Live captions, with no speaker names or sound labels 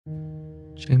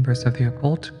Chambers of the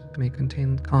Occult may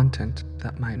contain content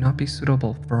that might not be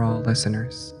suitable for all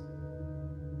listeners.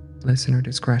 Listener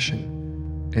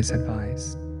discretion is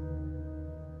advised.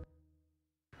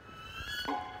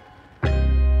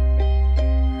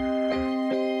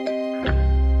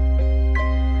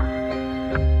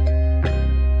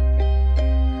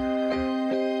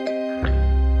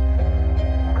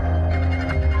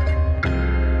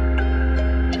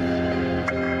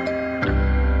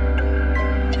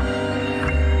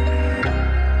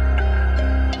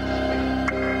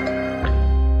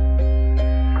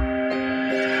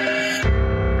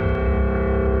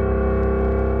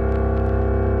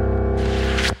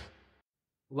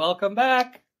 Welcome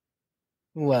back.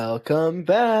 Welcome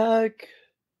back.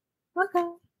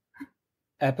 Welcome.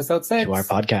 Episode 6. To our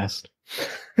podcast.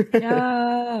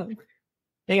 Yeah.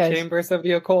 Hey guys. Chambers of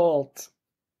the Occult.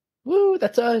 Woo,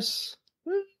 that's us.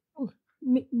 Woo.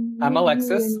 I'm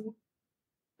Alexis.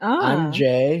 I'm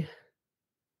Jay.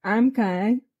 I'm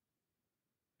Kai.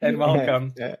 And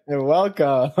welcome. And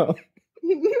welcome.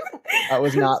 That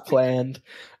was not planned.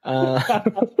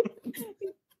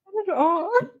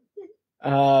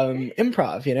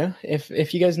 Improv, you know.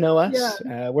 If you guys know us,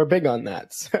 we're big on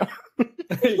that. So.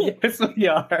 Yes, we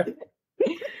are.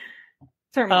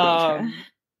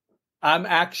 I'm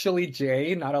actually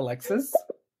Jay, not Alexis.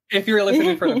 If you're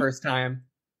listening for the first time.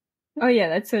 Oh yeah,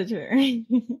 that's so true.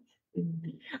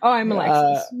 Oh, I'm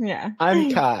Alexis. Yeah.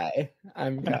 I'm Kai. All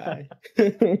right.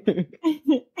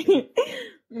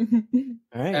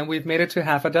 And we've made it to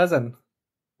half a dozen.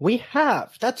 We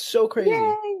have. That's so crazy.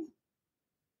 Yay.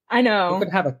 I know.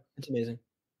 It's amazing.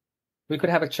 We could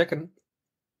have a chicken.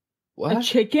 What? A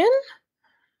chicken?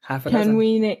 Half a Can dozen.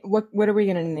 we what are we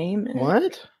gonna name it?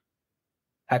 What?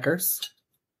 Peckers.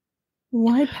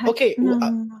 Why Okay,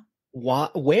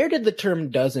 where did the term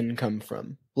dozen come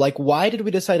from? Like, why did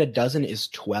we decide a dozen is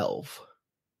 12?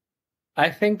 I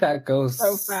think that goes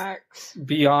facts.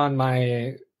 beyond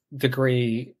my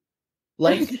degree.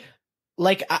 Like,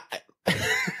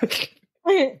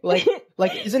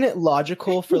 isn't it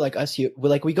logical for like us?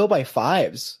 We go by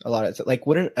fives a lot of time. Like,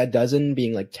 wouldn't a dozen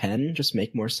being like 10 just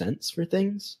make more sense for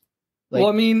things? Like,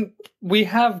 Well, I mean, we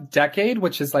have decade,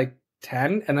 which is like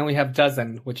 10, and then we have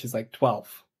dozen, which is like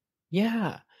 12.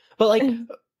 yeah, but like,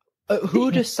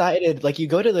 who decided? Like, you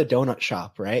go to the donut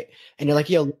shop, right? And you're like,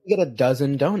 "Yo, let me get a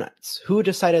dozen donuts." Who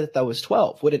decided that was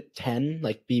 12? Wouldn't 10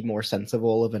 like be more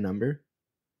sensible of a number?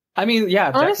 I mean,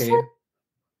 yeah, Honestly,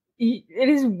 decade. it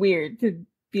is weird to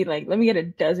be like, let me get a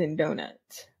dozen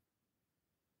donuts.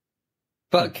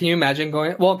 But can you imagine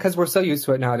going? Well, because we're so used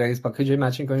to it nowadays. But could you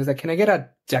imagine going? Like, can I get a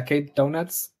decade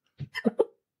donuts?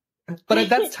 But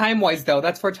that's time wise, though.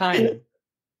 That's for time.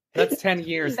 That's 10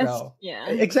 years, though. Yeah.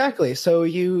 Exactly. So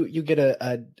you get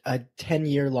a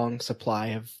 10-year long supply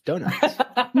of donuts.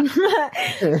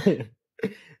 There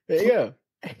you go.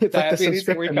 It's like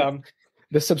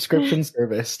the subscription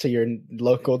service to your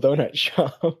local donut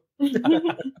shop.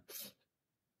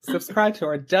 Subscribe to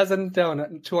our dozen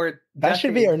donut That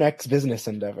should be our next business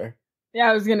endeavor. Yeah,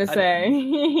 I was gonna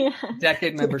say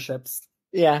decade memberships.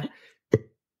 Yeah.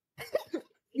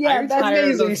 Yeah, that's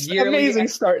amazing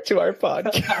start to our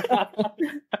podcast.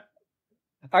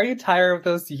 Are you tired of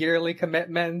those yearly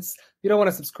commitments? You don't want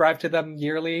to subscribe to them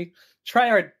yearly? Try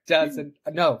our dozen.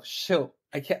 No, shoot.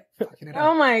 I can't fucking it up.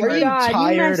 Oh my God. Are you God,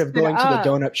 tired you of going to up. the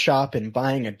donut shop and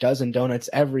buying a dozen donuts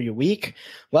every week?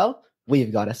 Well,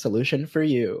 we've got a solution for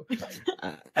you.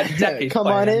 A decade Come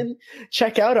plan. on in.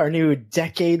 Check out our new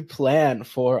decade plan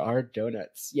for our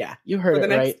donuts. Yeah, you heard For it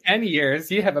the right. next 10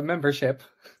 years, you have a membership.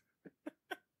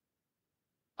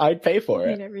 I'd pay for I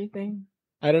hate it. everything.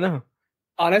 I don't know.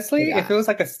 Honestly, Yeah. if it was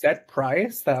like a set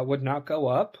price that would not go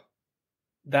up,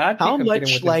 that'd be How competing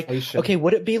much? with Like, inflation. okay,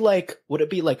 would it be like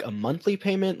a monthly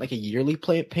payment, like a yearly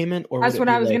payment, or That's would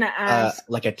it what be I was like, gonna ask.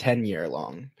 like a 10-year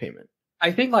long payment?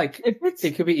 I think like If it's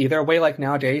it could be either way. Like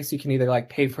nowadays, you can either like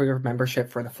pay for your membership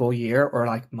for the full year or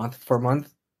like month for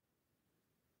month.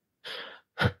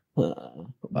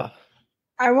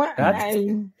 I want That's-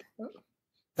 it's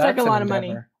like a an lot of money.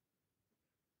 endeavor.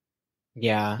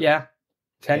 Yeah. Yeah,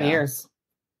 10 Yeah. years.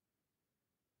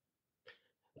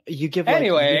 You give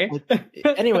Anyway.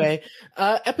 anyway,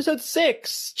 episode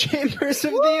 6, Chambers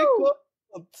of the Occult.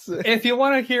 If you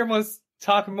want to hear us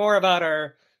talk more about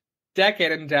our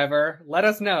decade endeavor, let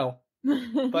us know.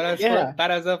 But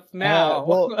as of now,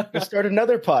 we'll start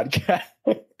another podcast.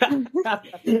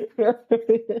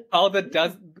 call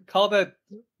the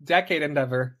decade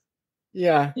endeavor.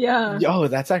 Yeah. Yeah. Oh,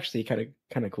 that's actually kind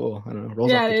of cool. I don't know.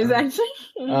 Rolls Yeah, off it the is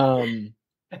tongue.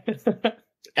 actually.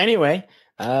 Anyway,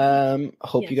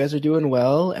 hope you guys are doing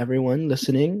well. Everyone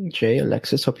listening, Jay,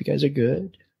 Alexis, hope you guys are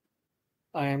good.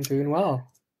 I am doing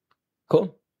well.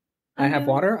 Cool. I have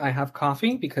water. I have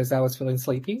coffee because I was feeling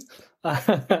sleepy.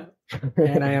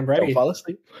 And I am ready. Don't fall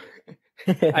asleep.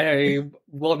 I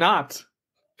will not.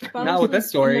 Not with this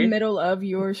story. In the middle of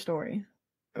your story.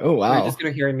 Oh, wow. You're just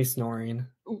going to hear me snoring.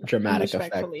 Dramatic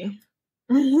effect.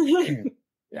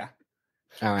 Yeah.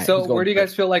 All right. So where do you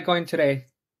guys feel like going today?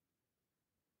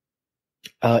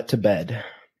 To bed.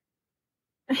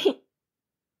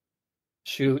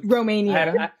 Shoot.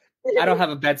 Romania. I don't have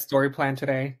a bed story plan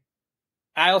today.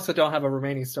 I also don't have a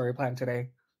Romanian story plan today.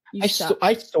 I sort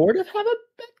of have a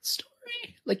bed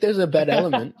story. Like there's a bed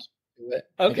element to it.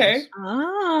 Okay.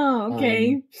 Oh,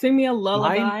 okay. Sing me a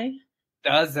lullaby. Mine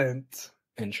doesn't.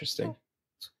 Interesting.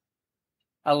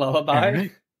 A lullaby?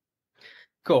 Right.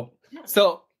 Cool.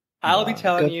 So I'll be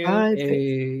telling you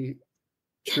a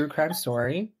true crime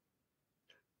story.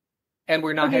 And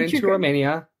we're not heading to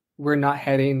Romania. We're not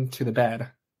heading to the bed.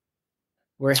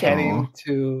 We're heading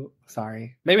to...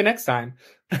 Sorry. Maybe next time.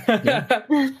 Yeah.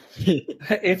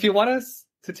 If you want us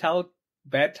to tell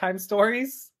bedtime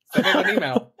stories, send us an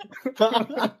email.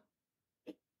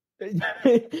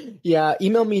 Yeah,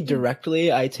 email me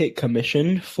directly. I take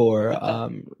commission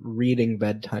for reading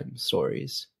bedtime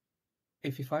stories.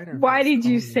 If you find her, why did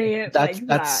you say it like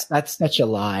that? That's such a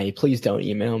lie. Please don't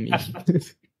email me.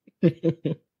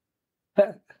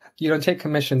 You don't take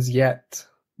commissions yet.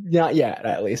 Not yet,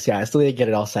 at least. Yeah, I still need to get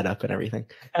it all set up and everything.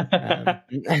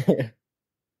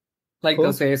 Like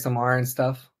those ASMR and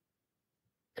stuff.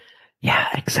 Yeah,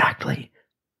 exactly.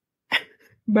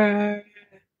 Once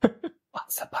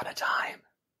upon a time.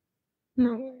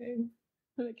 No way.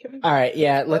 All right,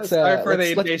 yeah. Let's sorry for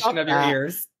the invasion of your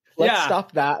ears. Let's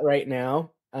stop that right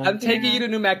now. I'm taking you to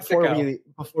New Mexico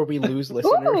before we lose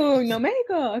listeners. Ooh, New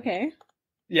Mexico. Okay.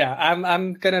 Yeah,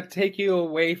 I'm gonna take you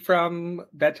away from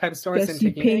bedtime stories and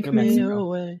take you to New Mexico.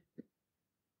 Away.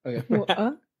 Okay.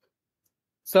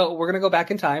 So we're gonna go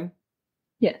back in time.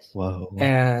 Yes. Whoa.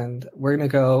 And we're gonna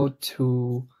go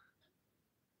to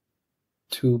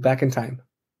back in time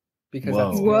because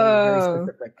that's very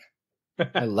specific.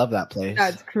 I love that place.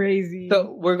 That's crazy.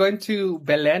 So we're going to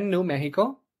Belen, New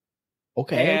Mexico.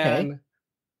 Okay.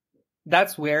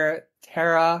 That's where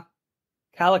Tara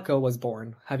Calico was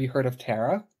born. Have you heard of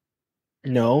Tara?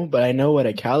 No, but I know what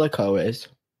a calico is.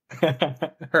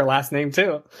 Her last name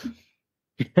too.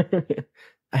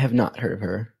 I have not heard of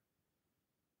her.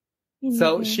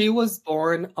 So she was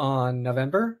born on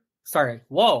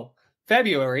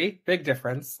February. Big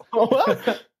difference.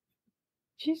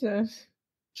 Jesus.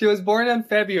 She was born on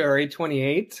February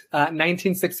 28,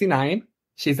 1969.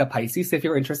 She's a Pisces, if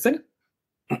you're interested.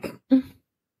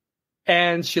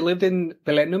 And she lived in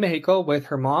Belen, New Mexico with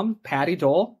her mom, Patty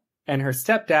Dole, and her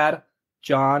stepdad,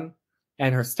 John,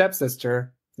 and her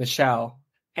stepsister, Michelle.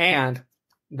 And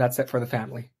that's it for the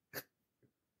family.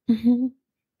 Okay.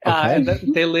 And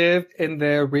they lived in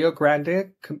the Rio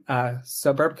Grande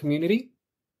suburb community.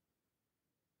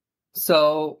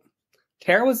 So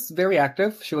Tara was very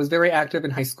active. She was very active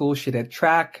in high school. She did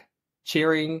track,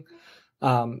 cheering,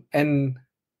 and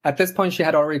at this point she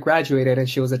had already graduated and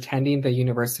she was attending the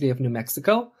University of New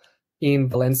Mexico in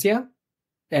Valencia.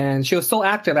 And she was still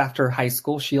active after high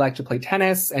school. She liked to play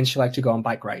tennis and she liked to go on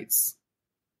bike rides.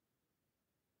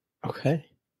 Okay.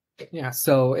 Yeah,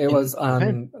 so it was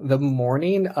on the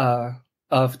morning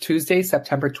of Tuesday,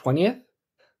 September 20th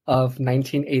of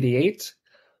 1988,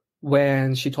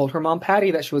 when she told her mom,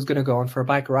 Patty, that she was going to go on for a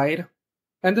bike ride.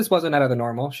 And this wasn't out of the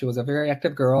normal. She was a very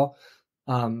active girl.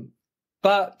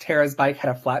 But Tara's bike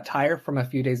had a flat tire from a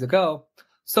few days ago.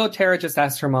 So Tara just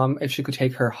asked her mom if she could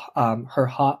take her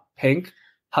hot pink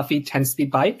Huffy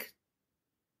 10-speed bike.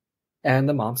 And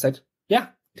the mom said, yeah,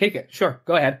 take it. Sure,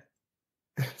 go ahead.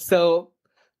 So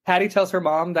Patty tells her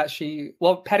mom that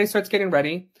Patty starts getting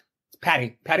ready.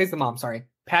 Patty's the mom, sorry.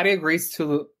 Patty agrees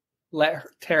to let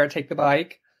Tara take the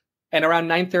bike. And around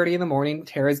 9:30 in the morning,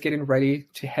 Tara's getting ready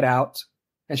to head out.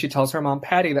 And she tells her mom,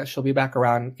 Patty, that she'll be back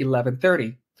around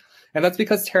 11:30. And that's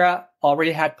because Tara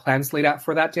already had plans laid out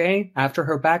for that day. After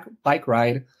her bike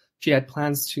ride, she had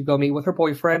plans to go meet with her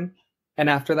boyfriend. And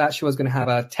after that, she was going to have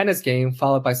a tennis game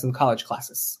followed by some college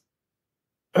classes.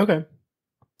 Okay.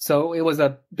 So it was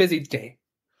a busy day.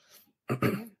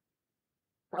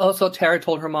 Also, Tara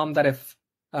told her mom that if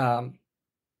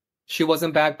she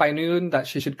wasn't back by noon, that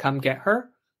she should come get her.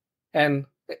 And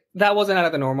that wasn't out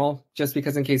of the normal, just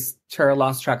because in case Tara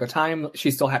lost track of time,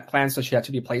 she still had plans, so she had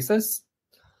to be places.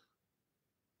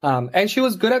 And she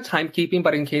was good at timekeeping,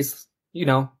 but in case,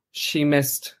 she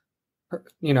missed her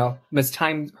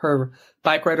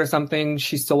bike ride or something,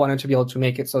 she still wanted to be able to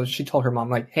make it. So she told her mom,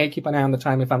 like, hey, keep an eye on the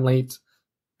time. If I'm late,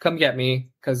 come get me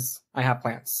because I have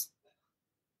plans.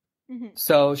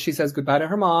 So she says goodbye to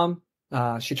her mom.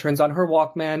 She turns on her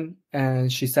Walkman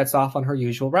and she sets off on her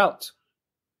usual route.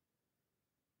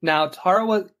 Now, Tara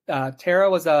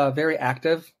was a very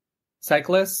active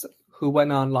cyclist who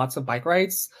went on lots of bike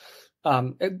rides.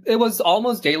 It was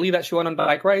almost daily that she went on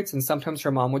bike rides, and sometimes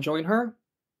her mom would join her.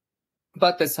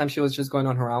 But this time she was just going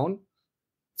on her own.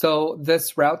 So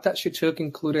this route that she took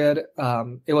included,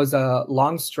 it was a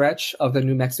long stretch of the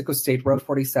New Mexico State Road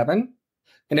 47,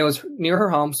 and it was near her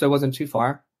home, so it wasn't too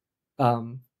far.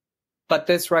 But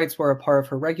these rides were a part of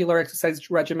her regular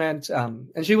exercise regimen,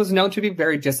 and she was known to be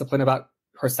very disciplined about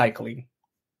her cycling.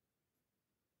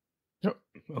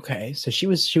 Okay, so she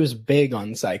was big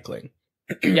on cycling.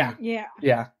 Yeah.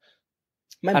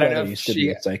 My brother used to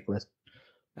be a cyclist.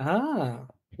 Ah,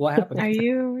 what happened? Are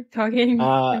you talking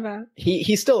about?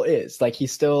 He still is. Like he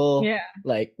still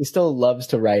loves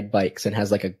to ride bikes and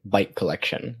has like a bike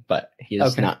collection, but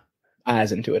he's not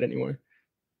as into it anymore.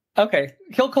 Okay,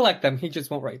 he'll collect them. He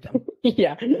just won't ride them.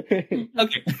 Yeah.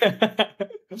 Okay.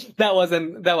 That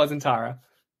wasn't Tara.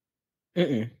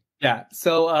 Mm-mm. Yeah.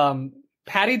 So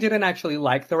Patty didn't actually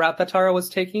like the route that Tara was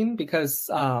taking because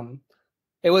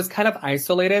it was kind of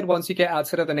isolated once you get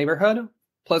outside of the neighborhood.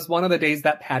 Plus, one of the days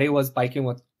that Patty was biking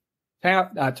with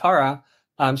Tara,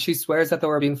 she swears that they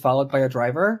were being followed by a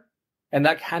driver, and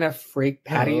that kind of freaked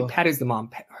Patty. Patty's the mom.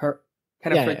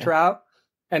 Freaked her out,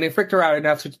 and it freaked her out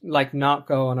enough to like not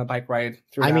go on a bike ride.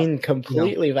 I mean,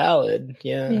 completely valid.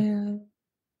 Yeah.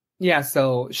 Yeah.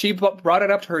 So she brought it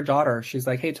up to her daughter. She's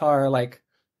like, "Hey, Tara, like,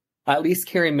 at least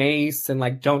carry mace and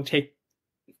like don't take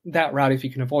that route if you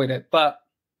can avoid it." But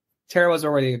Tara was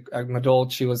already an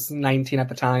adult. She was 19 at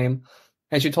the time.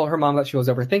 And she told her mom that she was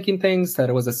overthinking things, that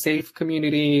it was a safe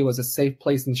community, it was a safe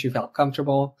place, and she felt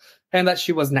comfortable, and that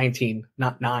she was 19,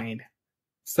 not 9.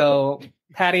 So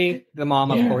Patty, the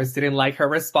mom, of course, didn't like her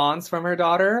response from her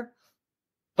daughter,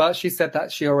 but she said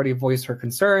that she already voiced her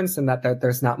concerns and that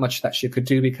there's not much that she could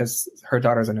do because her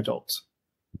daughter's an adult.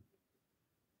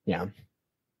 Yeah.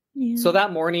 So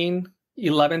that morning,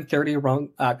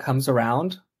 11:30 comes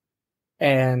around,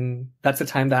 and that's the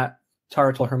time that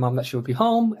Tara told her mom that she would be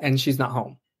home, and she's not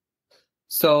home.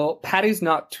 So Patty's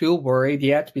not too worried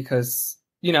yet because,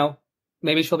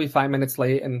 maybe she'll be 5 minutes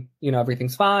late and,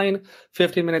 everything's fine.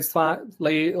 15 minutes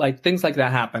late, like things like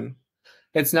that happen.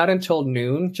 It's not until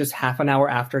noon, just half an hour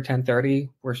after 10:30,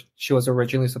 where she was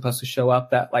originally supposed to show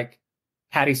up, that like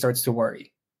Patty starts to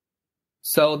worry.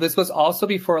 So this was also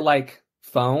before like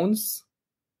phones.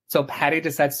 So Patty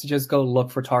decides to just go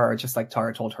look for Tara, just like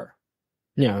Tara told her.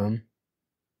 Yeah.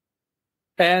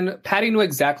 And Patty knew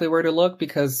exactly where to look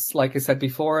because, like I said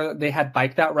before, they had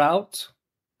biked that route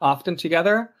often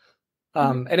together.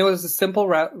 And it was a simple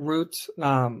route.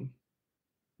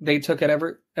 They took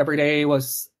it every day. It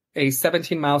was a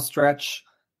 17-mile stretch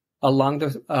along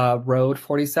the road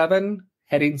 47,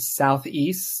 heading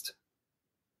southeast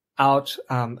out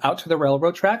to the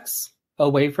railroad tracks,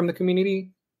 away from the community,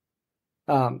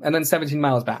 and then 17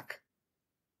 miles back.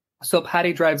 So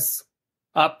Patty drives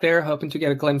up there, hoping to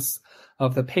get a glimpse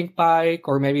of the pink bike,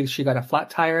 or maybe she got a flat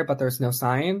tire, but there's no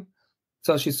sign.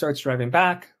 So she starts driving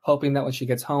back, hoping that when she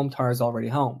gets home, Tara's already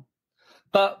home.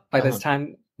 But by this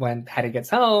time, when Patty gets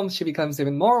home, she becomes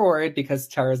even more worried because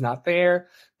Tara's not there.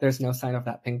 There's no sign of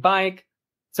that pink bike.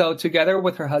 So together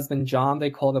with her husband, John,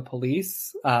 they call the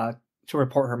police to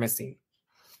report her missing.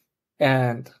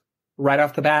 And right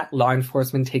off the bat, law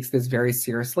enforcement takes this very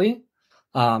seriously.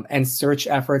 And search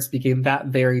efforts began that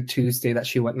very Tuesday that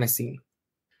she went missing.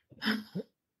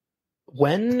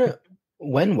 When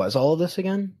was all of this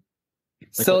again?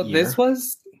 Like so this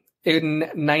was in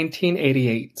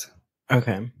 1988.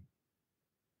 Okay.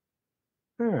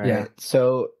 All right. Yeah.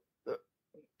 So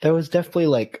there was definitely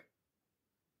like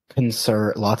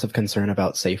lots of concern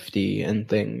about safety and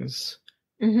things.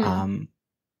 Mm-hmm.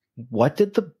 What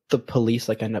did the police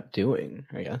like end up doing,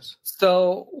 I guess?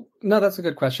 So no, that's a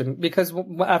good question, because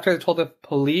after they told the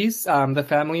police, the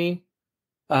family,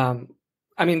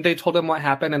 they told them what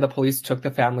happened, and the police took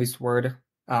the family's word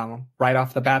right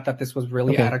off the bat that this was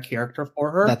really out of character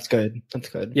for her. That's good.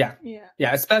 Yeah,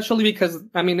 especially because,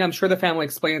 I'm sure the family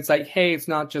explained, it's like, hey, it's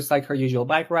not just like her usual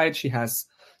bike ride. She has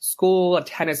school, a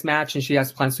tennis match, and she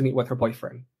has plans to meet with her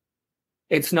boyfriend.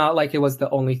 It's not like it was the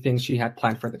only thing she had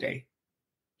planned for the day.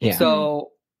 Yeah.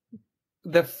 So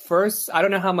the first, I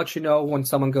don't know how much you know when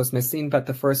someone goes missing, but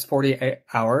the first 48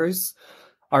 hours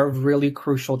are really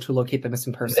crucial to locate the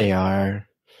missing person. They are.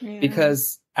 Yeah.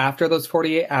 Because after those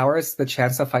 48 hours, the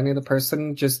chance of finding the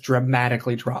person just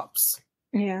dramatically drops.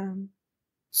 Yeah.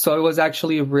 So it was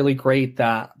actually really great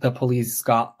that the police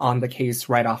got on the case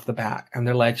right off the bat. And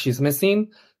they're like, she's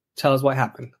missing. Tell us what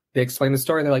happened. They explain the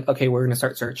story. They're like, okay, we're going to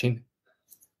start searching.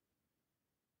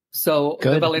 So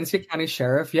the Valencia County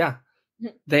Sheriff,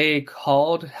 they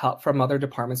called help from other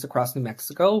departments across New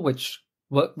Mexico, which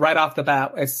right off the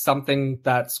bat is something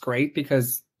that's great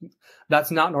because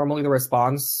that's not normally the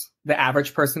response the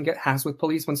average person has with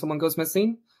police when someone goes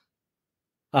missing.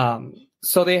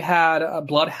 So they had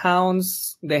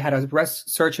bloodhounds, they had a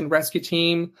search and rescue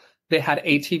team, they had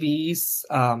ATVs,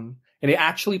 and it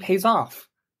actually pays off.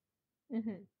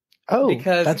 Mm-hmm. Oh,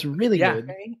 because that's really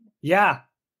good. Yeah.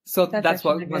 So that's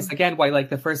what, once again, why like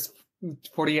the first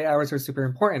 48 hours are super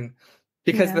important.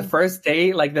 Because the first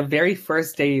day, like the very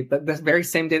first day, the very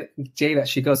same day that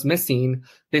she goes missing,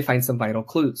 they find some vital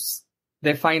clues.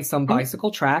 They find some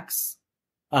bicycle tracks.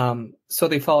 So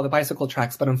they follow the bicycle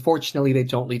tracks, but unfortunately they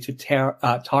don't lead to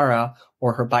Tara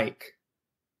or her bike.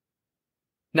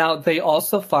 Now they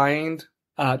also find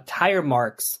tire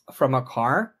marks from a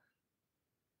car.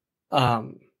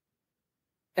 And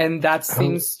that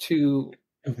seems to...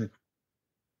 Mm-hmm.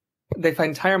 They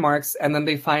find tire marks, and then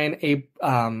they find a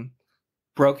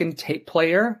broken tape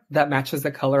player that matches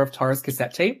the color of Tara's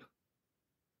cassette tape.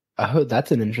 Oh,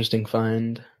 that's an interesting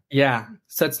find. Yeah.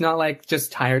 So it's not like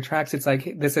just tire tracks. It's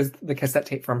like, this is the cassette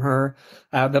tape from her.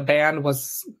 The band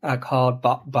was called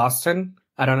Boston.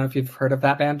 I don't know if you've heard of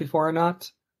that band before or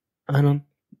not. I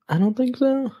don't think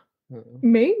so.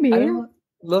 Maybe. I don't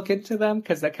look into them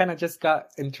because I kind of just got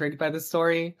intrigued by the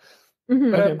story.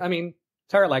 Mm-hmm. But I mean,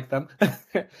 Tara liked them.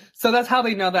 So that's how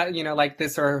they know that, you know, like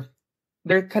this, or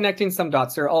they're connecting some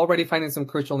dots. They're already finding some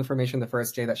crucial information the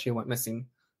first day that she went missing.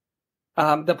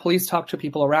 The police talk to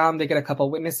people around. They get a couple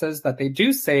witnesses that they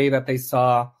do say that they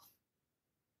saw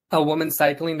a woman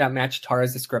cycling that matched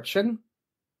Tara's description.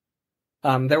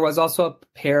 There was also a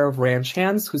pair of ranch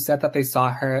hands who said that they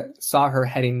saw her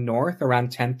heading north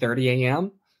around 10:30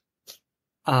 a.m.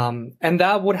 And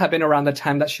that would have been around the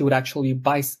time that she would actually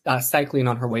be cycling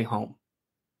on her way home.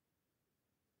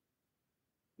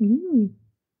 Mm.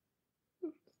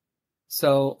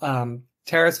 So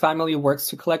Tara's family works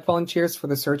to collect volunteers for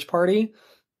the search party.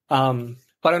 But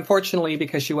unfortunately,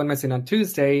 because she went missing on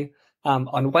Tuesday,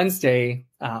 on Wednesday,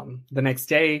 the next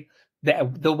day,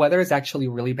 the weather is actually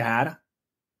really bad.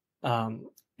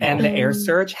 And the air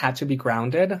surge had to be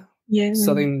grounded. Yeah.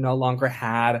 So they no longer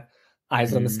had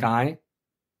eyes on the sky.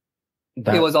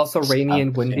 It was also rainy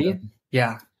and windy.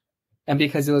 Yeah. And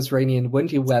because it was rainy and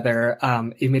windy weather,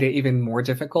 it made it even more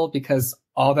difficult because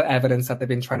all the evidence that they've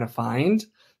been trying to find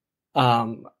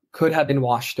could have been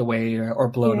washed away or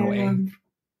blown away.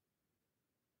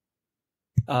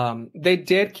 They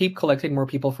did keep collecting more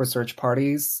people for search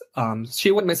parties.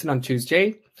 She went missing on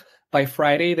Tuesday. By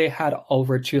Friday, they had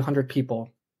over 200 people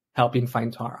helping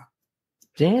find Tara.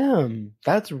 Damn,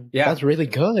 that's really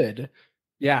good.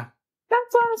 Yeah.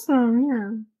 That's awesome,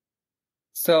 yeah.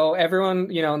 So everyone,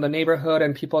 you know, in the neighborhood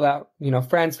and people that, you know,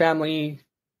 friends, family,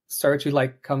 started to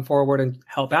like come forward and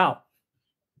help out.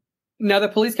 Now the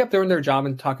police kept doing their job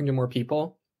and talking to more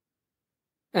people.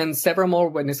 And several more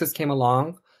witnesses came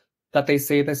along that they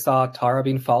say they saw Tara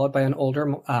being followed by an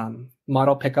older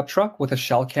model pickup truck with a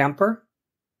shell camper.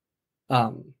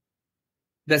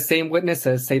 The same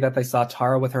witnesses say that they saw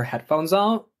Tara with her headphones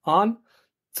on.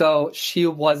 So she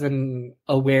wasn't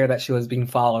aware that she was being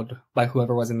followed by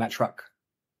whoever was in that truck.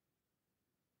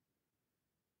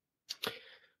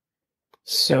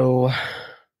 So,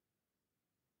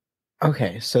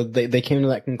 okay, so they came to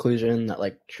that conclusion that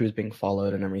like she was being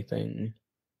followed and everything.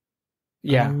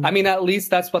 Yeah, I mean, at least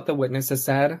that's what the witnesses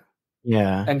said.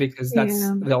 Yeah, and because that's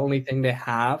the only thing they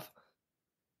have.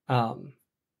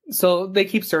 So they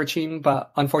keep searching,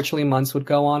 but unfortunately, months would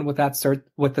go on with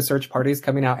with the search parties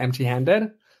coming out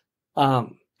empty-handed,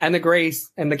 and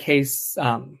the case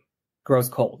grows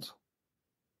cold.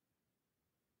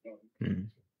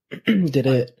 Did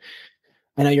it?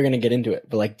 I know you're gonna get into it,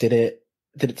 but like, did it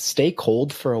stay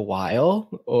cold for a while,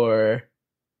 or?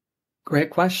 Great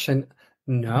question.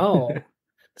 No.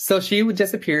 So she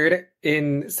disappeared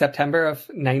in September of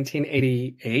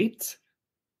 1988.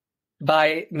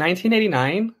 By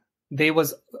 1989, there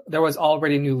was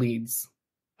already new leads.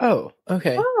 Oh,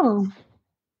 okay. Oh.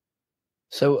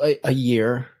 So a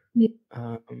year.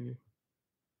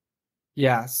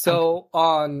 Yeah. So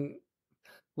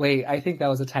wait, I think that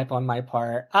was a typo on my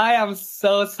part. I am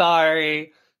so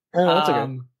sorry. Oh, that's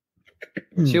okay.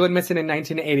 She went missing in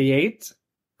 1988.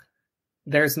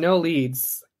 There's no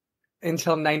leads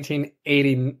until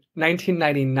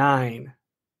 1999.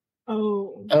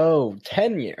 Oh,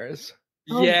 10 years.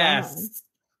 Yes.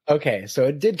 God. Okay, so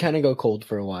it did kind of go cold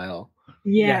for a while.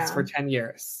 Yeah. Yes, for 10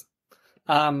 years.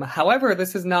 However,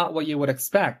 this is not what you would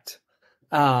expect.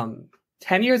 10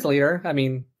 years later, I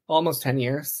mean, almost 10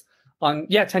 years, 10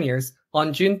 years.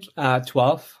 On June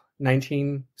 12th,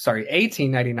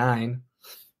 1899.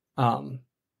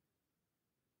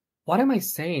 What am I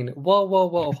saying?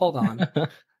 Whoa, hold on.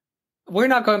 We're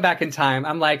not going back in time.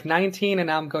 I'm like 19 and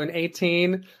now I'm going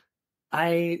 18.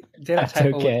 I did a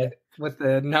typo with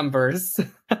the numbers.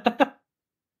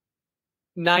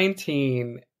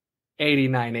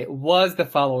 1989. It was the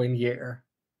following year.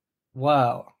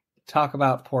 Wow. Talk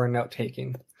about poor note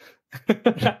taking.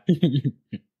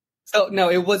 So no,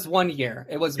 it was 1 year.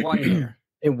 It was 1 year.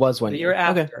 It was 1 year. The year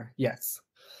after, okay. Yes.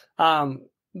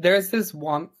 There's this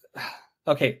one.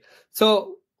 Okay,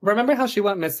 so remember how she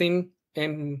went missing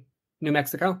in New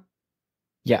Mexico?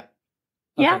 Yeah.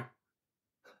 Okay. Yeah.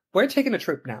 We're taking a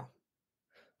trip now.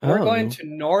 We're going to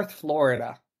North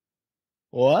Florida.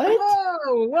 What?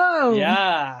 Whoa.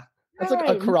 Yeah. That's like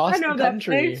across the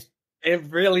country. It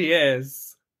really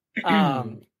is.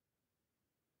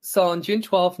 So on June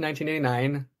 12th,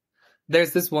 1989,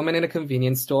 there's this woman in a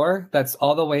convenience store that's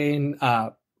all the way in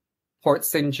Port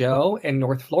St. Joe in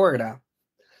North Florida.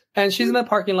 And she's in the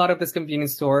parking lot of this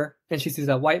convenience store, and she sees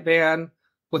a white van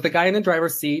with a guy in the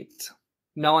driver's seat,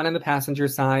 no one in the passenger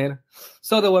side.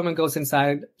 So the woman goes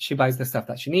inside, she buys the stuff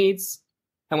that she needs,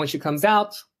 and when she comes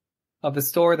out of the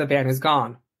store, the van is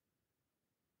gone.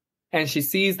 And she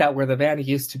sees that where the van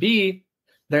used to be,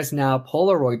 there's now a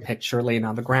Polaroid picture laying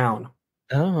on the ground.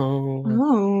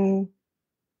 Oh.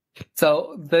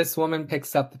 So this woman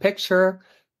picks up the picture,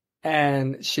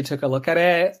 and she took a look at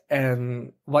it,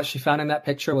 and what she found in that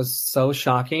picture was so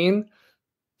shocking.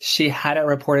 She had it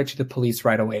reported to the police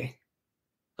right away.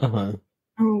 Uh-huh.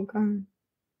 Oh, God.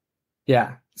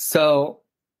 Yeah. So,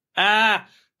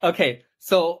 okay.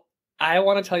 So I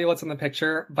want to tell you what's in the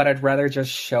picture, but I'd rather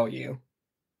just show you.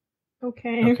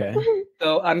 Okay.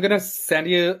 So I'm going to send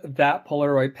you that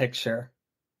Polaroid picture.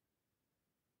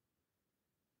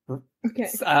 Okay.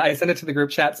 I sent it to the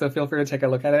group chat, so feel free to take a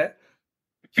look at it.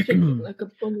 Like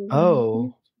a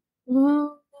Oh.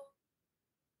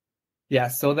 Yeah,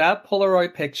 so that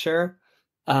Polaroid picture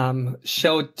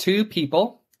showed two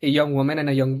people, a young woman and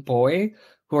a young boy,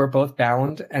 who are both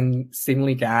bound and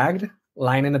seemingly gagged,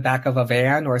 lying in the back of a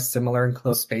van or a similar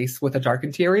enclosed space with a dark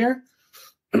interior.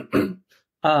 The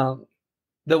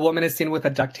woman is seen with a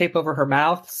duct tape over her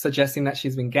mouth, suggesting that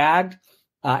she's been gagged,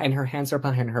 and her hands are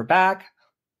behind her back,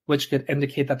 which could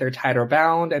indicate that they're tied or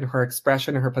bound, and her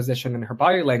expression and her position and her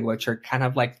body language are kind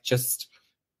of like just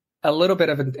a little bit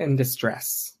of in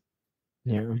distress.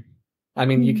 Yeah. I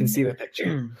mean, you can see the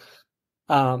picture.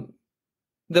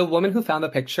 The woman who found the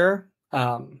picture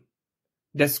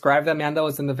described the man that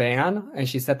was in the van, and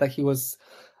she said that he was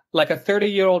like a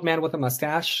 30-year-old man with a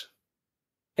mustache.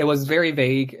 It was very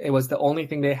vague. It was the only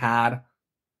thing they had.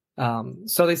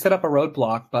 So they set up a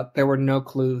roadblock, but there were no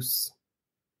clues.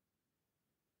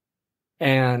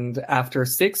 And after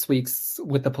 6 weeks,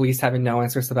 with the police having no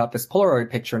answers about this Polaroid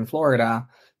picture in Florida,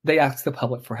 they asked the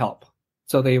public for help.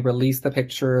 So they released the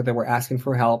picture. They were asking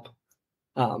for help.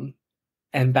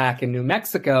 And back in New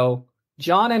Mexico,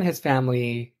 John and his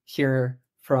family hear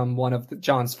from one of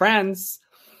John's friends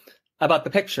about the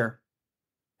picture.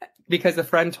 Because a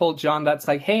friend told John that's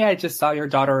like, hey, I just saw your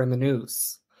daughter in the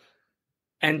news.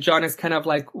 And John is kind of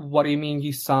like, what do you mean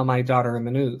you saw my daughter in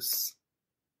the news?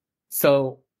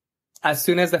 So as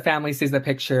soon as the family sees the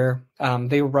picture,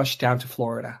 they rush down to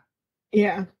Florida.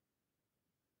 Yeah.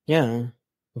 Yeah.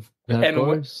 Of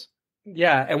course.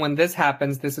 And when this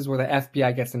happens, this is where the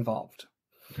FBI gets involved.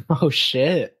 Oh,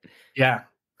 shit. Yeah.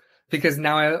 Because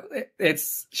now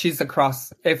she's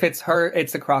across, if it's her,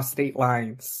 it's across state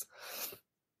lines.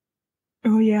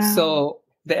 Oh, yeah. So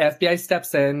the FBI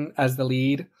steps in as the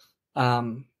lead,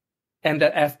 and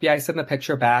the FBI send the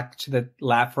picture back to the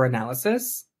lab for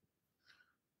analysis.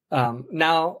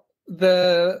 Now,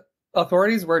 the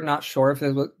authorities were not sure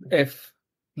if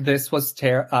this was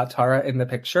Tara in the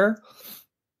picture,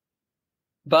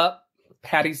 but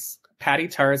Patty,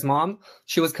 Tara's mom,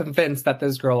 she was convinced that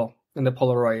this girl in the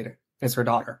Polaroid is her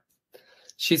daughter.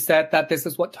 She said that this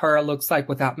is what Tara looks like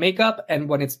without makeup, and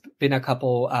when it's been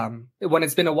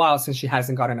a while since she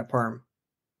hasn't gotten a perm.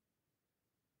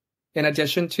 In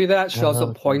addition to that, she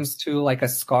also points to like a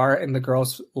scar in the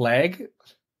girl's leg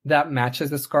that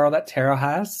matches the scar that Tara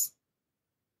has.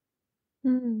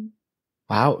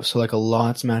 Wow, so like a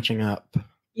lot's matching up.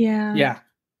 Yeah. Yeah.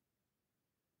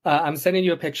 I'm sending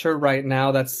you a picture right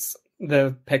now. That's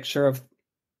the picture of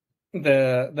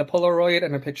the Polaroid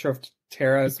and a picture of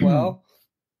Tara as well.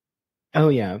 Oh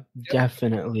yeah,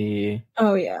 definitely.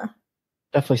 Oh yeah,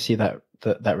 definitely see that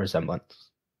resemblance.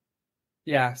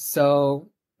 Yeah. So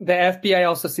the FBI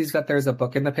also sees that there's a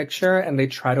book in the picture, and they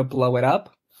try to blow it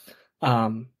up.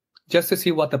 just to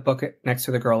see what the book next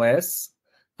to the girl is.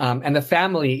 And the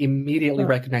family immediately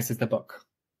recognizes the book.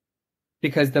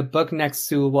 Because the book next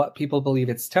to what people believe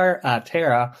it's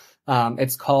Tara,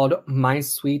 it's called My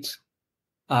Sweet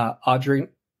Adrena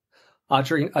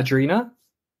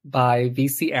by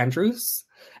V.C. Andrews.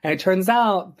 And it turns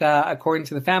out that, according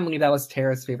to the family, that was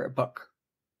Tara's favorite book.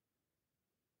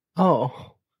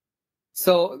 Oh.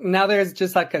 So now there's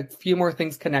just like a few more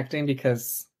things connecting,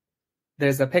 because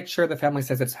there's a picture. The family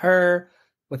says it's her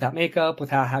without makeup,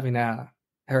 without having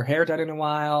her hair done in a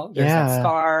while. There's that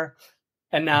scar.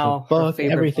 And now book,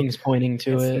 everything's pointing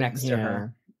to it next to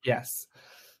her. Yes.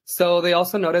 So they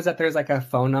also noticed that there's like a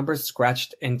phone number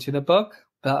scratched into the book,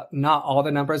 but not all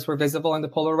the numbers were visible in the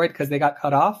Polaroid because they got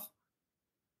cut off.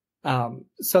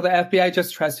 So the FBI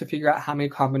just tries to figure out how many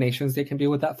combinations they can do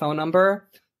with that phone number.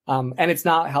 And it's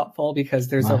not helpful because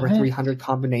there's over 300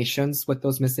 combinations with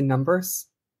those missing numbers.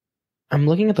 I'm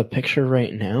looking at the picture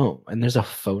right now, and there's a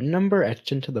phone number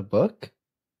etched into the book.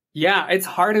 Yeah, it's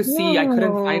hard to see. I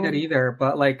couldn't find it either,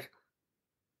 but like,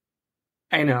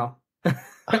 I know.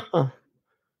 I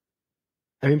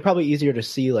mean, probably easier to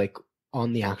see like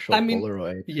on the actual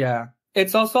Polaroid. Yeah.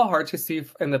 It's also hard to see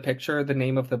in the picture the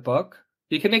name of the book.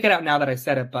 You can make it out now that I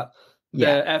said it, but the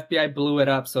FBI blew it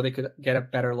up so they could get a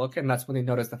better look, and that's when they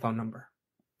noticed the phone number.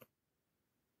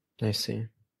 I see.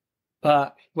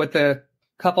 But with the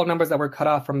couple numbers that were cut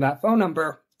off from that phone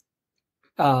number,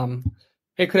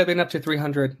 it could have been up to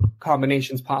 300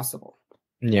 combinations possible.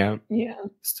 Yeah.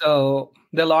 So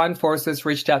the law enforcers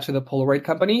reached out to the Polaroid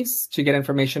companies to get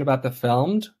information about the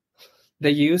film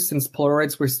they used, since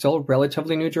Polaroids were still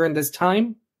relatively new during this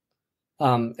time.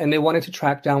 And they wanted to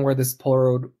track down where this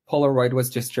Polaroid was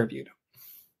distributed.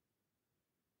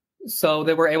 So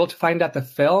they were able to find out the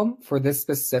film for this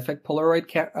specific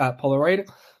Polaroid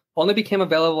only became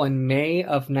available in May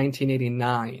of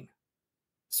 1989.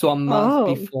 So a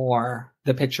month before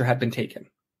the picture had been taken.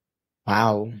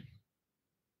 Wow.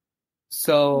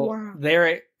 So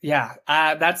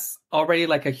that's already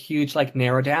like a huge like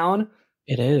narrow down.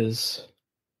 It is.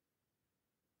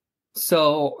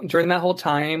 So during that whole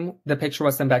time, the picture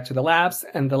was sent back to the labs,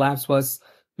 and the labs was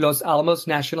Los Alamos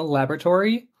National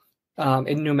Laboratory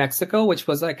in New Mexico, which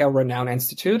was like a renowned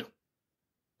institute.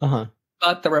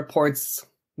 But the reports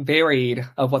varied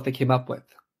of what they came up with.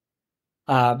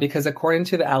 Because according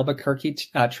to the Albuquerque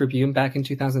Tribune back in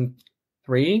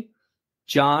 2003,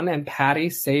 John and Patty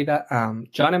say that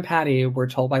John and Patty were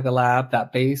told by the lab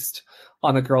that based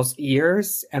on the girl's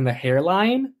ears and the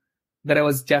hairline, that it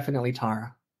was definitely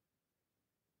Tara.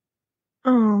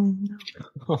 Oh,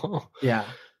 no. Yeah.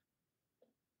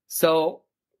 So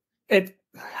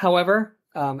however,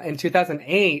 in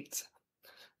 2008,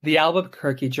 the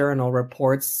Albuquerque Journal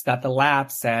reports that the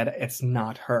lab said it's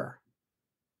not her.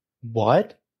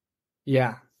 What?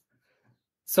 Yeah.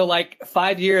 So like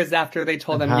 5 years after they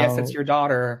told them, yes, it's your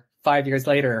daughter, 5 years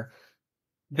later,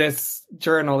 this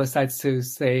journal decides to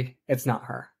say it's not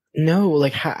her. No,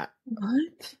 like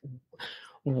what?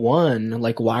 One,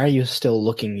 like, why are you still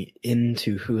looking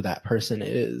into who that person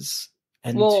is?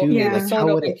 And two, it's still an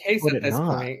open case at this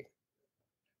point.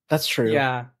 That's true.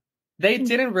 Yeah. They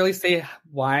didn't really say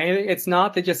why it's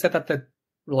not. They just said that the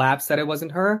lab said it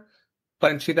wasn't her.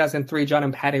 But in 2003, John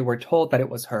and Patty were told that it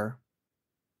was her.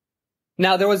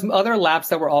 Now, there was other labs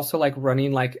that were also like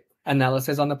running like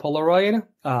analysis on the Polaroid.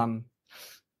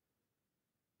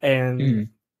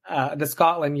 The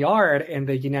Scotland Yard in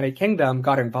the United Kingdom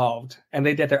got involved, and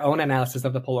they did their own analysis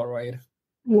of the Polaroid.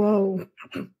 Whoa.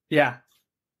 Yeah.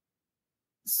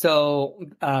 So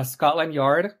Scotland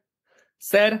Yard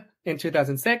said in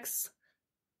 2006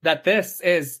 that this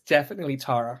is definitely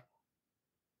Tara.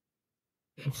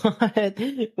 What?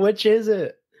 Which is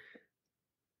it?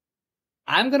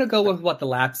 I'm going to go with what the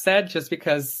lab said, just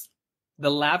because the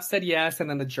lab said yes, and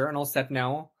then the journal said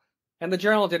no. And the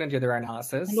journal didn't do their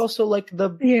analysis. And also, like,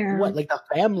 the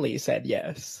family said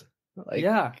yes. Like,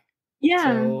 yeah.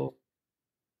 So...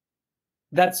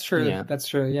 That's true. Yeah. That's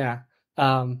true, yeah.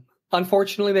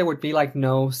 Unfortunately, there would be, like,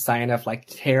 no sign of, like,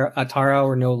 Tara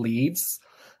or no leads.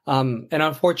 And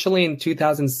unfortunately, in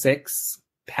 2006,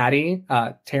 Patty,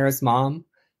 Tara's mom,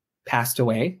 passed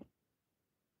away.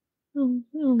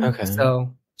 Okay.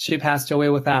 So she passed away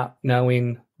without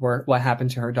knowing what happened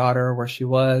to her daughter, where she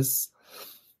was.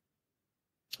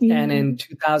 Yeah. And in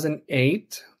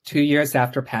 2008, 2 years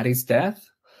after Patty's death,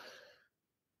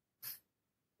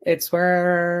 it's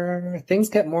where things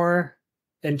get more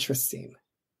interesting.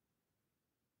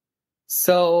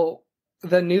 So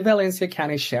the new Valencia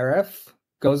County Sheriff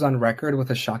goes on record with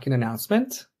a shocking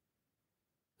announcement.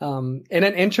 In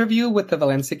an interview with the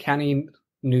Valencia County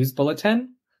News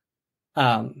Bulletin,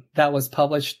 that was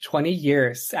published 20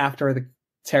 years after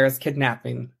Tara's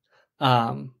kidnapping.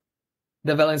 The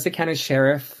Valencia County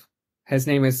Sheriff, his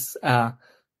name is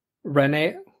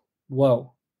Rene.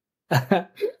 Whoa.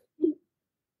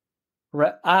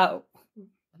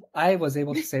 I was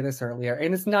able to say this earlier,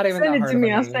 and it's not even Send that it hard to of a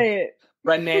me. I'll name. say it.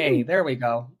 Renee, there we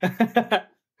go.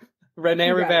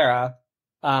 Renee Rivera.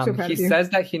 He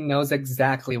says that he knows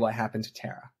exactly what happened to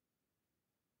Tara.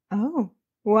 Oh,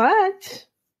 what?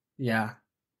 Yeah.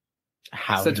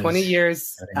 How? So 20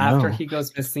 years after he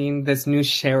goes missing, this new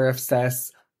sheriff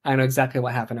says, I know exactly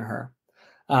what happened to her.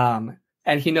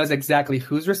 And he knows exactly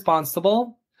who's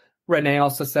responsible. Renee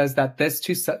also says that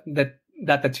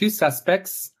the two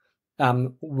suspects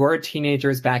were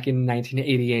teenagers back in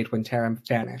 1988 when Tara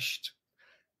vanished,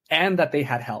 and that they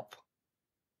had help.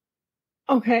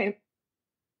 Okay.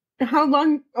 How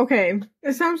long? Okay.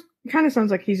 It kind of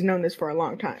sounds like he's known this for a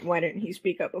long time. Why didn't he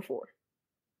speak up before?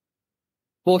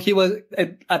 Well, he was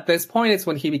at this point. It's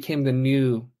when he became the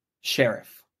new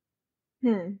sheriff.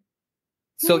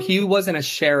 So he wasn't a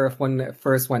sheriff when it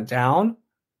first went down.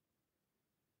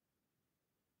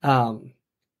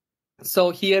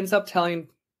 So he ends up telling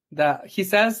that he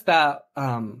says that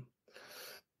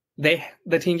the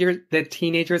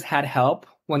teenagers had help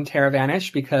when Tara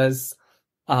vanished because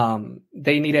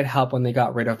they needed help when they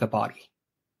got rid of the body.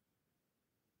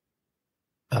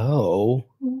 Oh.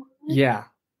 Yeah.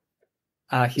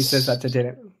 He says that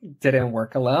it didn't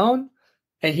work alone,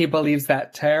 and he believes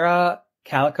that Tara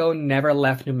Calico never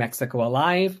left New Mexico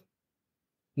alive,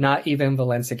 not even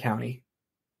Valencia County.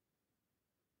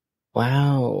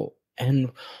 Wow.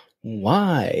 And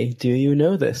why do you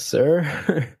know this,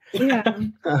 sir? Yeah.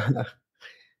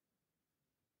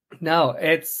 No,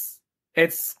 it's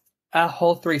a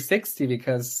whole 360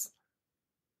 because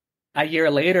a year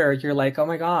later you're like, oh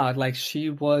my God, like she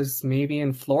was maybe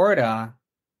in Florida.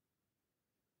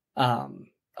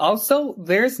 Also,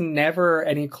 there's never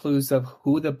any clues of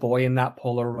who the boy in that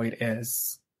Polaroid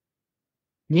is.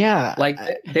 Yeah. Like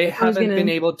they haven't been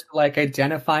able to like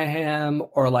identify him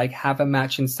or like have a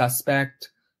matching suspect,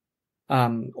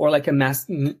 or like a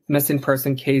missing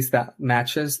person case that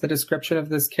matches the description of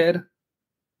this kid.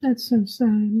 That's so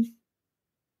sad.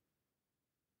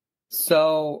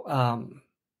 So,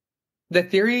 the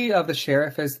theory of the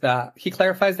sheriff is that he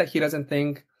clarifies that he doesn't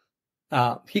think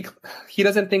he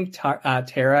doesn't think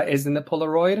Tara is in the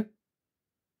Polaroid,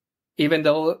 even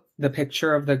though the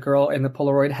picture of the girl in the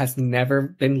Polaroid has never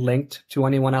been linked to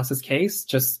anyone else's case,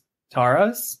 just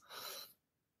Tara's.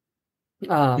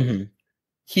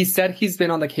 He said he's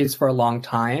been on the case for a long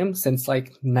time, since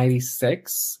like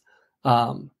 96.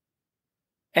 And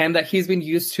that he's been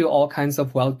used to all kinds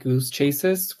of wild goose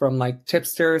chases from like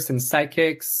tipsters and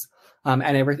psychics,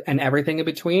 and everything in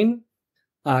between.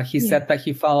 He said that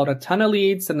he followed a ton of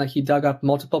leads and that he dug up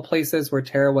multiple places where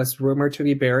Tara was rumored to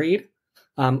be buried,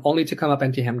 only to come up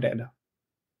empty-handed.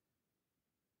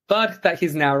 But that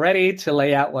he's now ready to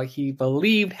lay out what he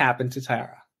believed happened to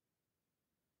Tara.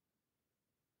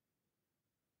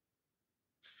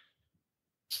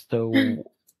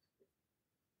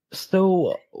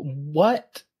 So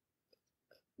what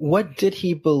did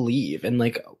he believe, and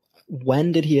like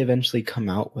when did he eventually come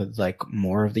out with like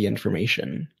more of the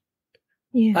information?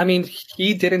 Yeah. I mean,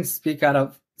 he didn't speak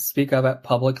of it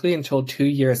publicly until 2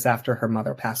 years after her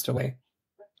mother passed away.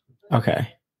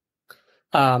 Okay.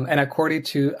 And according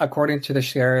to the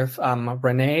sheriff,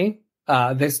 Renee,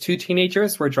 these two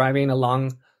teenagers were driving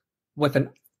along with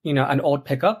an old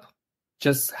pickup,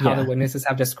 just how the witnesses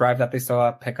have described that they saw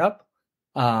a pickup.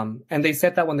 And they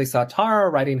said that when they saw Tara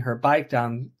riding her bike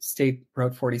down State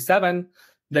Road 47,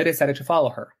 they decided to follow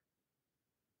her.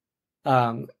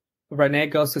 Renee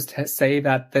goes to say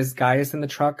that this guy is in the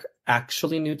truck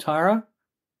actually knew Tara,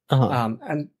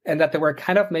 and that they were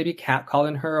kind of maybe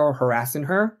catcalling her or harassing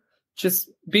her, just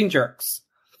being jerks.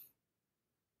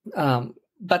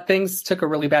 But things took a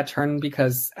really bad turn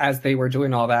because as they were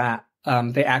doing all that,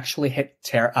 they actually hit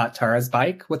Tara's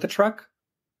bike with the truck.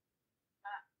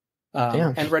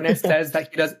 And Renee says that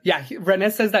he does. Yeah, Renee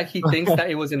says that he thinks that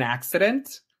it was an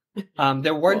accident.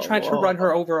 They weren't trying to run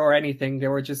her over or anything. They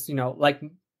were just, like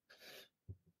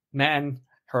men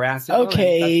harassing.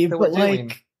 Okay, but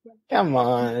like, come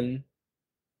on.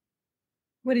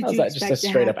 What did you expect? Just a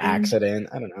straight up accident?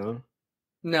 I don't know.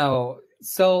 No,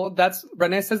 so that's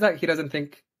Renee says that he doesn't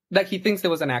think that he thinks it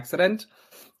was an accident.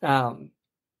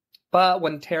 But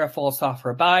when Tara falls off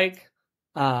her bike,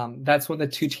 that's when the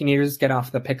two teenagers get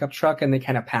off the pickup truck and they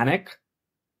kind of panic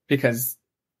because,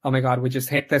 oh my God, we just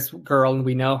hit this girl and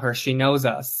we know her. She knows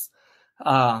us.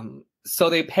 So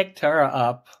they picked Tara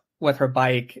up with her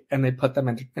bike and they put them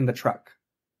in the truck.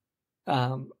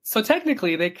 So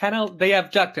technically, they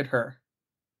abducted her.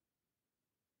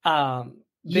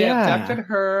 They abducted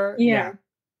her. Yeah.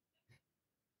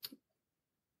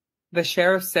 The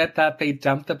sheriff said that they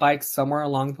dumped the bike somewhere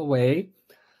along the way,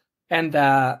 and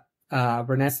that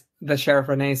the sheriff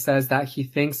Renee says that he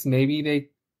thinks maybe they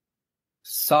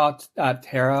saw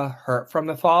Tara hurt from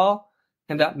the fall,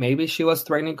 and that maybe she was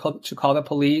threatening to call the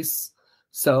police.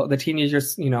 So the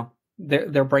teenagers,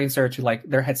 their brains started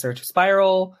their heads started to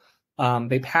spiral.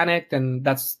 They panicked, and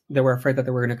they were afraid that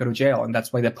they were going to go to jail, and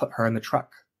that's why they put her in the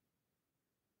truck.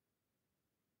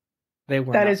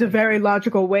 That is a very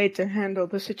logical way to handle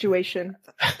the situation.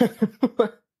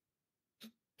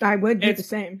 I would do the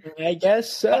same. I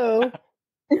guess so.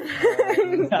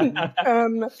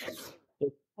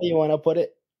 You want to put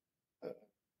it?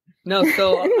 No,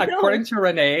 so according to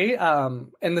Renee,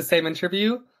 in the same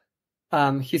interview,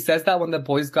 he says that when the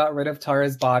boys got rid of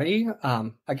Tara's body,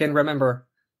 again, remember,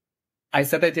 I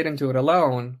said they didn't do it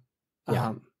alone.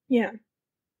 Yeah.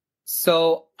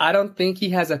 So I don't think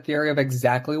he has a theory of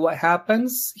exactly what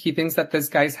happens. He thinks that this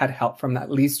guy's had help from at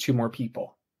least 2 more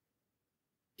people.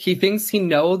 He thinks he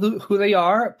knows who they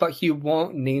are, but he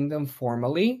won't name them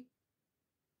formally.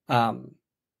 And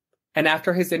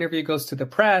after his interview goes to the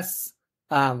press,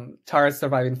 Tara's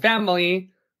surviving family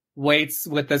waits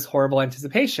with this horrible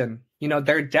anticipation.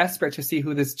 They're desperate to see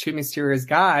who these 2 mysterious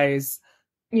guys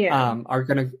who are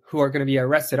gonna be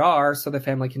arrested are, so the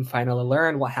family can finally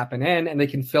learn what happened and they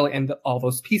can fill in all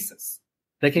those pieces.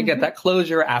 They can get that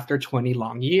closure after 20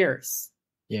 long years.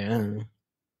 Yeah.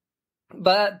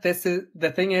 But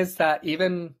the thing is that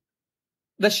even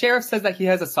the sheriff says that he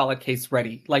has a solid case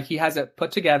ready, like he has it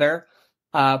put together,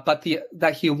 but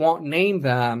that he won't name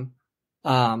them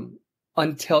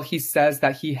until he says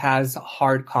that he has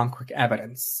hard concrete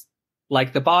evidence,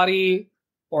 like the body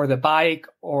or the bike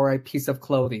or a piece of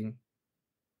clothing.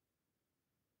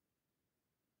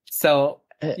 So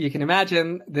you can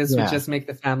imagine this would just make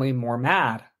the family more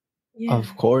mad. Yeah.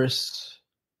 Of course.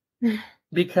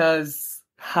 Because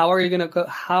how are you,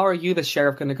 the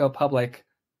sheriff, going to go public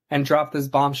and drop this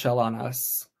bombshell on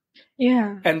us?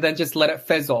 Yeah. And then just let it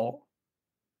fizzle?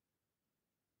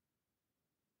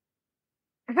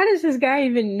 How does this guy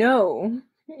even know?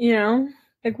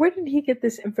 Where did he get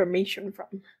this information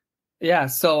from? Yeah,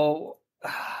 so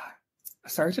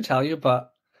sorry to tell you,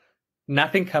 but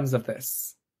nothing comes of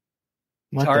this.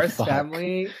 What Tara's the fuck?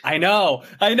 family. I know.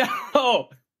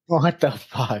 What the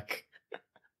fuck?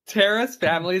 Tara's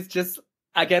family is just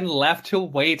again left to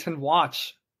wait and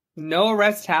watch. No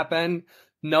arrest happened.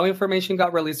 No information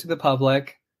got released to the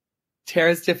public.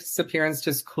 Tara's disappearance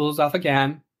just cools off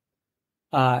again.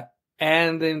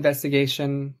 And the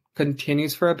investigation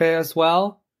continues for a bit as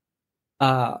well.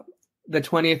 The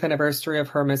 20th anniversary of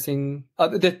her missing,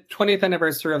 the 20th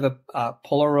anniversary of the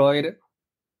Polaroid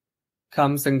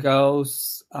comes and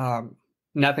goes.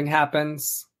 Nothing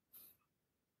happens.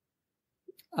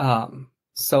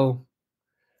 So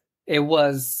it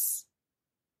was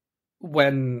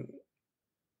when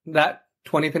that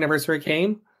 20th anniversary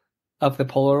came of the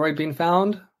Polaroid being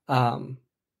found,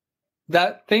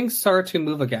 that things started to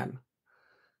move again,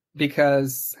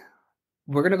 because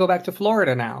we're going to go back to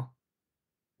Florida now.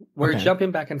 We're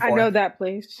jumping back and forth. I know that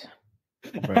place.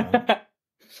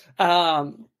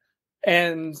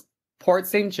 And Port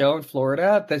St. Joe in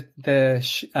Florida,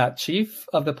 the chief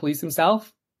of the police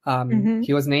himself,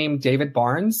 he was named David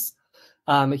Barnes.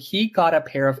 He got a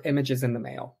pair of images in the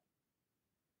mail.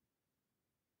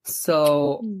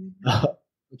 So,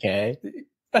 okay.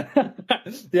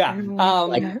 Yeah.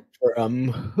 From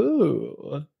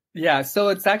who? Yeah, so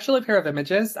it's actually a pair of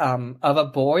images of a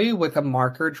boy with a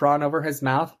marker drawn over his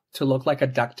mouth to look like a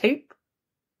duct tape.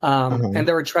 And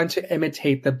they were trying to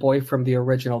imitate the boy from the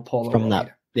original Polaroid. From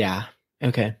that, yeah.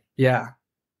 Okay. Yeah.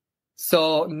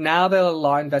 So now the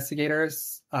law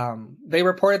investigators, they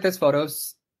reported these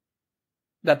photos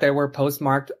that they were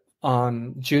postmarked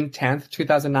on June 10th,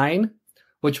 2009,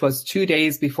 which was 2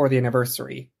 days before the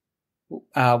anniversary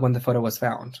when the photo was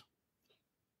found.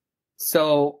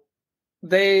 So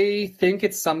they think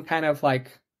it's some kind of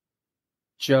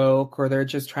joke, or they're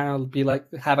just trying to be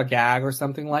have a gag or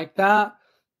something like that.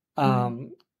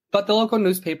 But the local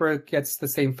newspaper gets the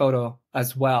same photo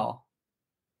as well.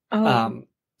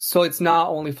 So it's not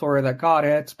only Florida that got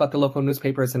it, but the local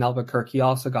newspapers in Albuquerque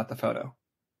also got the photo.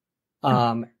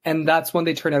 And that's when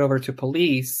they turn it over to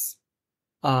police.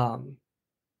 And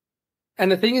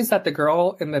the thing is that the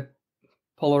girl in the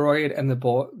Polaroid and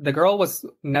the girl was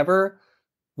never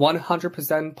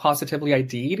 100% positively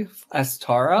ID'd as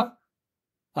Tara.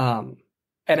 And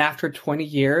after 20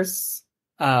 years,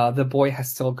 the boy has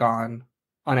still gone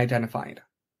unidentified.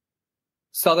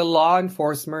 So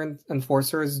the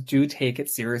enforcers do take it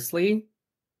seriously.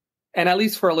 And at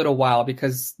least for a little while,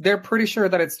 because they're pretty sure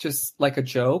that it's just like a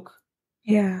joke.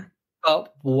 Yeah.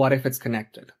 But what if it's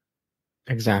connected?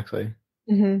 Exactly.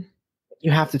 Mm-hmm.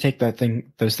 You have to take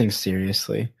those things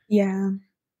seriously. Yeah.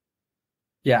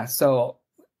 Yeah, so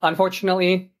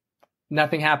unfortunately,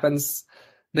 nothing happens.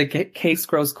 The case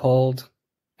grows cold,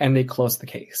 and they close the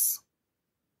case.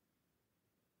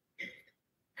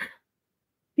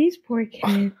 These poor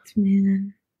kids,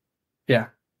 man. Yeah.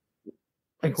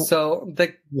 Like, so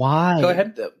why? Go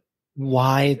ahead.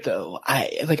 Why though?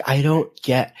 I don't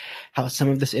get how some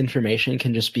of this information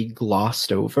can just be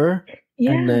glossed over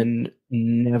and then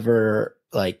never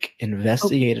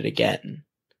investigated again.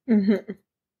 Mm-hmm.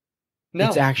 No,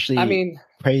 it's actually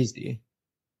crazy.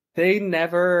 They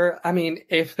never.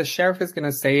 If the sheriff is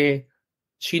gonna say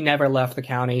she never left the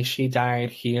county, she died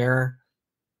here,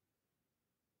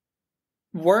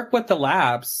 work with the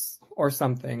labs or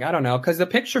something. I don't know, because the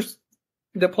pictures.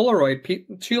 The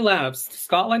Polaroid, 2 labs,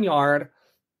 Scotland Yard,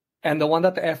 and the one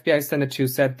that the FBI sent it to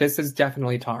said, this is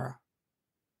definitely Tara.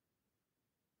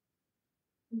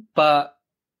 But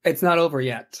it's not over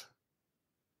yet.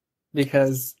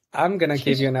 Because I'm going to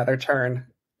give you another turn.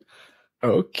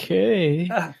 Okay.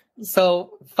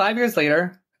 So 5 years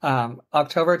later,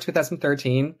 October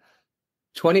 2013,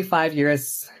 25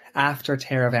 years after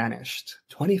Tara vanished.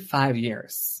 25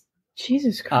 years.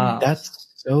 Jesus Christ. That's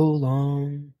so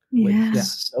long. Yeah. With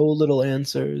so little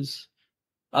answers.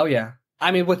 Oh, yeah.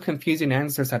 With confusing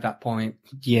answers at that point.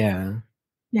 Yeah.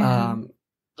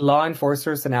 Law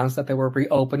enforcers announced that they were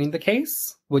reopening the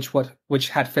case, which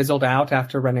had fizzled out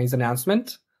after Renee's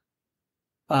announcement.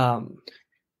 And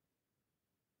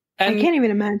I can't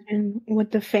even imagine what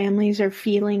the families are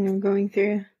feeling or going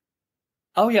through.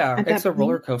 Oh, yeah. It's a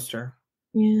roller coaster.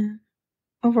 Yeah.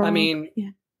 Overall. yeah.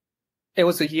 It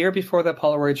was a year before the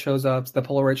Polaroid shows up. The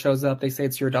Polaroid shows up. They say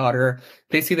it's your daughter.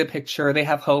 They see the picture. They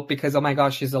have hope because, oh my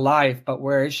gosh, she's alive. But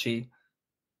where is she?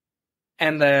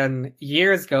 And then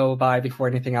years go by before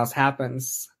anything else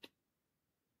happens.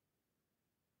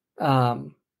 But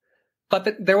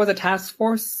there was a task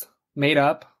force made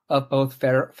up of both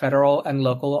federal and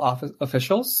local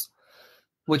officials,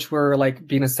 which were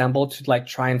being assembled to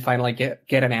try and finally get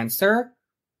an answer.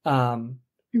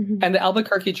 And the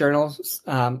Albuquerque Journal's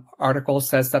article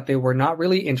says that they were not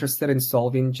really interested in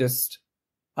solving just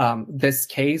this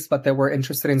case, but they were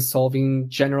interested in solving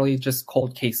generally just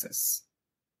cold cases.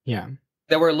 Yeah.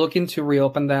 They were looking to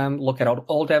reopen them, look at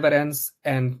old evidence,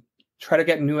 and try to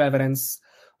get new evidence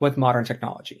with modern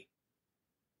technology.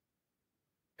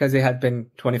 Because it had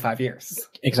been 25 years.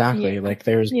 Exactly.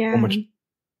 There's so much at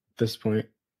this point.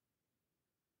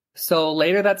 So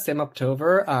later that same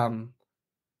October,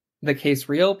 the case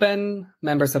reopened.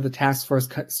 Members of the task force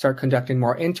start conducting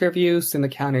more interviews in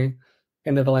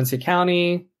the Valencia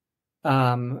County.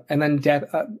 And then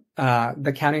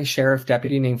the county sheriff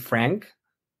deputy named Frank,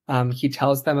 he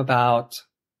tells them about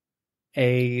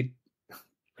pretty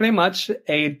much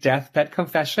a deathbed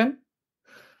confession.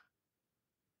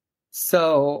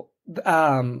 So,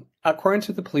 according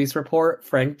to the police report,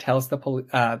 Frank tells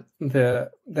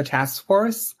the task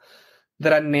force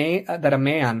that a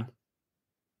man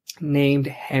named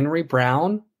Henry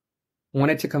Brown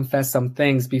wanted to confess some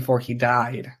things before he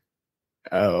died.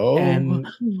 Oh. And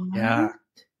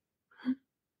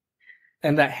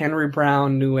and that Henry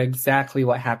Brown knew exactly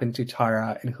what happened to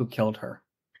Tara and who killed her.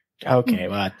 Okay,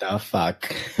 what the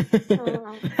fuck?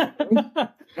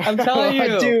 I'm telling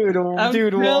you. Dude,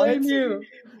 telling what? You.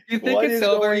 You think what it's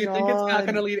over, you think it's not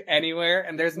going to lead anywhere,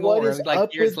 and there's more years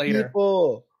later.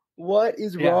 People? What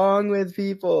is wrong with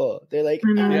people? They're like,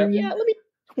 let me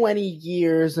 20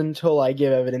 years until I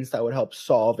give evidence that would help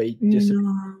solve a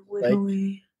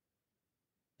disappearance.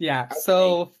 Yeah,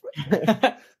 so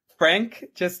Frank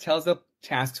just tells the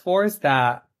task force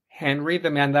that Henry, the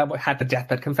man that had the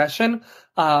deathbed confession,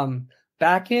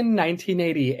 back in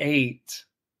 1988,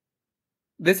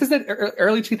 this is the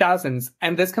early 2000s,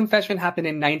 and this confession happened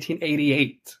in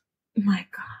 1988. Oh my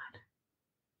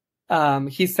God.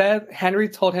 He said Henry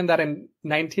told him that in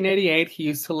 1988, he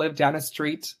used to live down a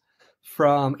street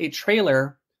from a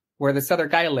trailer where this other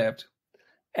guy lived.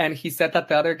 And he said that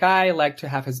the other guy liked to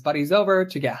have his buddies over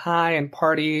to get high and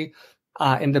party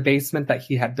in the basement that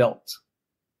he had built.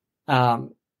 And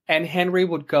Henry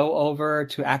would go over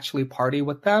to actually party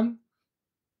with them.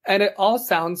 And it all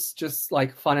sounds just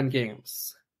like fun and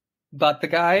games. But the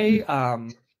guy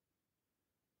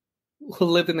who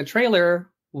lived in the trailer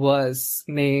was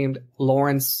named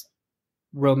Lawrence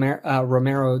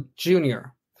Romero Jr.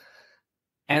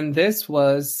 And this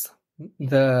was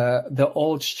the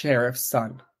old sheriff's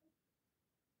son.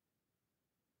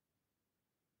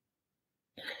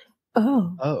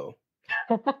 Oh.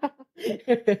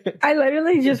 I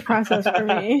literally just processed for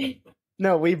me.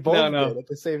 No, we both did at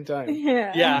the same time.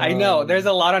 Yeah, I know. There's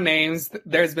a lot of names.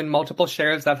 There's been multiple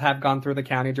sheriffs that have gone through the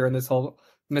county during this whole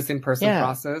missing person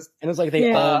process. And it's like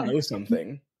they all know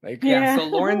something. Like, so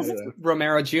Lawrence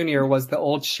Romero Jr. was the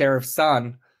old sheriff's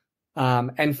son.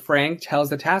 And Frank tells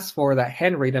the task force that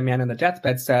Henry, the man in the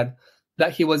deathbed, said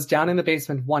that he was down in the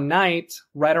basement one night,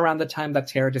 right around the time that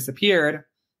Tara disappeared,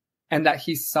 and that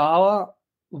he saw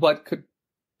what could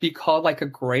be called like a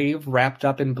grave wrapped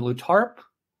up in blue tarp,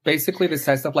 basically the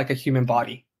size of like a human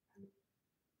body.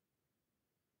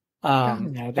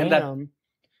 And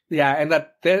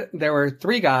that there were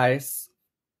three guys,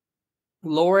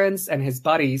 Lawrence and his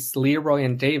buddies, Leroy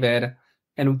and David,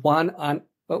 and one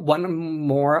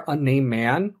more unnamed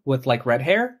man with like red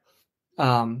hair.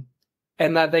 And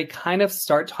that they kind of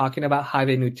start talking about how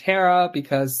they knew Tara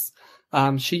because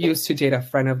she used to date a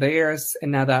friend of theirs,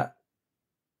 and now that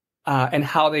and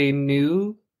how they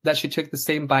knew that she took the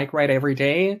same bike ride every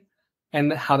day,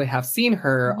 and how they have seen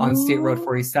her on State Road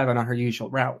 47 on her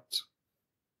usual route.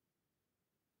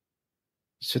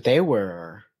 So they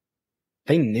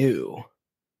knew.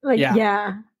 Like,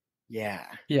 yeah.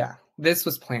 This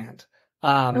was planned.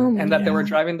 And that they were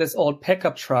driving this old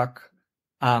pickup truck,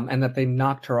 and that they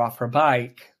knocked her off her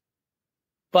bike.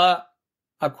 But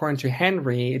according to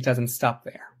Henry, it doesn't stop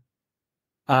there.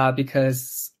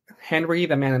 Because Henry,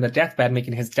 the man in the deathbed,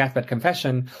 making his deathbed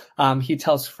confession, he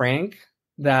tells Frank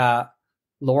that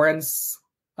Lawrence,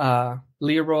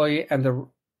 Leroy, and the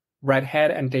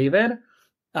redhead and David,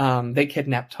 they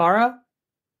kidnapped Tara.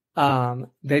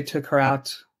 They took her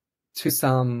out to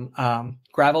some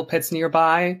gravel pits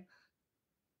nearby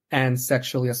and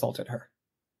sexually assaulted her.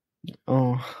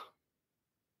 Oh.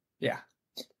 Yeah.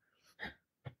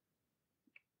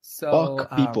 So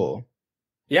fuck people.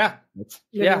 Yeah.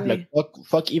 Like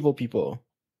fuck evil people.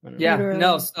 Yeah. Literally.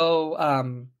 No,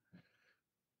 so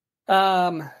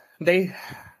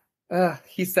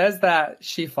he says that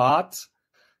she fought,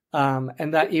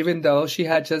 and that even though she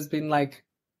had just been like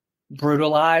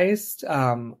brutalized,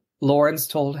 Lawrence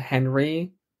told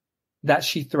Henry that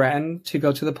she threatened to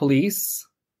go to the police.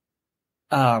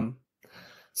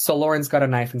 So Lawrence got a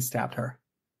knife and stabbed her.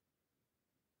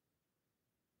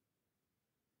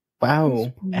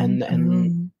 Wow.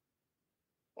 And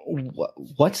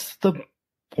what's the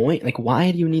point? Like,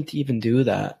 why do you need to even do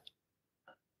that?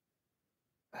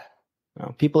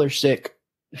 Oh, people are sick.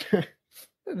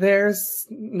 There's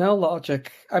no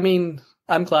logic. I mean,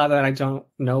 I'm glad that I don't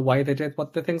know why they did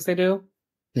the things they do.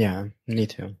 Yeah, me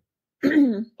too.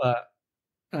 But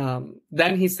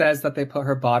then he says that they put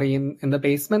her body in the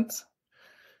basement.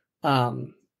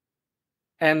 And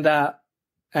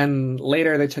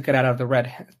later they took it out of the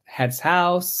redhead's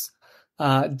house,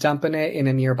 dumping it in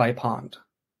a nearby pond.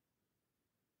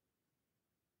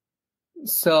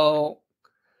 So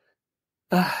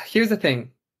here's the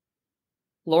thing.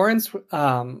 Lawrence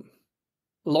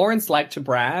liked to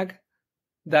brag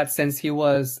that since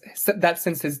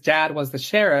his dad was the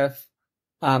sheriff,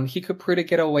 he could pretty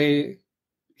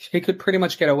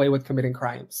much get away with committing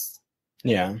crimes.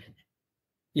 Yeah.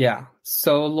 Yeah.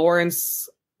 So Lawrence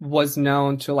was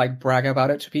known to like brag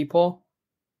about it to people.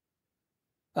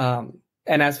 And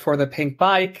as for the pink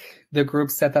bike, the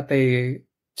group said that they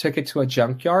took it to a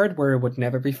junkyard where it would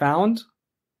never be found.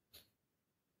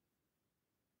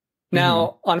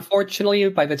 Now, unfortunately,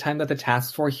 by the time that the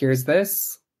task force hears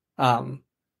this,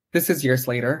 this is years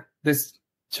later. This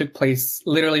took place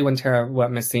literally when Tara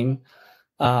went missing.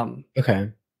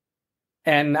 Okay.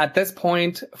 And at this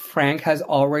point, Frank has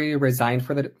already resigned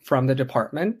from the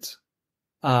department.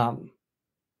 And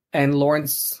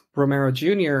Lawrence Romero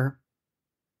Jr.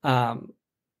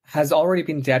 Has already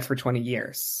been dead for 20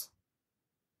 years.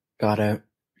 Got it.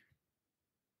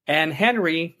 And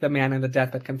Henry, the man in the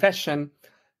deathbed confession,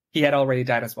 he had already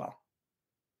died as well.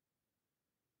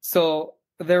 So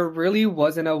there really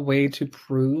wasn't a way to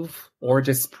prove or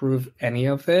disprove any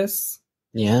of this.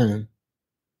 Yeah.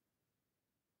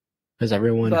 Because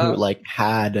everyone who like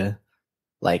had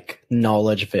like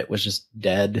knowledge of it was just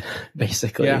dead,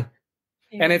 basically. Yeah.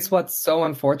 And it's what's so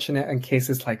unfortunate in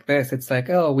cases like this. It's like,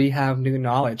 oh, we have new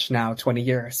knowledge now, 20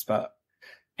 years, but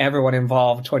everyone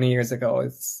involved 20 years ago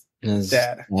is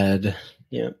dead.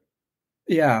 Yeah.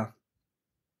 Yeah.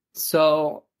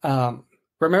 So,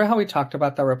 remember how we talked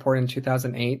about that report in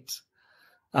 2008?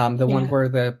 The one where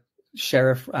the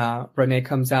sheriff, Renee,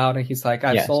 comes out and he's like,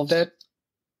 I've solved it.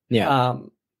 Yeah.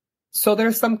 So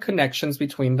there's some connections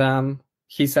between them.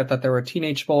 He said that there were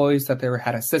teenage boys, that they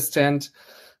had assistant,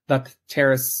 that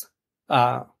Tara's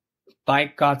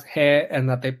bike got hit, and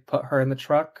that they put her in the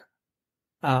truck.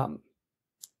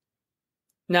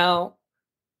 Now,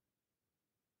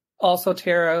 also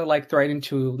Tara like threatening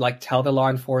to like tell the law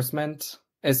enforcement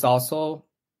is also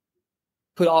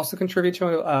could also contribute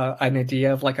to an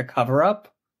idea of like a cover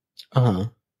up.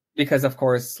 Because of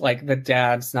course, like the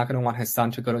dad's not going to want his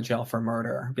son to go to jail for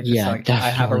murder because like I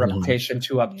have a reputation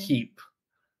to upkeep.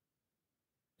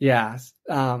 Yeah.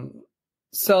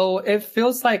 So it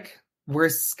feels like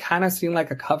we're kind of seeing like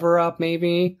a cover up,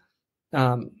 maybe.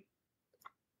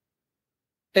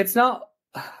 It's not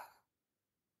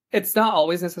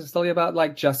always necessarily about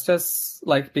like justice,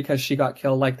 like because she got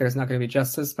killed, like there's not going to be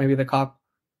justice. Maybe the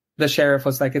sheriff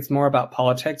was like, it's more about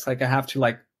politics. Like I have to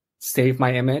like save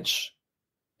my image.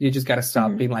 You just got to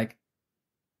stop being like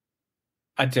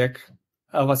a dick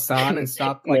of a son and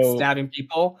stop like stabbing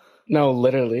people. No,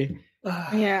 literally.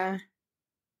 Yeah.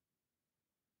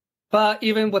 But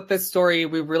even with this story,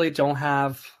 we really don't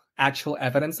have actual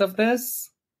evidence of this.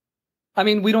 I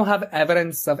mean, we don't have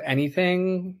evidence of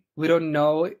anything. We don't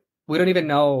even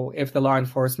know if the law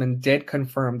enforcement did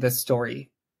confirm this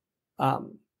story.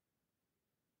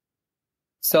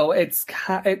 So it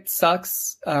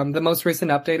sucks. The most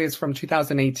recent update is from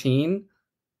 2018.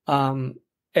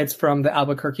 It's from the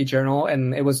Albuquerque Journal,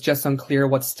 and it was just unclear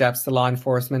what steps the law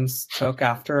enforcement took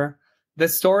after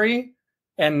this story.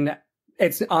 And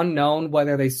it's unknown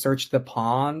whether they searched the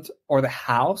pond or the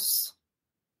house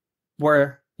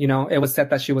where, it was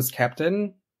said that she was kept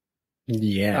in.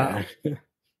 Yeah.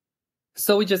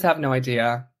 So we just have no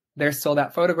idea. There's still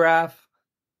that photograph.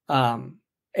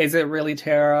 Is it really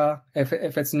Tara? If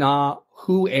it's not,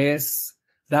 who is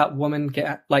that woman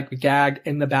gagged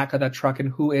in the back of the truck, and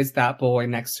who is that boy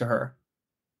next to her?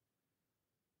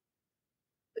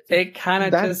 It kind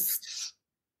of just...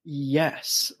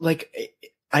 Yes. Like,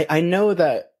 I know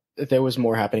that there was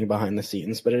more happening behind the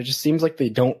scenes, but it just seems like they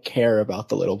don't care about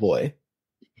the little boy.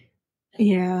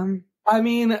 Yeah. I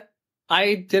mean,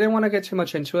 I didn't want to get too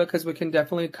much into it because we can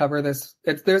definitely cover this.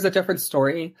 There's a different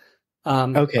story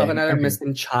of another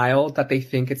missing child that they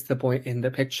think it's the boy in the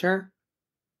picture.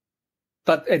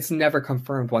 But it's never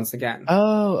confirmed once again.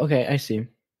 Oh, okay. I see.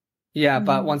 Yeah,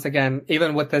 but once again,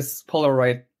 even with this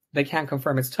Polaroid, they can't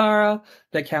confirm it's Tara.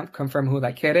 They can't confirm who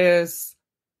that kid is.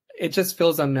 It just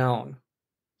feels unknown.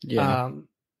 Yeah.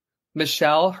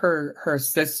 Michelle, her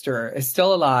sister, is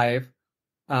still alive.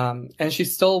 And she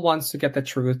still wants to get the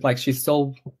truth. Like, she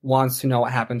still wants to know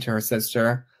what happened to her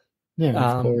sister. Yeah,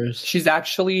 of course. She's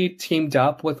actually teamed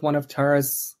up with one of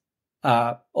Tara's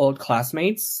old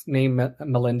classmates named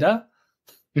Melinda.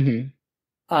 And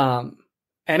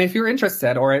if you're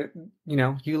interested, or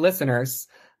you listeners,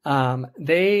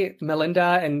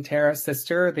 Melinda and Tara's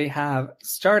sister, they have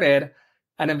started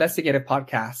an investigative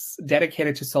podcast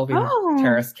dedicated to solving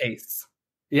Tara's case.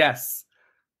 Yes.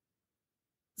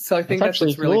 So I think that's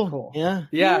really cool.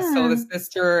 Yeah. So the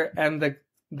sister and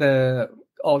the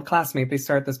old classmate, they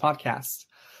started this podcast.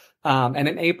 And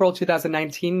in April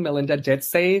 2019, Melinda did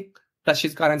say that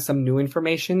she's gotten some new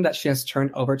information that she has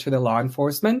turned over to the law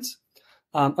enforcement.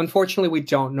 Unfortunately, we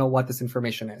don't know what this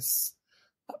information is,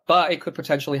 but it could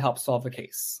potentially help solve the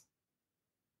case.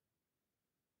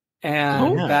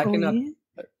 And backing up,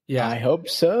 I hope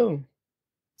so.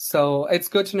 So it's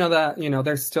good to know that,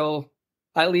 there's still,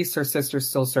 at least her sister's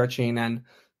still searching. And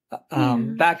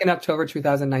back in October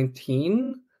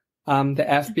 2019, the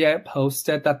FBI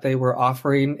posted that they were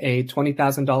offering a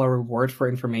 $20,000 reward for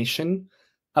information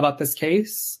about this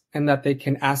case, and that they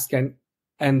can ask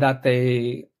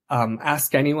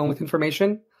ask anyone with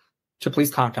information to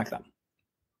please contact them.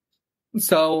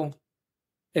 So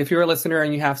if you're a listener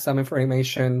and you have some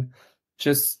information,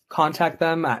 just contact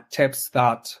them at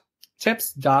tips.fbi.gov.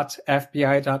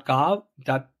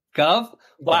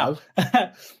 Wow.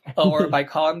 Or by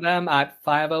calling them at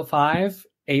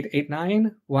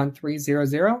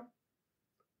 505-889-1300.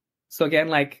 So again,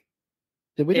 like...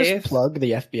 Did we just plug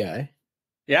the FBI?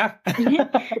 Yeah.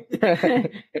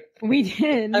 We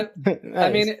did. Nice.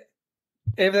 I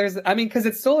mean, because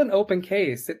it's still an open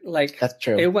case. That's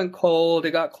true. It went cold,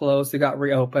 it got closed, it got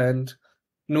reopened.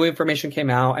 New information came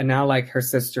out, and now like her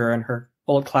sister and her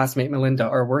old classmate Melinda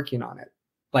are working on it.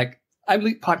 Like, I'm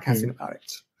podcasting about it.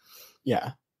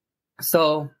 Yeah.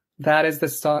 So that is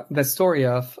the story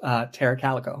of Tara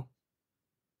Calico.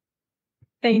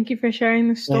 Thank you for sharing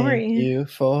the story. Thank you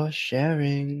for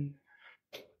sharing.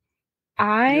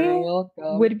 I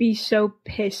would be so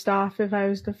pissed off if I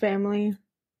was the family.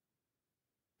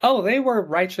 Oh, they were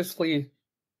righteously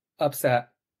upset.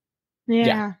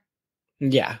 Yeah.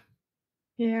 Yeah.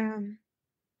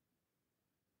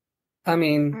 I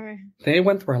mean, they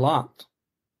went through a lot.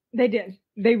 They did.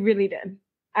 They really did.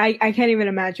 I can't even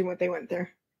imagine what they went through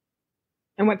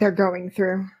and what they're going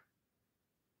through.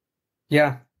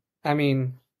 Yeah. I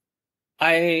mean,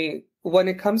 when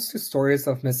it comes to stories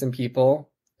of missing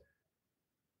people,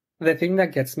 the thing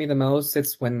that gets me the most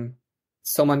is when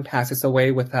someone passes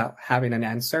away without having an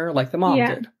answer, like the mom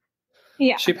did.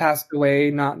 Yeah. She passed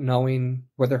away not knowing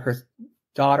whether her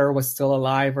daughter was still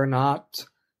alive or not.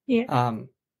 Yeah.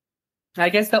 I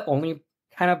guess the only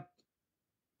kind of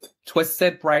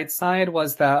twisted bright side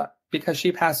was that because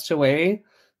she passed away,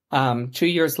 2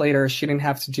 years later, she didn't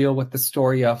have to deal with the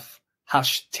story of how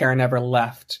Tara never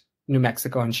left New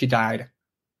Mexico and she died.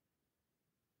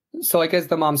 So I guess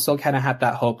the mom still kind of had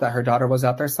that hope that her daughter was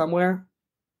out there somewhere.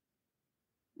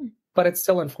 But it's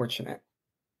still unfortunate.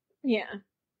 Yeah.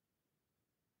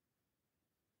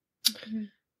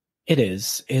 It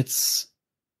is. It's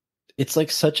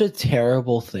like such a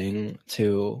terrible thing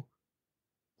to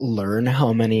learn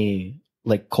how many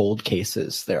like cold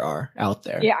cases there are out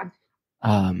there. Yeah.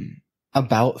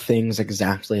 About things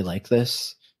exactly like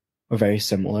this or very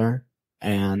similar.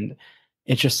 And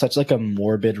it's just such like a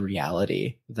morbid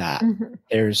reality that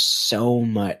there's so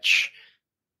much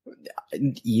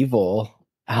evil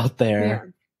out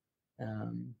there.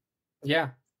 Yeah.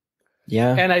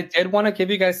 Yeah. And I did want to give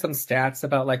you guys some stats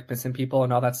about like missing people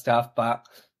and all that stuff, but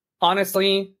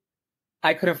honestly,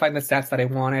 I couldn't find the stats that I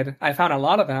wanted. I found a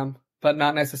lot of them, but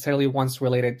not necessarily ones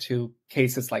related to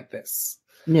cases like this.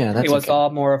 Yeah, that's it was all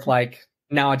more of like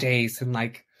nowadays and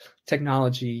like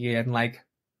technology and like,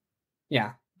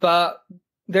 yeah. But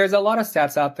there's a lot of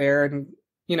stats out there, and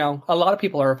you know, a lot of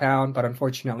people are found, but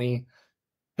unfortunately,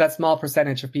 that small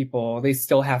percentage of people, they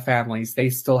still have families, they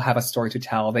still have a story to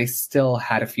tell, they still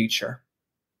had a future.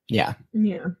 Yeah.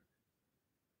 Yeah.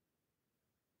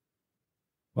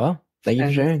 Well, thank you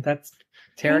for sharing. That's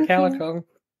Tara Calico.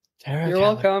 You're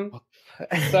welcome.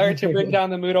 Sorry to bring down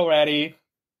the mood already.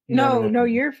 No,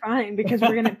 you're fine, because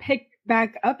we're gonna pick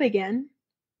back up again.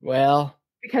 Well,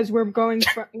 because we're going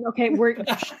from we're.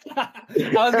 I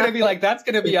was gonna be like, that's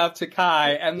gonna be up to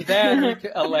Kai, and then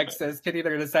Alexis can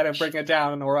either decide to bring it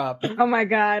down or up. Oh my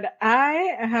god,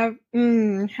 I have.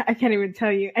 I can't even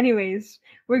tell you. Anyways,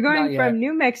 we're going from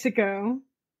New Mexico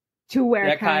to where?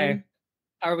 Yeah, Kai.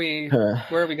 Are we? Where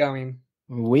are we going?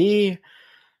 We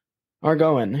are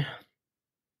going.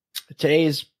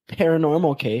 Today's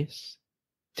paranormal case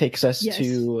takes us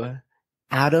to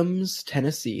Adams,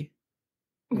 Tennessee.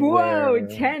 Whoa,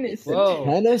 Tennessee. Whoa.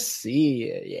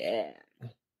 Tennessee, yeah.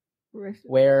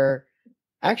 Where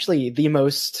actually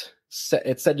it's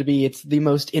said to be the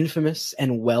most infamous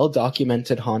and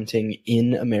well-documented haunting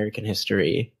in American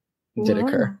history did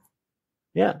occur.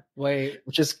 Yeah. Wait.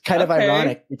 Which is kind of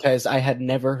ironic because I had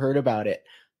never heard about it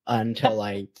until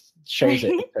I chose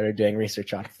it and started doing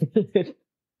research on it.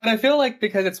 But I feel like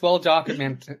because it's well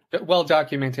documented, you're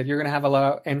going to have a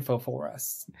lot of info for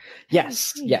us.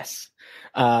 Yes.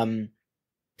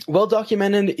 Well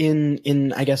documented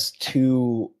in I guess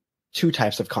two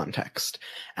types of context.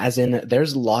 As in,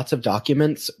 there's lots of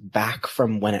documents back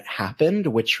from when it happened,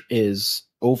 which is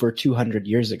over 200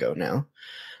 years ago now.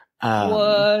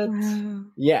 What?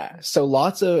 Yeah. So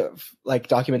lots of like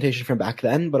documentation from back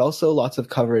then, but also lots of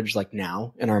coverage like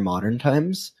now in our modern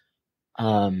times.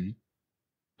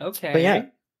 Okay. But yeah.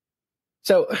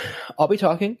 So I'll be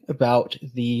talking about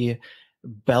the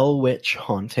Bell Witch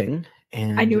haunting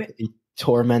and the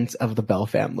torment of the Bell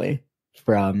family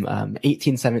from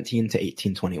 1817 to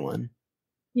 1821.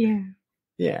 Yeah.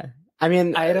 Yeah. I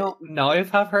mean, I don't know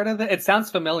if I've heard of it. It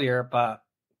sounds familiar, but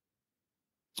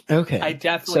okay. I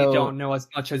definitely don't know as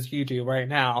much as you do right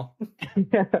now.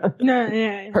 No,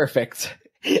 yeah. Perfect.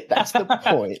 That's the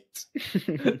point.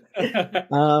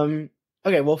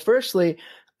 Okay, well, firstly,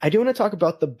 I do want to talk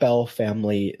about the Bell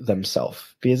family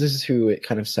themselves, because this is who it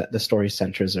kind of the story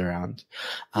centers around.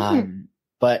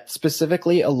 But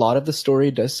specifically, a lot of the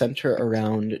story does center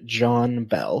around John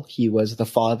Bell. He was the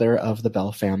father of the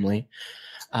Bell family.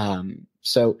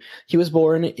 So he was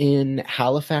born in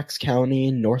Halifax County,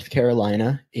 North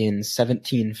Carolina in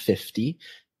 1750.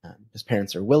 His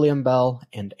parents are William Bell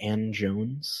and Anne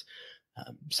Jones.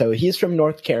 So he's from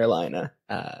North Carolina,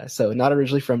 so not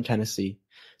originally from Tennessee.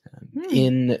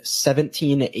 In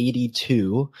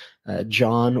 1782,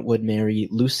 John would marry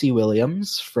Lucy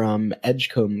Williams from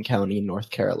Edgecombe County, North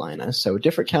Carolina. So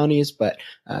different counties, but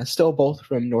still both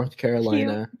from North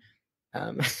Carolina.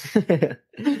 Her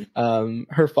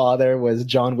father was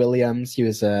John Williams. He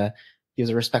was a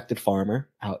respected farmer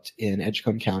out in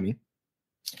Edgecombe County.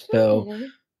 So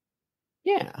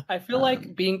yeah, I feel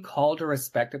like being called a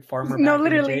respected farmer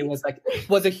literally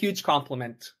was a huge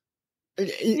compliment.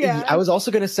 Yeah. I was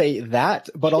also going to say that,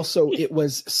 but also it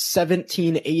was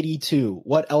 1782.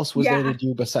 What else was there to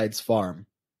do besides farm?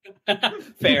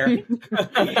 Fair.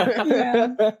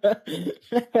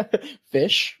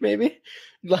 Fish, maybe?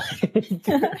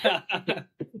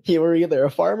 You were either a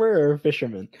farmer or a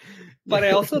fisherman. But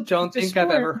I also don't think I've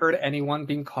ever heard anyone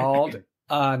being called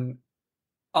on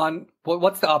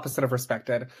what's the opposite of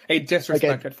respected? A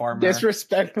disrespected farmer.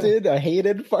 Disrespected, a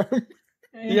hated farmer.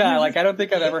 Yeah, like I don't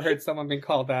think I've ever heard someone being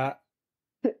called that.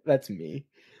 That's me.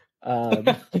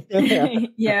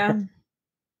 Yeah.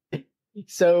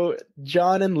 So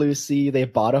John and Lucy, they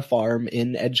bought a farm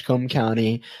in Edgecombe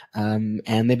County,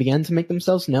 and they began to make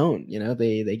themselves known. You know,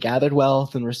 they gathered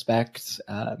wealth and respect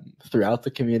throughout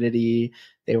the community.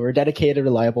 They were dedicated,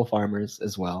 reliable farmers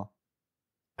as well.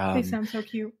 They sound so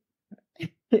cute.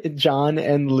 John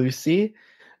and Lucy,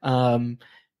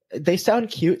 they sound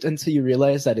cute until you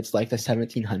realize that it's like the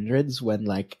 1700s when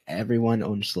like everyone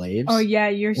owned slaves. Oh yeah,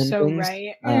 you're so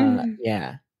right.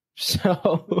 Yeah.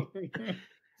 So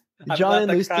John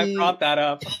and Lucy brought that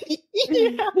up.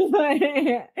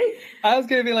 I was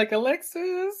gonna be like,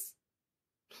 Alexis.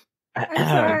 I'm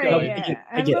sorry.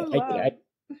 I get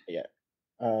it.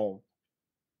 Oh.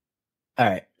 All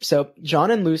right. So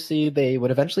John and Lucy, they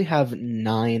would eventually have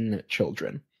 9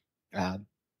 children.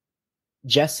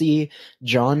 Jesse,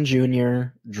 John Jr.,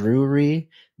 Drury,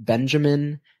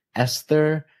 Benjamin,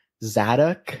 Esther,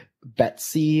 Zadok,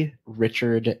 Betsy,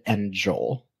 Richard, and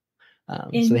Joel. So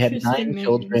they had 9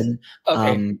 children.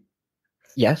 Okay.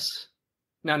 Yes?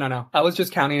 No. I was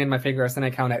just counting in my fingers and I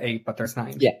count at 8, but there's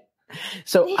 9. Yeah.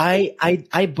 So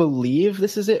I believe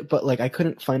this is it, but like I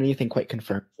couldn't find anything quite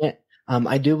confirmed yet.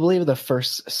 I do believe the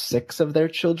first 6 of their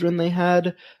children they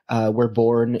had were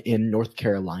born in North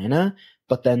Carolina,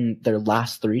 but then their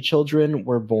last 3 children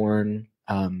were born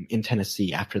in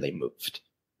Tennessee after they moved.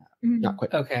 Not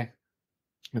quite. Okay.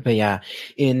 But yeah,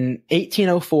 in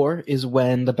 1804 is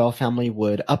when the Bell family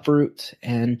would uproot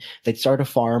and they'd start a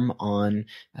farm on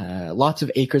lots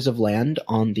of acres of land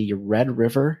on the Red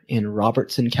River in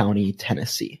Robertson County,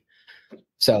 Tennessee.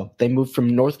 So they moved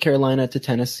from North Carolina to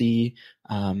Tennessee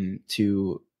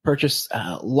to purchase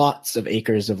lots of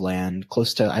acres of land,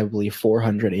 close to, I believe,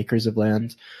 400 acres of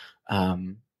land.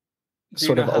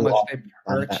 Sort of how much they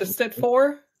purchased it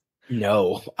for?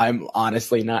 No, I'm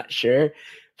honestly not sure,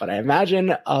 but I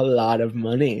imagine a lot of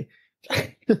money.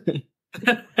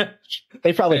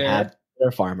 They probably had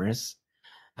their farmers.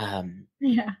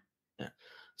 Yeah.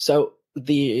 So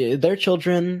their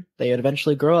children, they would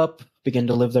eventually grow up, begin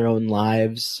to live their own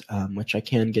lives, which I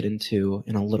can get into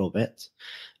in a little bit.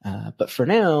 But for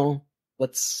now,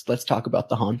 let's talk about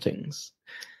the hauntings.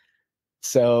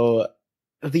 So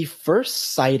the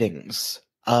first sightings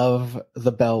of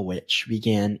the Bell Witch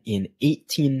began in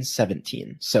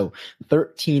 1817. So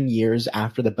 13 years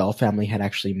after the Bell family had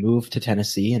actually moved to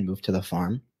Tennessee and moved to the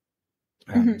farm.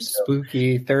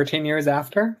 Spooky. 13 years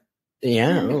after?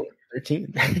 Yeah,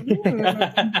 13.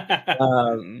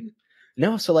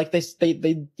 No, so like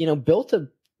they built a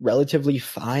relatively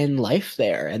fine life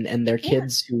there, and their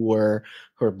kids who were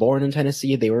born in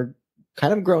Tennessee, they were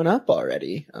kind of grown up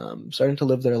already, starting to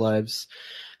live their lives.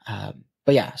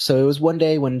 But yeah, so it was one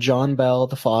day when John Bell,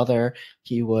 the father,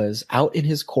 he was out in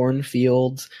his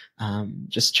cornfield,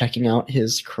 just checking out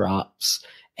his crops,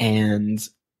 and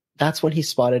that's when he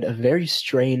spotted a very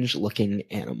strange looking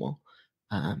animal.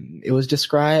 It was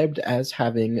described as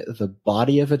having the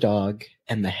body of a dog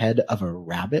and the head of a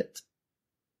rabbit.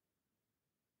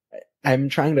 I'm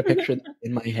trying to picture that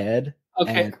in my head.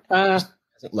 Okay. And it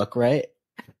doesn't look right.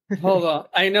 Hold on.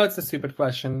 I know it's a stupid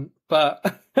question,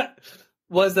 but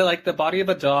was it like the body of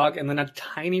a dog and then a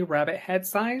tiny rabbit head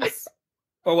size?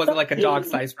 Or was it like a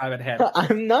dog-sized rabbit head?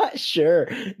 I'm not sure.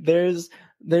 There's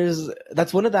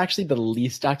that's one of actually the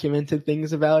least documented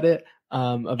things about it.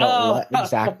 About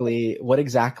what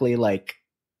exactly like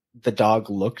the dog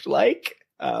looked like.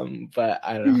 But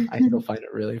I don't know. I still find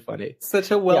it really funny.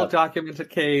 Such a well-documented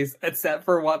case, except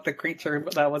for what the creature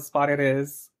that was spotted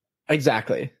is.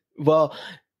 Exactly. Well,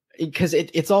 because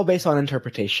it's all based on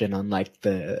interpretation on like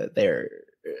their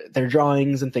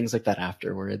drawings and things like that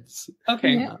afterwards.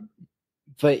 Okay.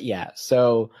 But yeah,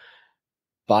 so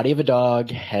body of a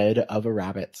dog, head of a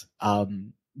rabbit.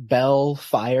 Bell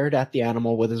fired at the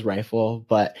animal with his rifle,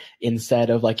 but instead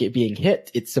of like it being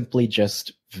hit, it simply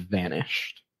just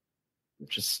vanished.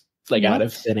 Just like out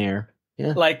of thin air.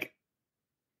 Yeah. Like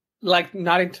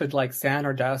not into like sand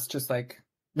or dust, just like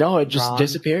no, it just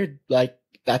disappeared. Like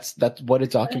that's what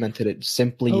it documented. It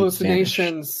simply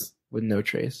hallucinations with no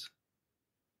trace.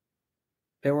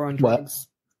 They were on drugs.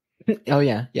 Oh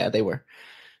yeah, they were.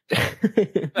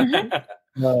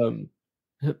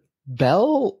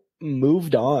 Bell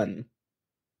moved on.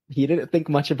 He didn't think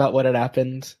much about what had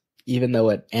happened, even though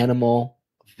an animal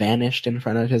vanished in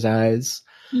front of his eyes.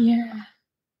 Yeah.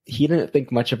 He didn't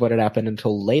think much of what had happened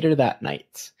until later that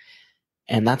night.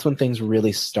 And that's when things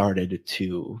really started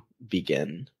to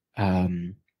begin.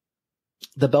 The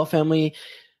Bell family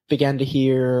began to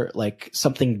hear like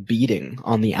something beating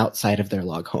on the outside of their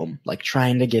log home, like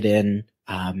trying to get in,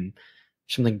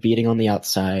 something beating on the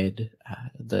outside.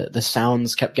 The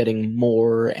sounds kept getting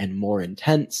more and more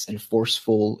intense and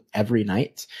forceful every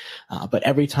night. But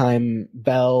every time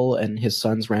Bell and his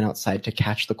sons ran outside to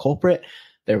catch the culprit,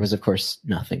 there was, of course,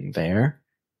 nothing there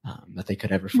that they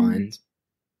could ever find.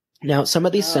 Now, some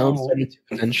of these sounds started to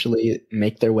eventually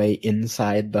make their way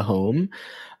inside the home,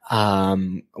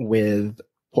 with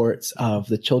reports of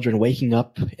the children waking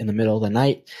up in the middle of the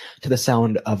night to the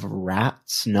sound of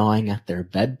rats gnawing at their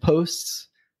bedposts.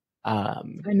 I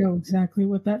know exactly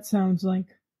what that sounds like.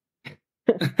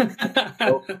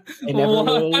 I never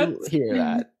will hear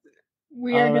that.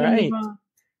 We are going to move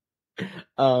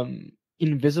on.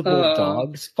 Invisible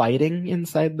dogs fighting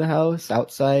inside the house,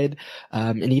 outside,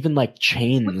 and even like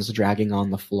chains dragging on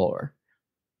the floor.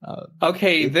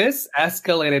 This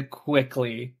escalated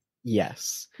quickly.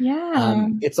 Yes. Yeah.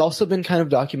 It's also been kind of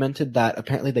documented that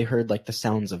apparently they heard like the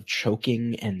sounds of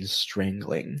choking and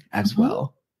strangling as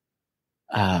well.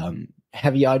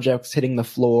 Heavy objects hitting the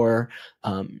floor,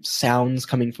 sounds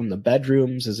coming from the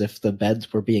bedrooms as if the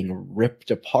beds were being ripped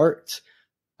apart.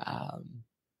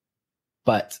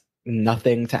 But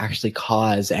nothing to actually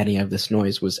cause any of this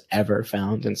noise was ever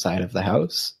found inside of the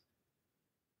house.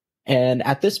 And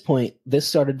at this point, this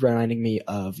started reminding me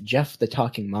of Jeff the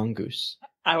Talking Mongoose.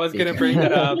 I was going to bring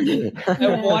that up.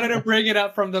 I wanted to bring it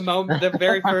up from the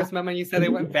very first moment you said they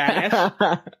went vanish.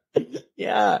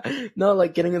 Yeah. No,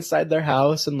 like getting inside their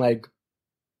house and like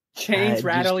chains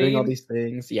rattling. Doing all these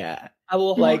things. Yeah. I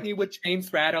will haunt you with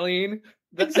chains rattling.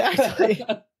 Exactly.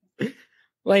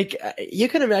 Like, you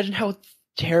can imagine how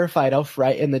terrified, how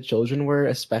frightened the children were,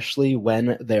 especially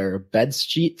when their bed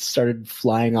sheets started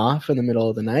flying off in the middle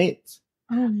of the night.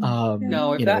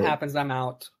 No, if that happens, I'm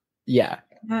out. Yeah.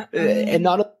 And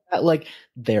not only that, like,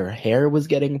 their hair was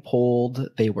getting pulled,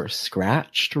 they were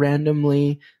scratched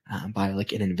randomly by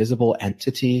like an invisible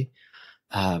entity.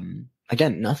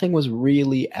 Again, nothing was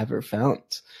really ever found.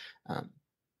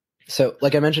 So,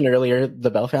 like I mentioned earlier,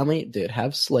 the Bell family did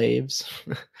have slaves,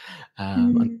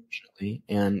 unfortunately.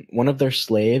 And one of their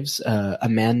slaves, a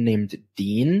man named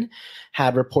Dean,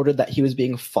 had reported that he was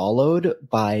being followed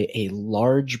by a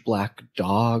large black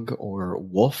dog or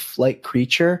wolf-like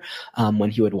creature when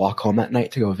he would walk home at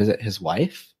night to go visit his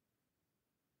wife.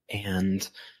 And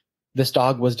this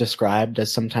dog was described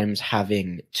as sometimes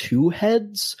having 2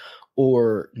 heads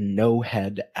or no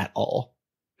head at all.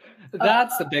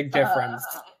 That's a big difference.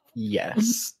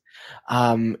 Yes.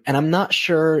 And I'm not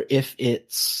sure if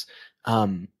it's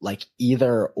like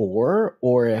either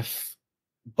or if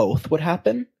both would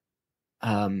happen.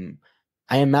 I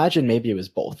imagine maybe it was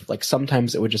both. Like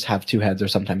sometimes it would just have 2 heads or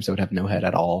sometimes it would have no head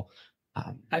at all.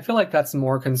 I feel like that's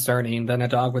more concerning than a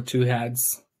dog with 2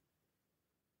 heads.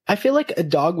 I feel like a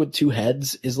dog with 2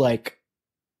 heads is like,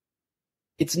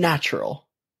 it's natural.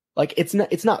 Like it's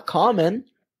not common.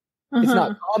 It's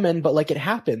not common, but like it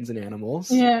happens in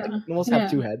animals. Yeah. Like, animals have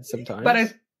 2 heads sometimes.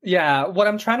 But what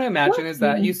I'm trying to imagine is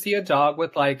that you see a dog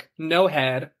with like no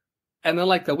head, and then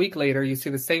like a week later you see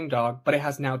the same dog, but it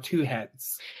has now 2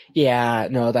 heads. Yeah,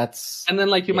 no, that's... And then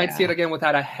like you might see it again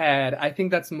without a head. I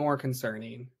think that's more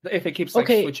concerning if it keeps like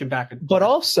switching back and forth. But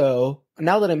also,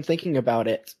 now that I'm thinking about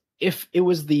it, if it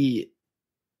was the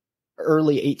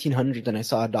early 1800s and I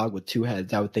saw a dog with 2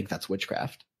 heads, I would think that's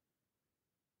witchcraft.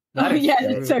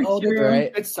 That's so true.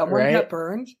 Right? Did someone get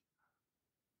burned?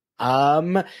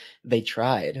 They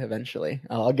tried eventually.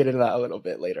 I'll get into that a little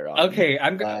bit later on. Okay,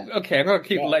 I'm gonna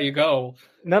let you go.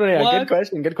 No.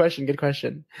 Good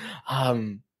question.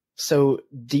 So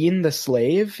Dean the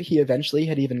slave, he eventually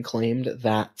had even claimed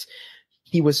that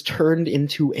he was turned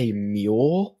into a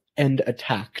mule and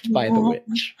attacked by the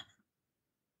witch.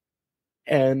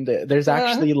 And there's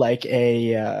actually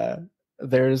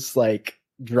there's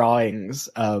drawings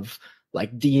of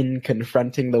like Dean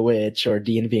confronting the witch or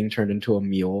Dean being turned into a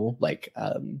mule, like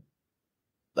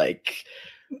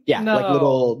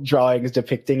little drawings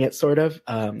depicting it sort of.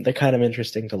 They're kind of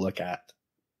interesting to look at.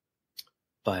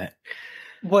 But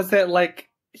was it like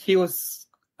he was,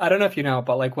 I don't know if you know,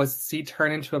 but like was he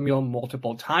turned into a mule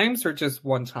multiple times or just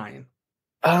one time?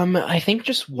 I think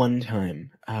just one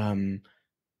time.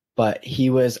 But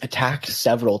he was attacked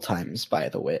several times by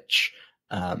the witch.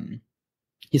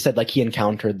 He said like he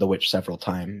encountered the witch several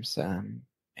times,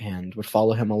 and would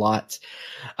follow him a lot.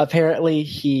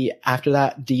 Apparently, after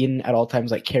that, Dean at all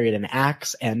times like carried an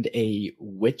axe and a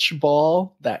witch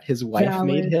ball that his wife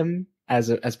made him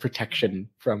as protection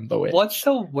from the witch. What's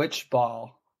a witch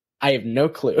ball? I have no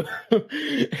clue.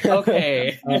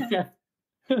 Okay.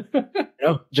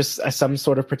 No, just some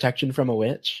sort of protection from a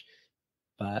witch.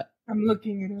 But I'm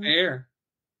looking it up. Fair.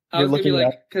 I was gonna be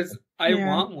like, because I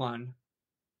want one.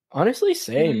 Honestly,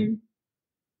 same.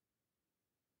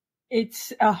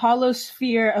 It's a hollow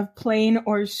sphere of plain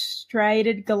or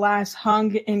striated glass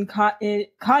hung in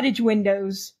cottage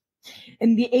windows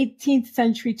in the 18th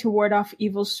century to ward off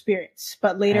evil spirits,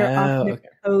 but later often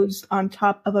exposed on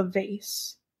top of a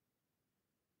vase.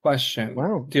 Question.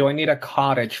 Wow. Do I need a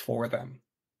cottage for them?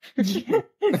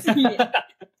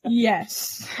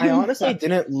 Yes. I honestly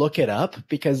didn't look it up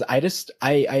because I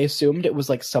assumed it was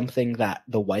like something that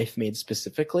the wife made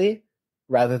specifically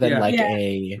rather than like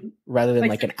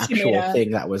an actual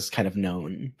thing that was kind of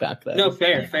known back then. No,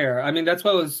 fair. I mean, that's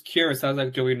why I was curious. I was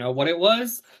like, do we know what it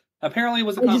was? Apparently it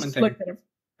was a common thing. Looked at it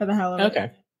for the hell of it.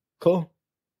 Okay. Cool.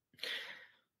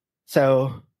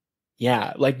 So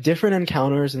yeah, like different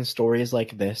encounters and stories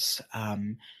like this.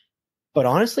 But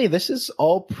honestly, this is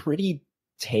all pretty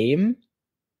tame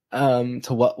to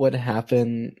what would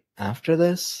happen after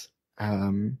this.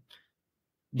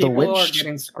 People are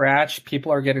getting scratched,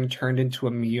 people are getting turned into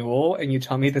a mule, and you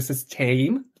tell me this is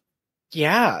tame?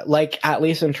 Yeah, like at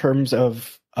least in terms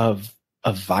of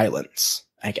violence,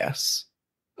 I guess.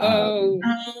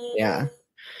 Yeah.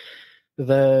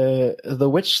 The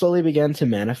witch slowly began to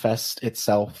manifest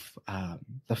itself.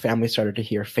 The family started to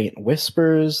hear faint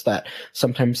whispers that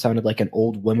sometimes sounded like an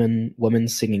old woman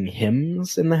singing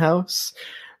hymns in the house.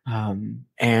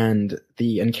 And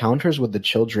the encounters with the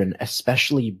children,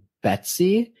 especially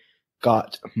Betsy,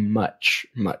 got much,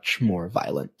 much more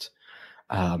violent.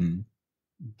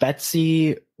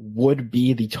 Betsy would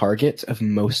be the target of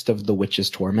most of the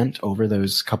witch's torment over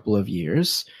those couple of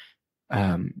years.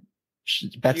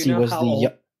 Betsy was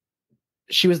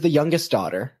she was the youngest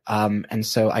daughter. And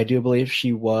so I do believe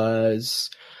she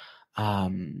was,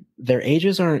 their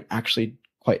ages aren't actually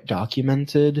quite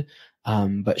documented.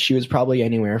 But she was probably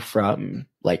anywhere from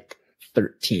like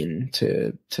 13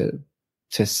 to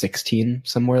 16,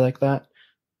 somewhere like that.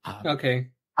 Okay.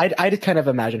 I'd kind of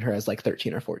imagine her as like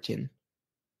 13 or 14.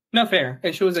 No, fair.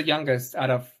 And she was the youngest out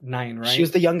of 9, right? She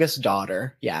was the youngest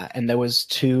daughter, yeah. And there were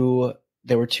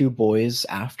two boys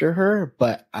after her,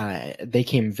 but they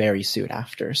came very soon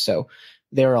after, so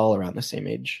they were all around the same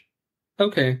age.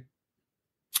 Okay.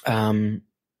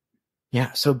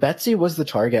 Yeah, so Betsy was the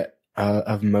target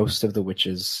of most of the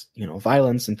witch's,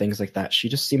 violence and things like that. She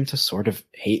just seemed to sort of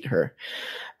hate her.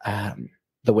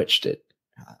 The witch did.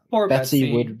 Poor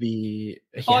Betsy would be.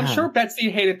 Yeah. Oh, I'm sure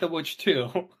Betsy hated the witch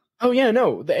too. Oh yeah,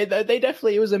 no, they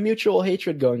definitely, it was a mutual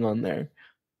hatred going on there.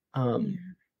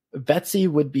 Betsy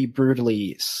would be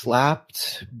brutally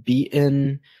slapped,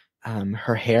 beaten.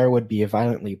 Her hair would be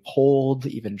violently pulled,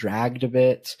 even dragged a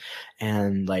bit,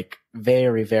 and like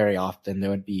very, very often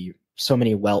there would be so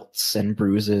many welts and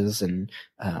bruises and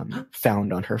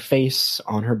found on her face,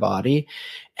 on her body,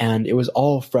 and it was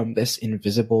all from this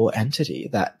invisible entity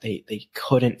that they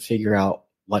couldn't figure out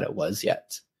what it was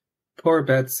yet. Poor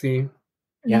Betsy.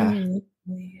 Yeah.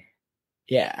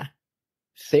 Yeah.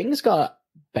 Things got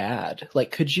bad. Like,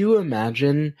 could you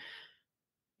imagine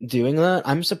doing that?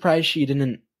 I'm surprised she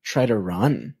didn't try to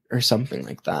run or something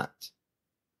like that.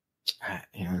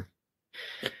 Yeah.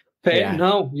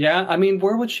 No, yeah. I mean,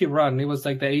 where would she run? It was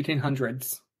like the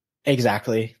 1800s.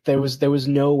 Exactly. There was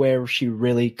nowhere she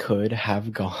really could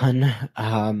have gone.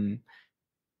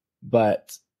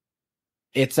 But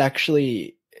it's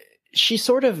actually, she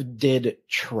sort of did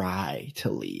try to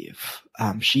leave.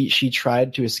 She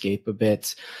tried to escape a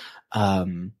bit.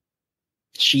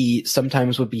 She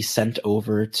sometimes would be sent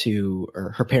over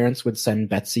or her parents would send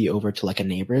Betsy over to like a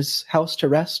neighbor's house to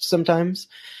rest sometimes.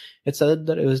 It said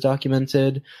that it was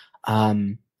documented.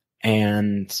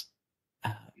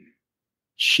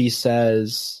 She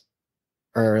says,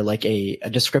 or like a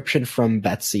description from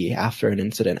Betsy after an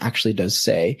incident actually does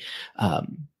say,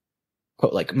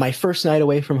 quote, like, my first night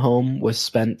away from home was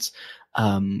spent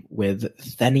with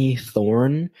Thenny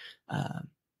Thorne.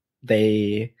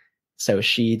 So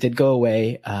she did go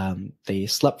away. They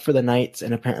slept for the night,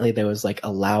 and apparently there was like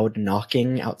a loud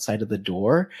knocking outside of the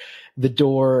door. The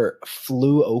door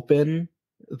flew open.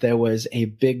 There was a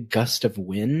big gust of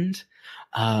wind.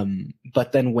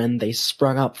 But then when they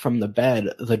sprung up from the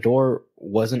bed, the door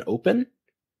wasn't open.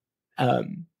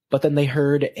 But then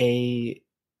Betsy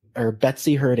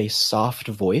heard a soft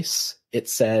voice. It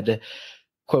said,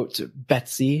 quote,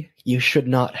 Betsy, you should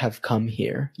not have come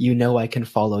here. You know I can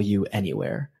follow you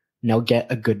anywhere. Now get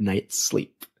a good night's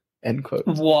sleep. End quote.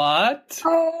 What?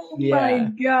 Oh my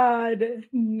God.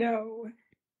 No.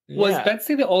 Was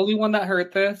Betsy the only one that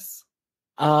heard this?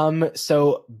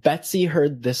 So Betsy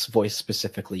heard this voice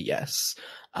specifically, yes.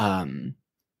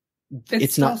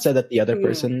 It's not said that the other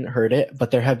person heard it,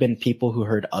 but there have been people who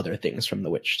heard other things from the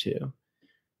witch too.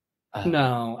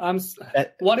 No,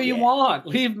 what do you want?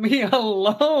 Leave me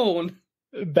alone.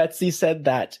 Betsy said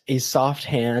that a soft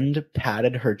hand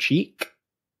patted her cheek,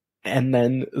 and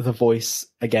then the voice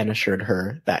again assured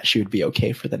her that she would be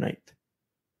okay for the night.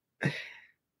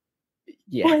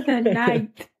 Yeah. For the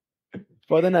night.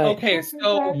 For the night. Okay,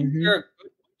 so you're a good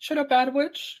witch and a bad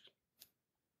witch?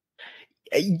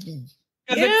 Because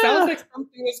it sounds like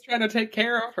something was trying to take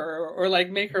care of her or like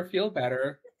make her feel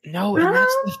better. No, and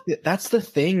that's the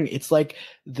thing. It's like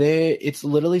it's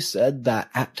literally said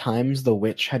that at times the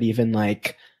witch had even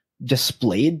like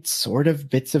displayed sort of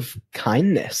bits of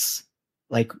kindness,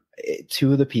 like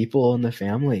to the people in the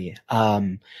family.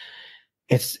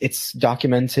 It's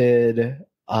documented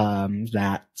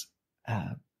that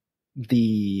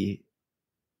the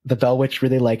Bell Witch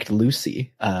really liked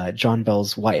Lucy, John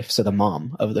Bell's wife, so the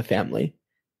mom of the family.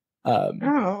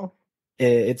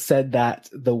 It said that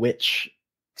the witch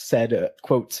said,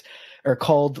 quote, or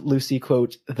called Lucy,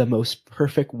 quote, the most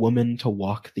perfect woman to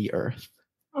walk the earth.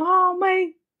 Oh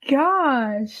my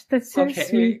gosh, that's so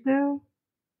sweet though.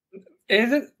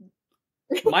 Is it?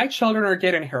 My children are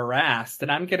getting harassed,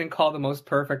 and I'm getting called the most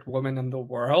perfect woman in the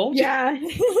world. Yeah.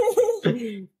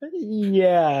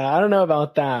 Yeah, I don't know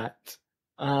about that.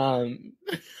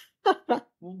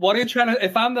 What are you trying to?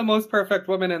 If I'm the most perfect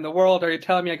woman in the world, are you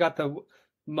telling me I got the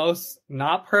most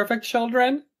not perfect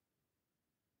children?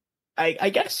 I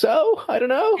guess so. I don't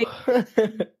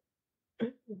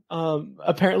know.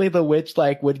 Apparently the witch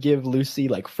like would give Lucy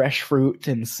like fresh fruit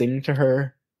and sing to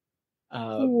her.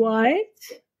 What?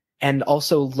 And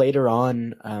also later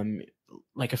on,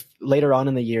 later on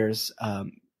in the years,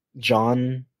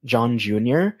 John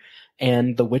Jr.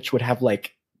 and the witch would have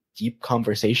like deep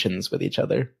conversations with each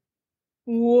other.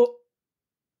 Whoa.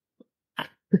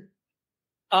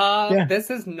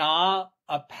 This is not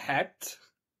a pet.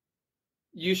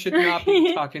 You should not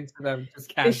be talking to them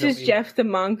just casually. This is Jeff the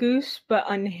Mongoose, but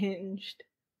unhinged.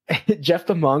 Jeff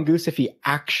the Mongoose if he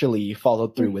actually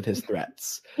followed through with his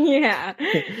threats. Yeah.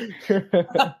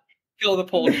 Kill the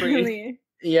poultry.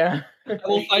 Yeah. I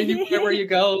will find you wherever you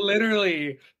go,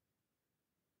 literally.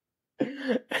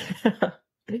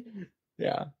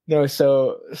 Yeah. No,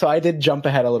 so I did jump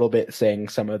ahead a little bit saying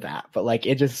some of that, but like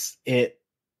dude,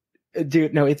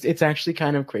 no, it's actually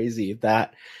kind of crazy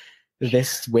that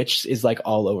this witch is like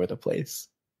all over the place.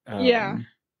 Yeah.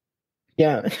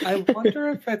 I wonder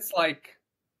if it's like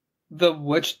the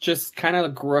witch just kind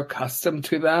of grew accustomed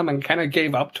to them and kind of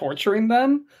gave up torturing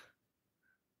them.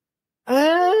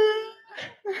 Not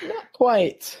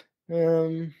quite.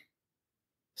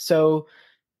 So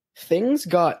things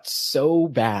got so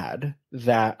bad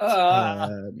that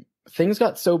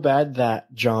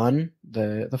John,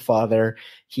 the father,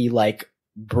 he like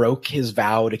broke his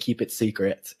vow to keep it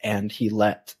secret, and he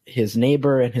let his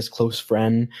neighbor and his close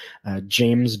friend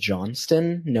James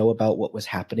Johnston know about what was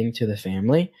happening to the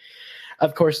family.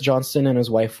 Of course, Johnston and his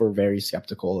wife were very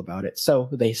skeptical about it, so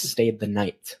they stayed the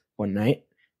night one night.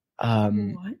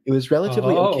 It was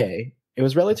relatively okay. It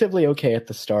was relatively okay at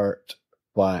the start,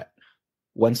 but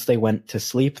once they went to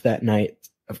sleep that night,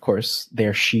 of course,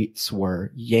 their sheets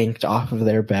were yanked off of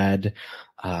their bed.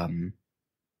 But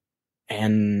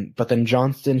then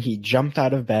Johnston, he jumped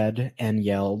out of bed and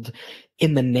yelled,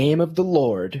 "In the name of the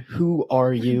Lord, who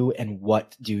are you and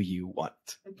what do you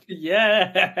want?"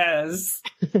 Yes.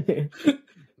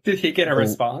 Did he get a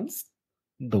response?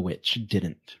 The witch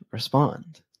didn't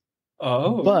respond.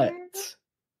 Oh.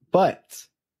 But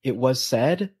it was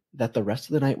said that the rest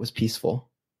of the night was peaceful.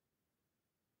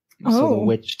 So the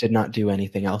witch did not do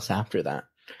anything else after that.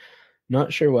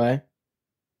 Not sure why.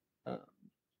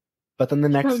 But then the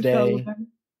next day,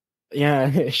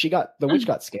 the witch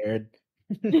got scared.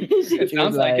 It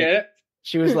sounds like it.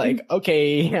 She was like,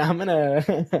 okay,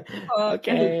 I'll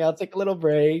take a little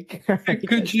break.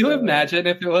 Could you imagine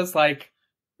if it was like,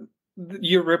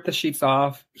 you rip the sheets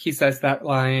off, he says that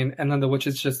line, and then the witch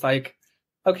is just like,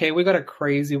 okay, we got a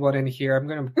crazy one in here. I'm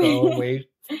going to go away.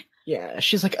 Yeah,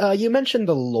 she's like, you mentioned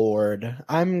the Lord.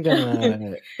 I'm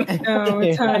gonna... No,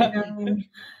 it's fine.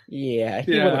 Yeah,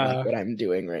 he wouldn't like what I'm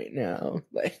doing right now.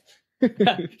 Like,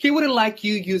 he wouldn't like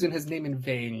you using his name in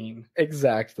vain.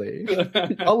 Exactly.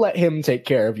 I'll let him take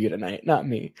care of you tonight, not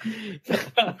me.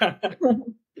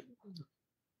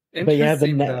 But yeah,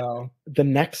 though. The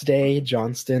next day,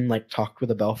 Johnston like talked with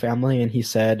the Bell family, and he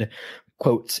said,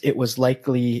 quote, "It was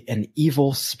likely an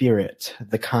evil spirit,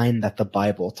 the kind that the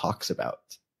Bible talks about."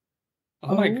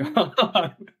 Oh my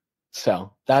God.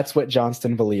 So that's what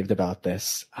Johnston believed about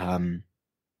this. And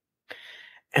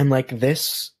like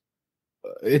this,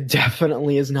 it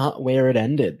definitely is not where it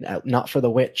ended. Not for the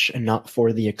witch, and not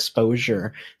for the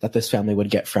exposure that this family would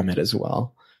get from it as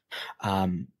well.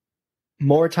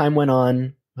 More time went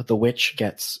on, but the witch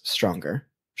gets stronger.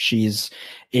 She's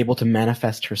able to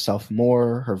manifest herself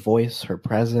more, her voice, her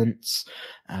presence.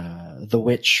 The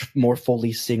witch more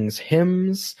fully sings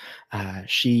hymns.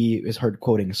 She is heard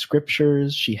quoting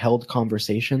scriptures. She held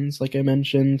conversations, like I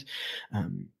mentioned.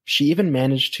 She even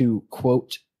managed to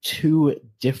quote 2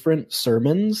 different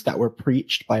sermons that were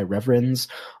preached by reverends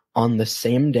on the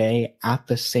same day at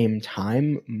the same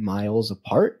time, miles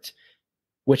apart,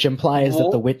 which implies that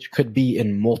the witch could be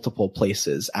in multiple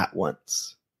places at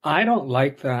once. I don't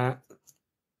like that.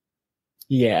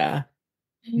 Yeah.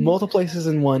 Multiple places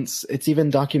in once. It's even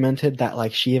documented that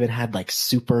like she even had like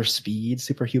superhuman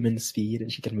speed,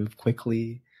 and she can move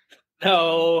quickly.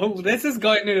 No, this is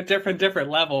going to a different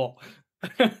level.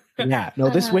 Yeah, no,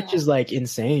 this witch is like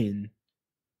insane.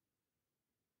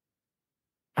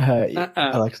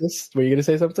 Alexis, were you gonna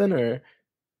say something or?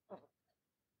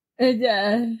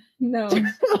 No.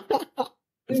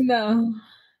 No.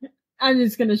 I'm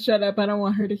just gonna shut up. I don't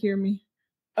want her to hear me.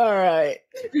 All right.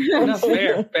 No,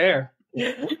 fair.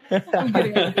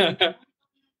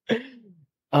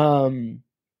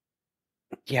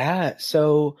 Yeah,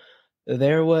 so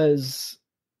there was,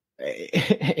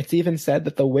 it's even said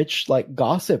that the witch like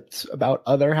gossiped about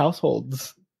other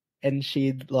households, and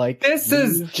she'd like, this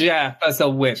is Jeff as a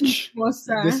witch.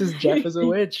 This is Jeff as a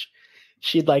witch.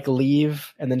 She'd like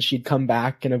leave, and then she'd come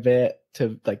back in a bit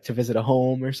to visit a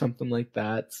home or something like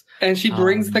that. And she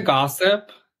brings the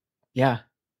gossip. Yeah.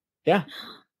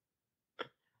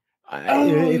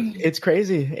 It's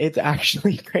crazy. It's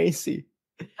actually crazy.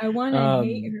 I want to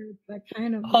hate her, but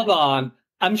kind of. Hold on.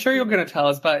 I'm sure you're going to tell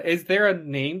us, but is there a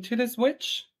name to this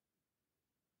witch?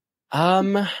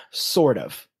 Sort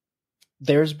of.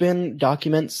 There's been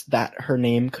documents that her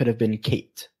name could have been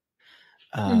Kate.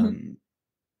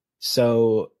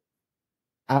 So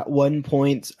at one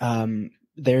point,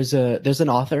 there's an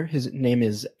author. His name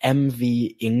is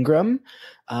M.V. Ingram.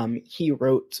 He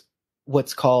wrote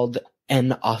what's called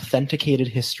An Authenticated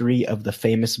History of the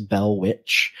Famous Bell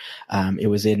Witch. It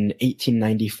was in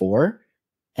 1894.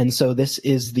 And so this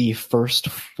is the first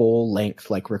full length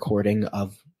like recording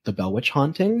of the Bell Witch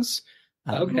hauntings.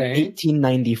 Okay.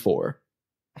 1894.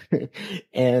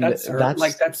 And that's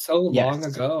so long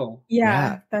ago.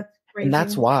 Yeah, that's crazy. And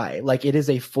that's why, like, it is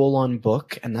a full-on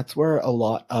book, and that's where a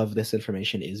lot of this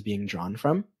information is being drawn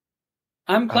from.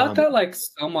 I'm glad that like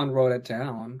someone wrote it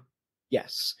down.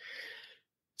 Yes.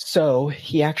 So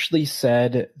he actually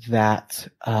said that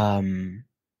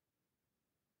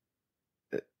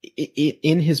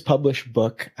in his published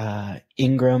book,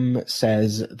 Ingram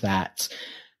says that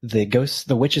the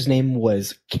witch's name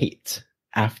was Kate,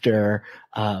 after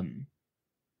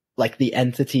like the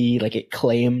entity, like it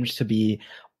claimed to be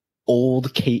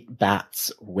old Kate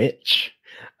Bat's witch.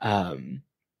 And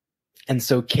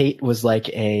so Kate was like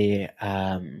a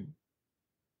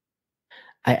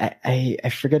I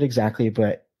forget exactly,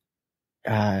 but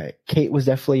Kate was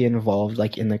definitely involved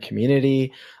like in the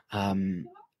community.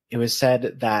 It was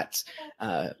said that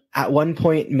at one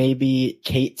point maybe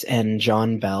Kate and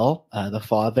John Bell, the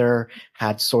father,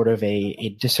 had sort of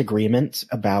a disagreement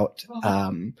about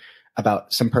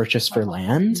some purchase for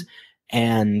land,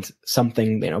 and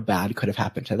something bad could have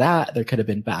happened to that. There could have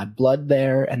been bad blood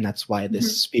there, and that's why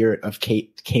this spirit of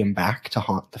Kate came back to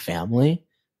haunt the family.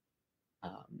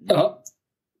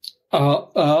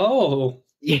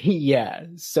 Yeah.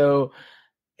 So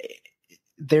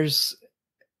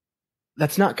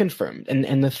that's not confirmed.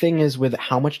 And the thing is, with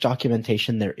how much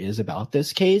documentation there is about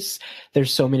this case,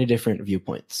 there's so many different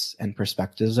viewpoints and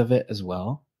perspectives of it as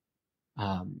well.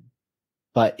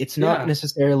 But it's not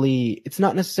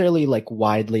necessarily like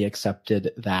widely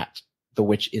accepted that the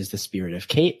witch is the spirit of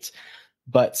Kate,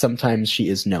 but sometimes she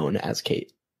is known as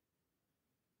Kate.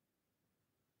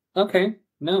 Okay.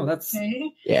 No, that's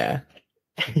yeah.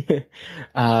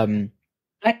 I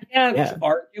can't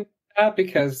argue with that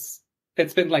because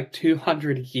it's been like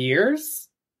 200 years.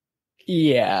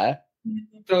 Yeah.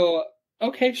 So,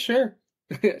 okay, sure.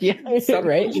 Yeah,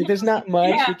 right? There's not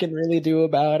much you can really do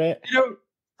about it.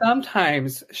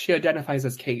 Sometimes she identifies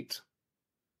as Kate.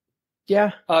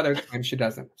 Yeah. Other times she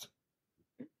doesn't.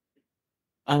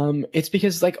 It's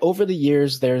because like over the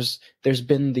years there's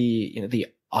been the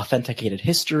authenticated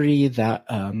history that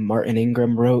Martin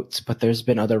Ingram wrote, but there's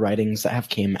been other writings that have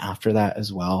came after that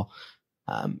as well.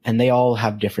 And they all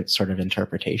have different sort of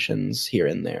interpretations here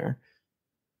and there.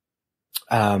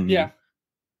 Yeah.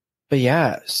 But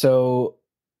yeah, so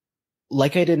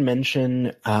like I did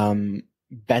mention,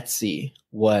 Betsy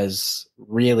was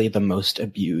really the most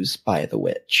abused by the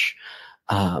witch.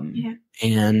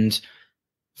 And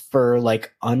for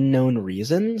like unknown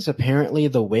reasons, apparently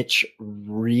the witch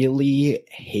really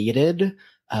hated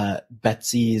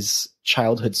Betsy's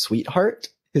childhood sweetheart.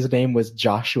 His name was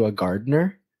Joshua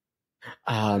Gardner.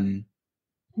 Betsy,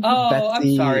 I'm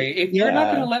Betsy, sorry. If you're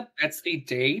not going to let Betsy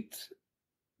date,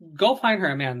 go find her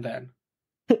a man then.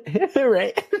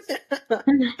 Right.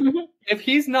 If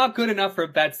he's not good enough for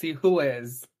Betsy, who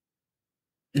is?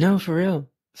 No, for real.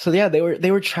 So yeah, they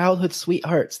were childhood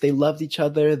sweethearts. They loved each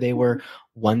other. They were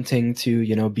wanting to,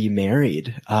 you know, be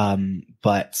married.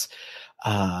 But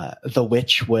the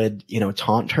witch would, you know,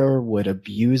 taunt her, would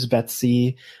abuse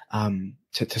Betsy,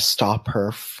 to stop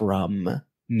her from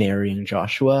marrying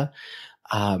Joshua.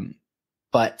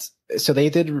 But so they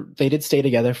did stay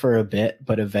together for a bit,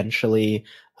 but eventually,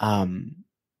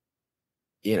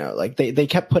 you know, like they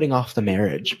kept putting off the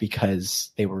marriage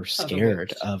because they were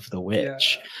scared of the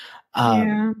witch.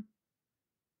 But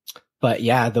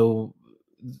yeah, though,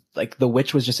 like the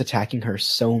witch was just attacking her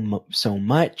so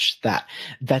much that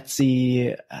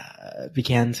Betsy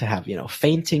began to have, you know,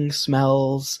 fainting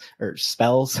spells.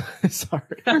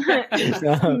 Sorry,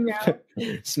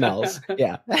 smells.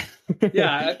 Yeah,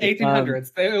 yeah,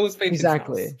 1800s. It was fainting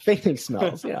exactly smells. Fainting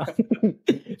smells. Yeah,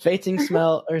 fainting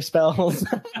smell or spells.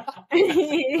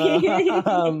 Leave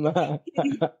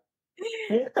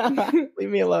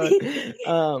me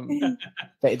alone.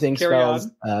 Fainting spells.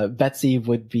 Betsy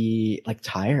would be like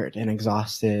tired and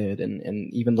exhausted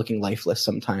and even looking lifeless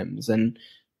sometimes. And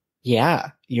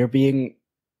yeah, you're being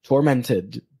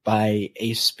tormented by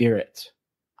a spirit.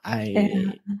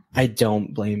 I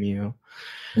don't blame you.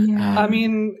 Yeah. I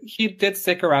mean, he did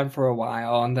stick around for a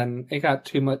while, and then it got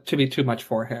too much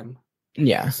for him.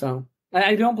 Yeah. So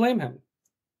I don't blame him.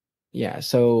 Yeah.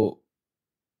 So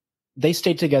they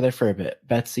stayed together for a bit,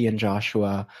 Betsy and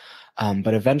Joshua.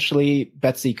 But eventually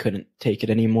Betsy couldn't take it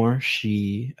anymore.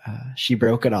 She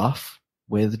broke it off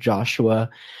with Joshua.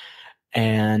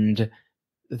 And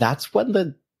that's when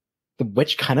the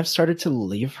witch kind of started to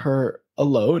leave her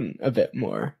alone a bit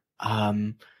more.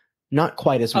 Not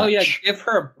quite as much. Oh yeah, give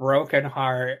her a broken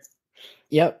heart.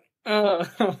 Yep.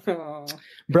 Oh.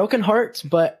 Broken heart,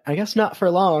 but I guess not for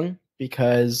long,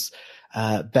 because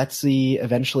Betsy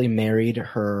eventually married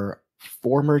her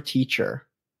former teacher.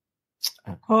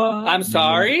 I'm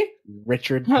sorry?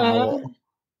 Richard Powell.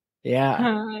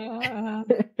 Yeah.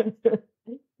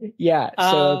 Yeah.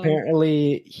 So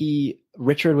apparently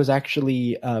Richard was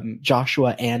actually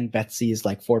Joshua and Betsy's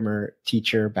like former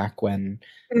teacher back when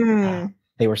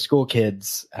they were school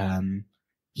kids.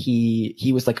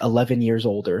 He was like 11 years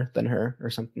older than her or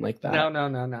something like that.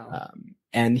 No.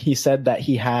 And he said that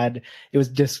it was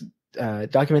just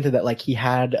documented that like he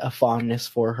had a fondness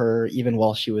for her even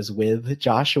while she was with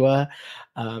Joshua.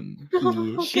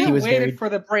 He was waited for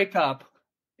the breakup.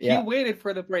 Yeah. He waited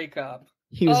for the breakup.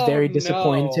 He was very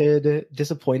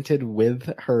disappointed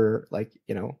with her, like,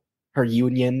 you know, her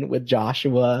union with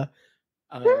Joshua.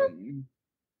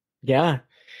 Yeah.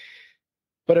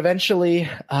 But eventually,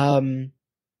 in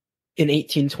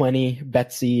 1820,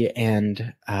 Betsy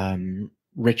and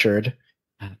Richard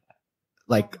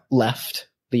left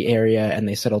the area and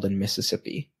they settled in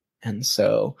Mississippi. And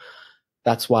so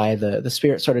that's why the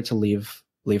spirit started to leave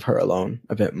her alone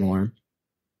a bit more.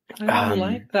 I don't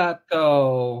like that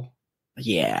though.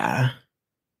 Yeah.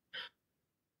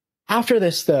 After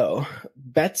this though,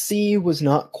 Betsy was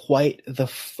not quite the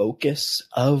focus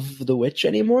of the witch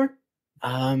anymore.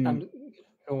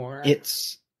 Sure.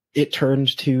 It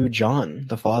turned to John,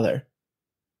 the father.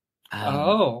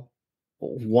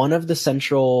 One of the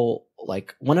central,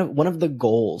 one of the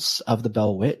goals of the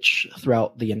Bell Witch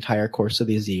throughout the entire course of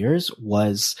these years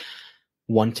was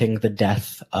wanting the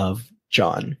death of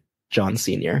John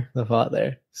Sr., the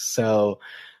father. So,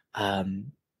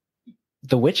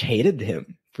 the witch hated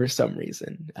him for some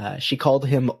reason. She called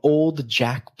him Old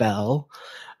Jack Bell,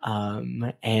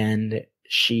 and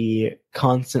she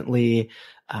constantly,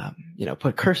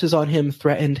 put curses on him,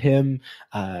 threatened him,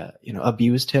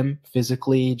 abused him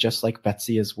physically, just like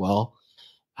Betsy as well.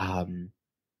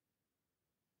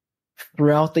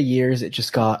 Throughout the years, it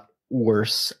just got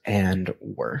worse and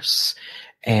worse.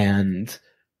 And,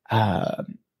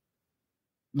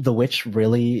 the witch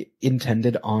really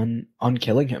intended on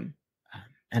killing him.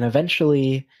 And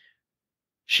eventually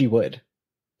she would.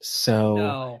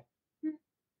 So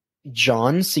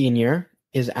John Sr.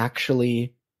 is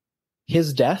actually,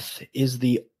 his death is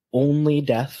the only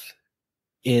death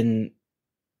in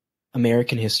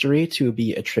American history to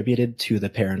be attributed to the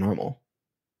paranormal.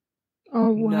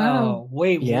 Oh, wow. No.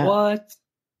 Wait, what?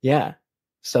 Yeah.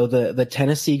 So the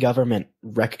Tennessee government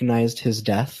recognized his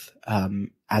death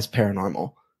as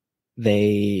paranormal.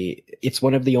 It's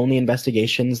one of the only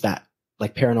investigations that,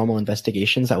 like paranormal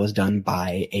investigations, that was done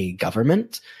by a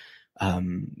government.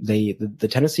 The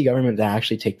Tennessee government, they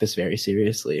actually take this very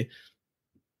seriously.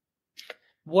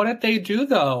 What did they do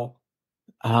though?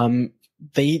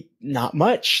 Not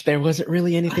much. There wasn't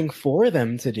really anything for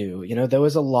them to do. You know, there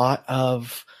was a lot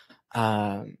of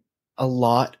knowledge,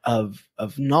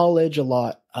 a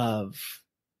lot of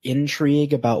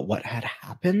intrigue about what had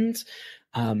happened,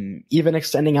 even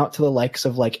extending out to the likes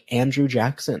of like Andrew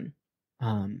Jackson.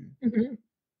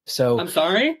 So I'm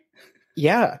sorry?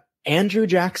 Yeah. Andrew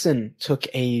Jackson took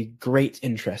a great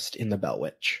interest in the Bell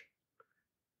Witch.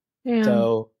 Yeah.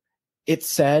 So it's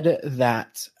said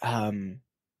that,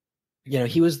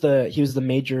 he was the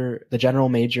general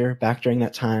major back during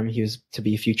that time. He was to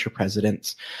be future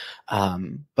president.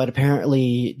 But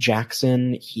apparently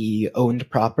Jackson, he owned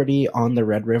property on the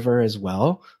Red River as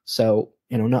well. So,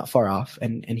 not far off.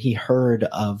 And he heard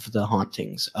of the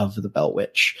hauntings of the Bell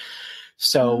Witch.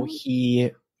 So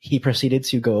he proceeded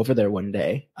to go over there one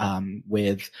day,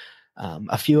 with,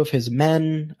 a few of his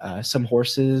men, some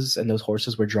horses, and those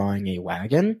horses were drawing a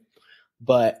wagon.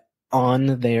 But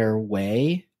on their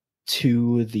way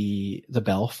to the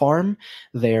Bell farm,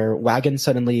 their wagon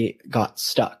suddenly got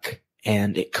stuck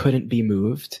and it couldn't be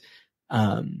moved.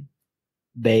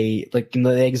 They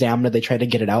examined it, they tried to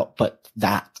get it out, but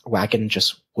that wagon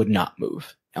just would not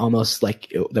move. Almost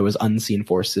like there was unseen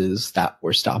forces that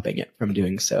were stopping it from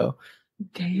doing so.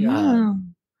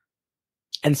 Damn.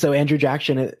 And so Andrew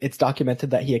Jackson, it's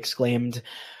documented that he exclaimed,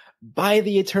 "By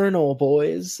the eternal,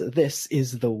 boys, this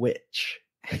is the witch."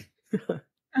 He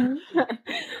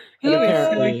was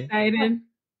so excited.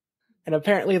 And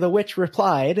apparently the witch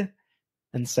replied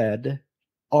and said,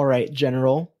 "All right,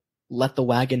 General, let the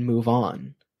wagon move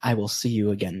on. I will see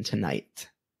you again tonight."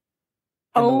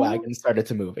 And the wagon started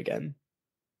to move again.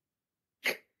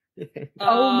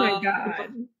 Oh my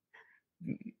God.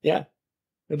 Yeah.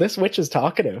 This witch is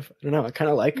talkative. I don't know. I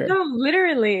kind of like her. No,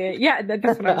 literally. Yeah,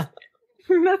 that's what I was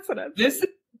That's what I was This is a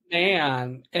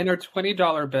man and her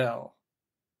 $20 bill.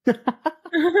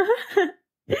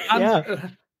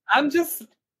 I'm just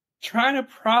trying to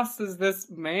process this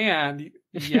man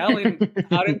yelling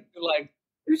out into like.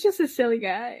 He was just a silly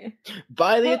guy.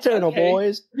 By the eternal,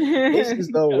 boys, this is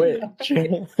the witch.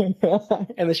 And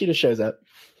then she just shows up.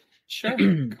 Sure,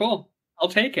 cool. I'll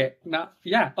take it.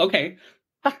 Okay.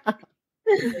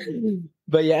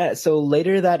 But yeah, so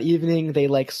later that evening, they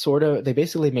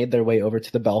basically made their way over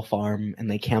to the Bell farm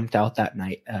and they camped out that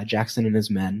night, Jackson and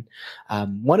his men.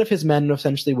 One of his men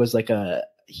essentially was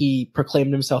he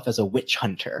proclaimed himself as a witch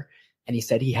hunter. And he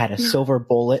said he had a silver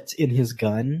bullet in his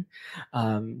gun.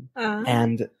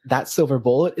 And that silver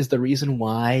bullet is the reason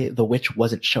why the witch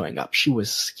wasn't showing up. She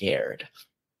was scared.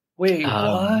 Wait,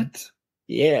 what?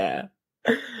 Yeah.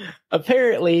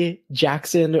 Apparently,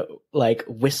 Jackson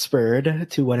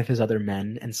whispered to one of his other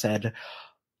men and said,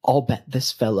 "I'll bet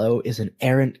this fellow is an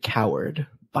arrant coward.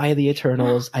 By the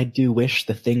eternals, I do wish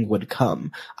the thing would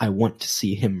come. I want to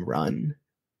see him run."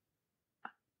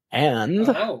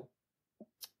 And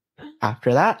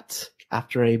after that,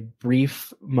 after a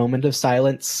brief moment of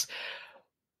silence,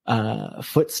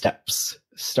 footsteps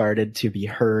started to be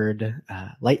heard,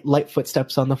 light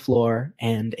footsteps on the floor,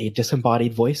 and a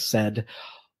disembodied voice said,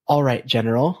 "All right,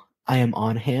 General, I am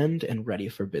on hand and ready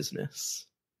for business."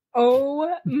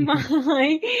 Oh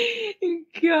my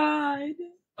God.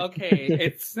 Okay,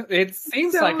 it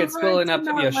seems like it's filling up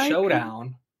to be a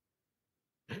showdown.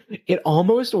 It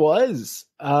almost was.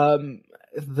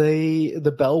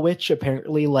 The Bell Witch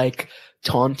apparently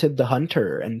taunted the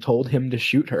hunter and told him to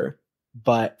shoot her,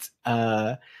 but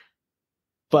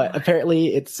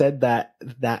apparently it said that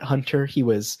hunter, he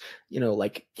was,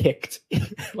 kicked,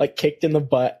 kicked in the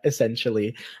butt,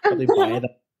 essentially, probably by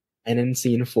an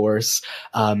unseen force.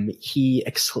 He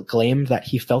exclaimed that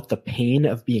he felt the pain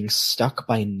of being stuck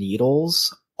by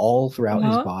needles all throughout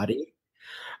his body.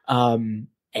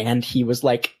 And he was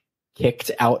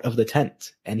kicked out of the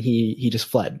tent and he just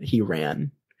fled. He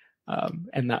ran.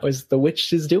 And that was the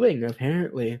witch's doing,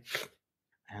 apparently.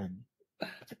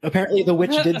 Apparently the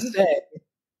witch did say,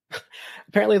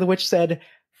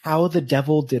 "How the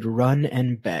devil did run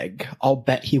and beg. I'll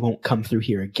bet he won't come through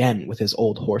here again with his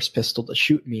old horse pistol to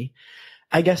shoot me."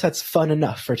 I guess that's fun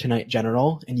enough for tonight,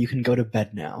 General, and you can go to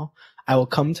bed now. I will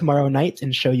come tomorrow night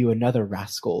and show you another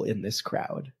rascal in this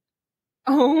crowd.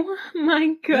 Oh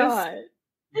my god.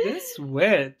 This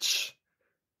witch.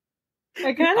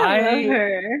 I kind of love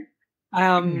her.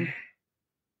 I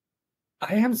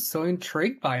am so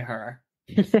intrigued by her.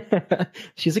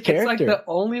 She's a character. It's like the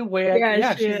only way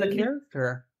she's a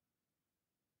character.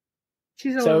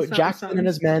 So Jackson and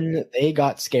his men, they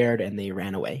got scared and they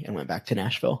ran away and went back to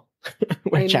Nashville.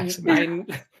 Where Jackson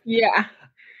was.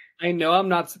 I know I'm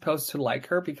not supposed to like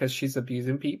her because she's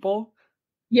abusing people.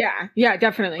 Yeah,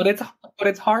 definitely. But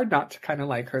it's hard not to kind of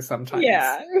like her sometimes.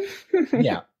 Yeah.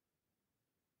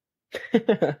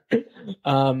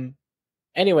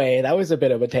 Anyway, that was a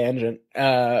bit of a tangent.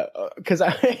 Because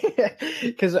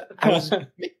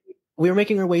we were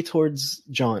making our way towards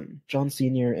John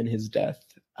Sr. and his death.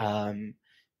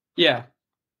 Yeah.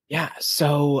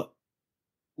 So,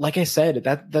 like I said,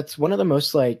 that's one of the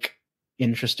most like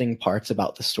interesting parts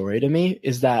about the story to me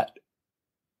is that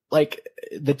like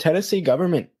the Tennessee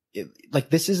government,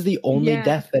 this is the only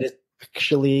death that is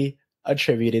actually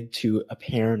attributed to a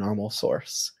paranormal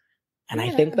source, and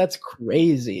I think that's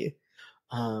crazy.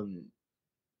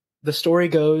 The story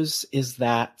goes is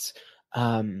that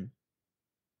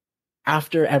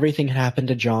after everything happened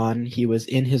to John, he was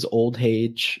in his old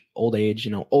age,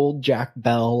 old Jack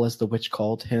Bell, as the witch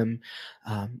called him.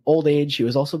 Old age, he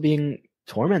was also being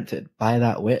tormented by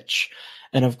that witch.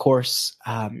 And of course,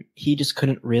 he just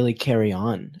couldn't really carry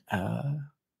on.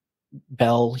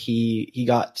 Bell, he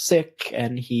got sick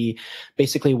and he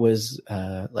basically was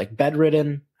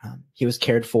bedridden. He was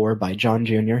cared for by John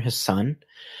Jr., his son.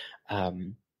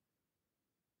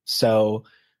 So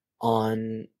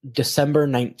on December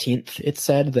 19th, it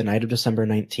said, the night of December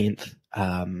 19th,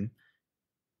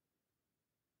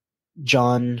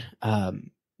 John,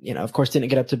 of course, didn't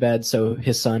get up to bed. So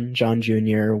his son, John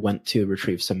Jr., went to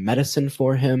retrieve some medicine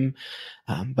for him.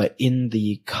 But in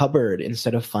the cupboard,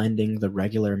 instead of finding the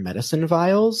regular medicine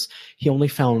vials, he only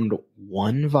found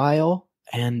one vial,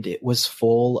 and it was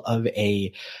full of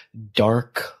a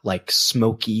dark,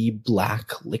 smoky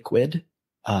black liquid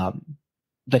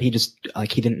that he just,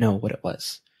 he didn't know what it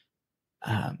was.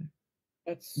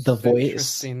 That's the voice,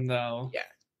 interesting, though.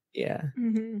 Yeah.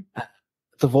 Mm-hmm.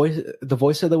 The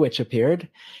voice of the witch appeared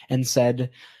and said,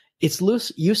 "It's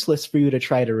useless for you to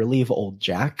try to relieve old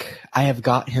Jack. I have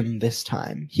got him this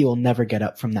time. He will never get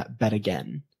up from that bed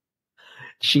again."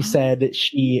 She said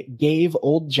she gave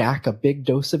old Jack a big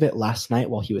dose of it last night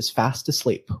while he was fast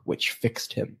asleep, which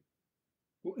fixed him.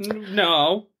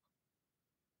 No.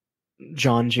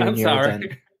 John Jr. I'm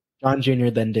sorry. John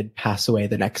Jr. then did pass away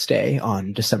the next day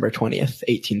on December 20th,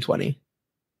 1820.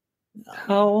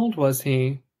 How old was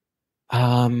he?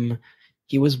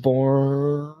 He was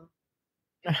born...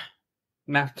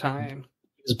 Math time.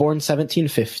 He was born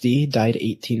 1750, died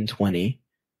 1820.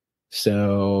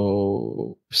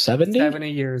 So 70?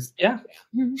 70 years. Yeah.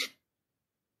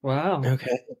 Wow.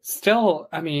 Okay. Still,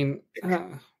 I mean,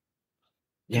 to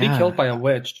be killed by a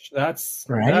witch, that's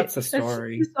a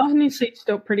story. It's honestly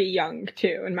still pretty young,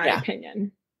 too, in my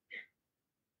opinion.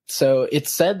 So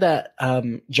it's said that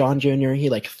John Jr., he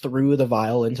threw the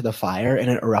vial into the fire and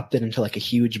it erupted into a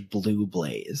huge blue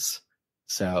blaze.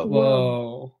 So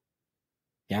whoa.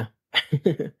 Yeah.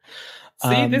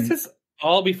 See, this is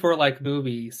all before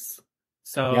movies.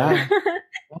 So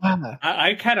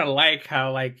I kind of like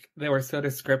how they were so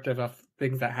descriptive of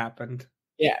things that happened.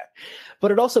 Yeah.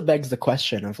 But it also begs the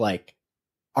question of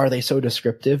are they so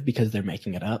descriptive because they're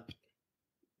making it up?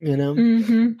 You know?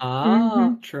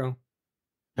 Mm-hmm. True.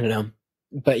 I don't know.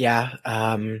 But yeah,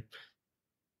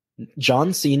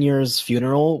 John Sr.'s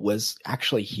funeral was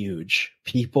actually huge.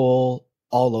 People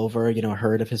all over,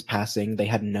 heard of his passing. They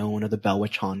had known of the Bell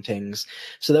Witch hauntings.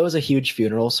 So that was a huge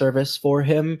funeral service for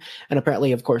him. And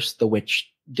apparently, of course, the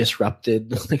witch disrupted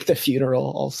the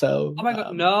funeral also. Oh my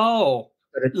God, no.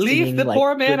 Leave the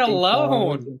poor man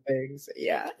alone. Things.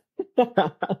 Yeah.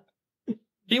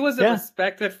 He was a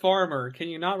respected farmer. Can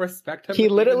you not respect him? He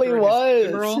literally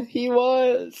was. He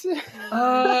was.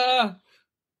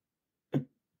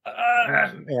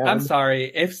 I'm sorry.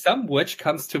 If some witch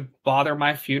comes to bother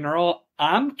my funeral,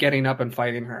 I'm getting up and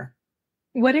fighting her.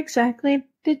 What exactly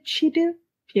did she do?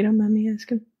 If you don't mind me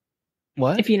asking.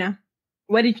 What? If you know.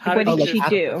 What did she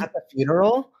do? At the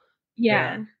funeral?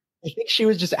 Yeah. I think she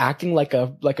was just acting like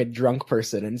a drunk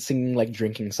person and singing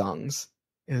drinking songs.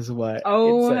 Is what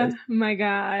oh it says. My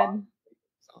God.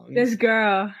 This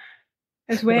girl.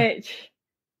 This witch.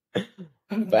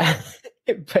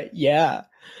 but yeah.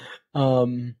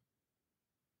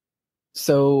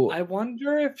 So I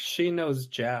wonder if she knows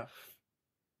Jeff.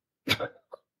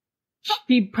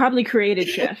 She probably created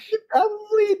Jeff. She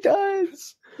probably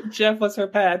does. Jeff was her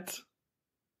pet.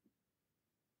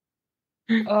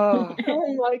 Oh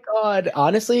my god.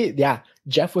 Honestly, yeah.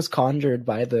 Jeff was conjured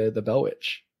by the Bell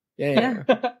Witch. Yeah.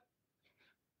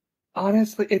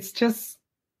 Honestly, it's just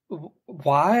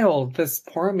wild. This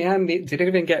poor man didn't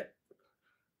even get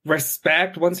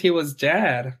respect once he was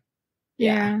dead.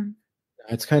 Yeah.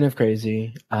 It's kind of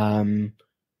crazy.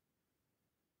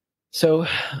 So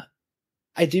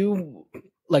I do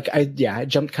I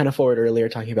jumped kind of forward earlier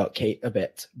talking about Kate a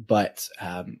bit, but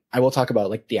I will talk about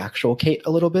like the actual Kate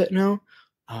a little bit now.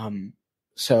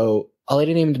 So a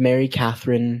lady named Mary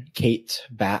Catherine Kate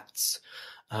Batts.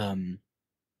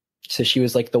 So she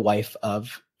was like the wife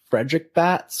of Frederick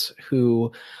Batts,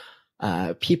 who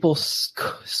people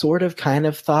sort of kind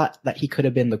of thought that he could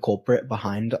have been the culprit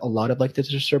behind a lot of like the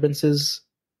disturbances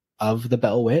of the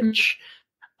Bell Witch.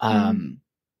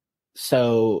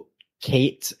 So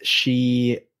Kate,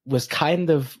 she was kind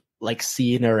of like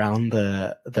seen around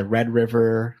the Red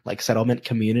River like settlement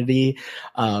community.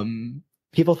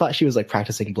 People thought she was like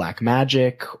practicing black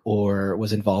magic or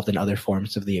was involved in other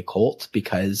forms of the occult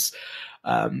because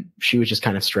she was just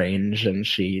kind of strange and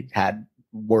she had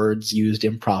words used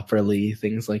improperly,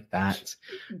 things like that.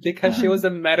 Because she was a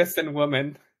medicine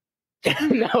woman.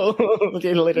 No,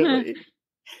 literally.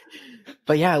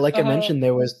 But yeah, like I mentioned,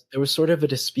 there was sort of a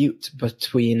dispute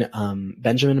between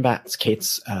Benjamin Batts,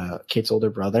 Kate's older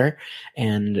brother,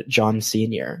 and John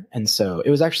Sr. And so it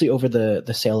was actually over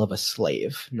the sale of a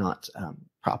slave, not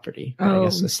property. But I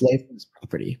guess a slave was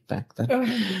property back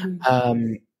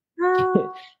then.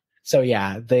 So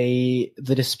yeah, the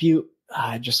dispute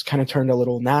just kind of turned a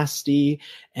little nasty,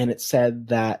 and it said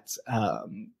that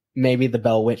maybe the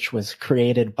Bell Witch was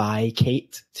created by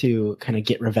Kate to kind of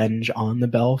get revenge on the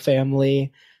Bell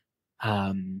family.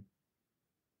 Yeah,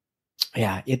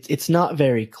 it's not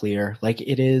very clear. Like,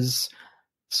 it is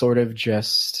sort of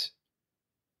just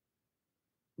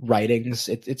writings.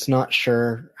 It's not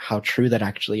sure how true that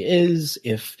actually is.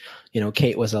 If,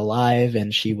 Kate was alive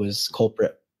and she was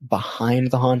culprit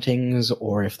behind the hauntings,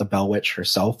 or if the Bell Witch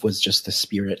herself was just the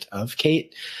spirit of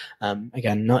Kate.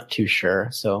 Again, not too sure,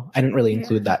 so I didn't really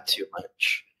include that too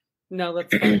much. No,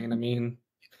 that's fine. I mean,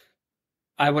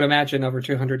 I would imagine over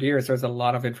 200 years, there's a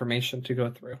lot of information to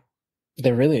go through.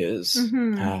 There really is.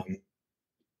 Mm-hmm.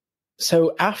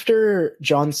 So after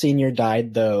John Sr.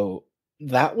 died, though,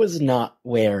 that was not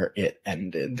where it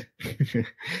ended.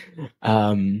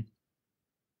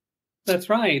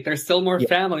 That's right. There's still more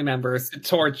family members to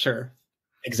torture.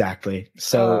 Exactly.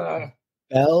 So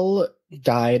Bell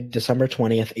died December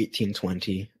 20th,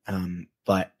 1820.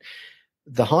 But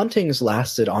the hauntings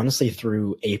lasted honestly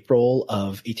through April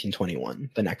of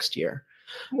 1821, the next year.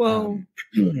 Whoa.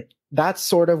 That's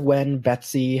sort of when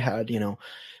Betsy had,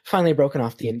 finally broken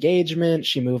off the engagement.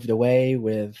 She moved away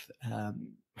with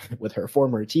her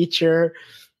former teacher.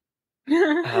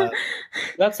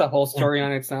 That's a whole story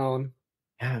on its own.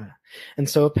 Yeah. And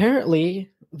so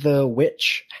apparently the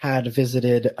witch had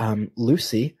visited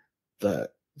Lucy, the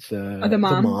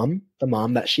mom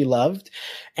that she loved,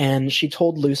 and she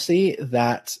told Lucy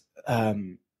that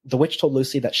the witch told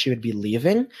Lucy that she would be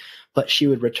leaving, but she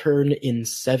would return in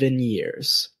 7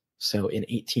 years, so in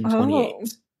 1828. Oh.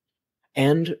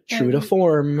 And true to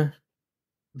form,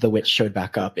 the witch showed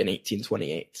back up in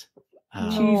 1828.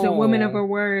 She's a woman of her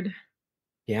word.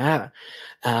 Yeah.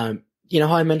 You know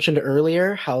how I mentioned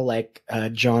earlier how like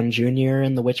John Jr.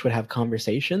 and the witch would have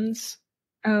conversations?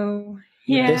 Oh,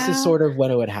 yeah. This is sort of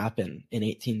when it would happen in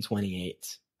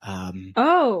 1828.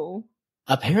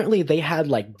 Apparently they had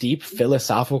like deep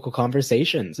philosophical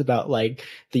conversations about like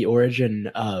the origin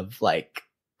of like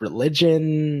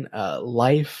religion,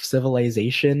 life,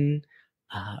 civilization,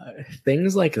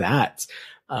 things like that.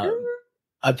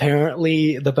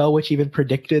 Apparently the Bell Witch even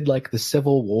predicted like the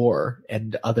Civil War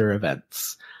and other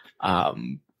events.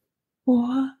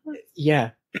 What?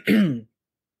 Yeah.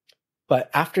 But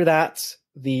after that,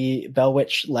 the Bell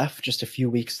Witch left just a few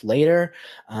weeks later,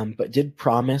 but did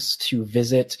promise to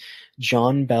visit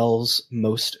John Bell's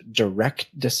most direct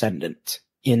descendant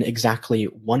in exactly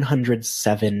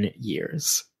 107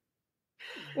 years.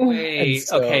 Wait,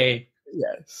 okay.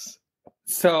 Yes.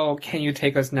 So can you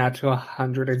take us now to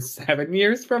 107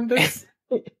 years from this?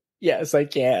 Yes, I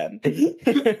can.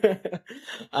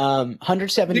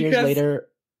 107 years later.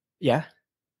 Yeah.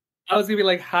 I was gonna be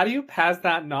like, how do you pass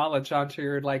that knowledge on to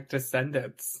your like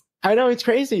descendants? I know, it's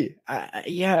crazy.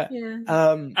 Yeah.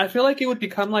 I feel like it would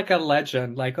become like a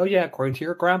legend. Like, oh yeah, according to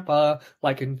your grandpa,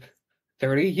 like in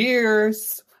 30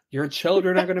 years, your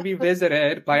children are going to be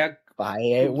visited by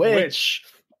a witch.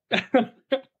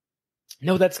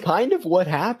 No, that's kind of what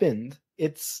happened.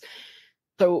 It's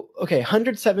So, okay,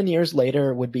 107 years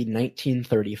later would be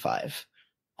 1935.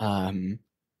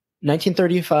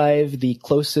 1935, the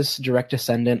closest direct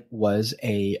descendant was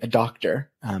a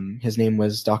doctor. His name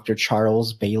was Dr.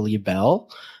 Charles Bailey Bell.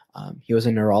 He was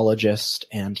a neurologist,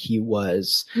 and he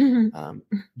was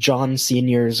John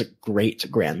Sr.'s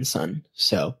great-grandson.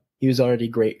 So he was already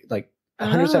great. Like,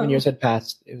 107 years had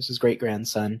passed. It was his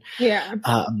great-grandson. Yeah.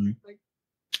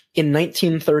 In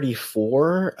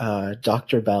 1934,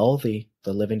 Dr. Bell,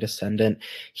 the living descendant,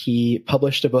 he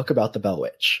published a book about the Bell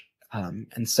Witch.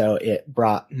 And so it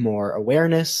brought more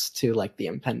awareness to like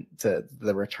to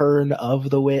the return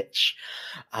of the witch.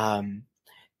 And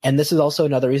this is also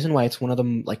another reason why it's one of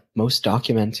the like most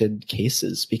documented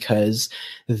cases, because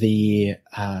the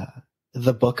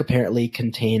book apparently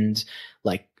contained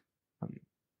like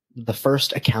the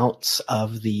first accounts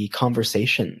of the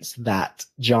conversations that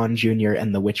John Jr.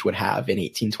 and the witch would have in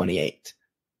 1828.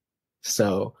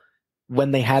 So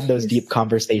when they had those deep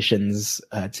conversations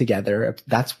together,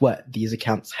 that's what these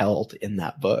accounts held in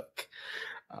that book.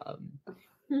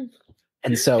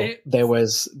 And so there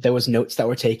was notes that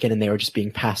were taken, and they were just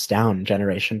being passed down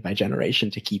generation by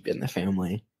generation to keep in the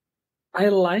family. I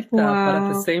like that, but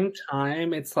at the same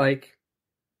time, it's like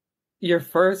your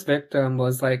first victim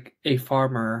was like a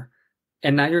farmer,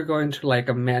 and now you're going to like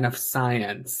a man of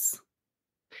science.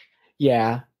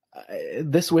 Yeah,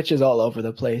 this witch is all over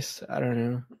the place. I don't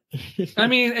know. I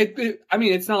mean,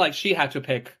 it's not like she had to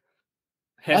pick.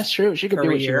 That's true. She could do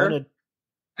what she wanted.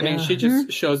 I mean, she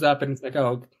just shows up and it's like,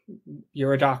 oh,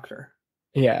 you're a doctor.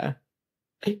 Yeah.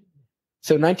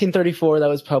 So 1934, that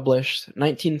was published.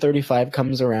 1935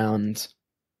 comes around.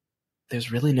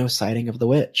 There's really no sighting of the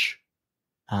witch.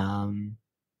 Some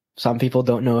people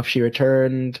don't know if she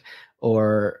returned,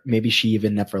 or maybe she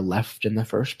even never left in the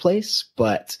first place,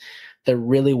 but there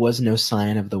really was no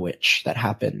sign of the witch that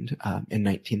happened in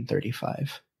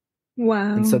 1935.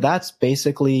 Wow. And so that's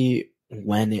basically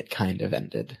when it kind of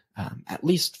ended, at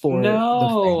least for the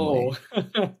family.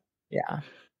 Yeah.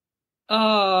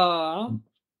 I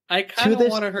kind of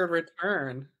wanted her to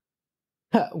return.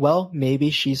 Well,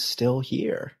 maybe she's still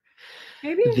here.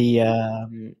 Maybe.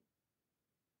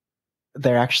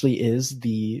 There actually is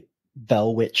the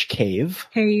Bell Witch Cave,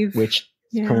 which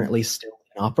is currently still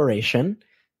in operation,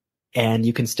 and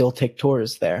you can still take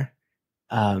tours there.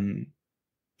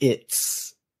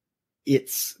 It's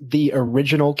the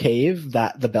original cave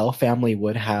that the Bell family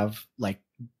would have like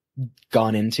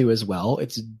gone into as well.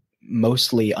 It's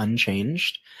mostly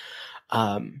unchanged.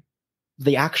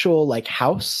 The actual like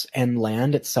house and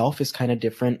land itself is kind of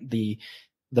different. The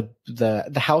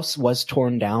house was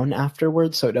torn down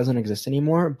afterwards, so it doesn't exist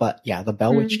anymore. But yeah, the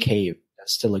Bell Witch Cave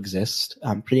does still exist,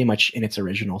 pretty much in its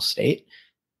original state.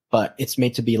 But it's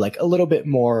made to be like a little bit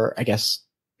more, I guess,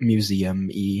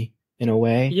 museum-y in a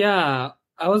way. Yeah,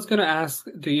 I was gonna ask,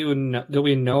 do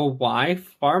we know why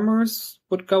farmers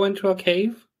would go into a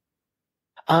cave?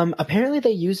 Apparently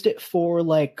they used it for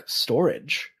like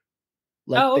storage.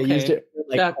 Like they used it for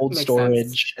like cold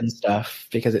storage and stuff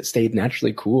because it stayed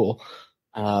naturally cool.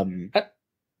 Smart.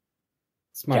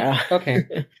 Yeah.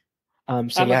 Okay.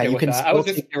 So yeah, you can I was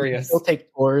just curious. Still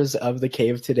take tours of the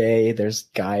cave today. There's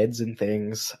guides and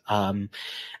things.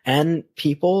 And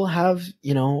people have,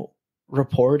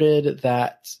 reported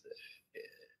that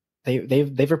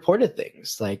they've reported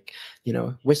things like,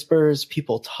 whispers,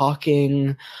 people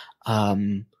talking,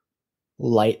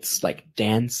 lights like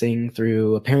dancing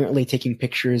through. Apparently taking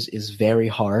pictures is very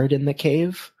hard in the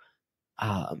cave.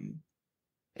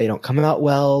 They don't come out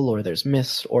well, or there's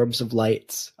mist, orbs of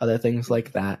lights, other things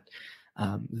like that.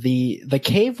 The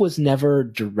cave was never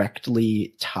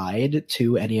directly tied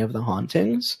to any of the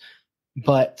hauntings,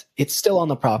 but it's still on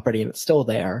the property and it's still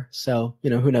there. So,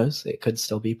 who knows? It could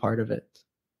still be part of it.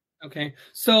 Okay.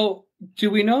 So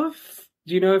do you know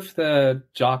if the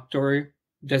doctor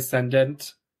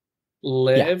descendant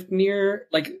lived near,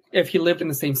 like if he lived in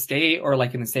the same state or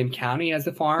like in the same county as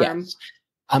the farm? Yes.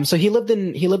 So he lived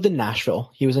in Nashville.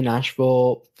 He was a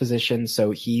Nashville physician,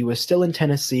 so he was still in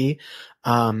Tennessee.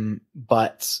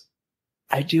 But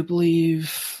I do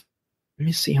believe, let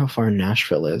me see how far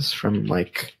Nashville is from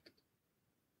like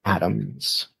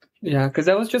Adams. Yeah, because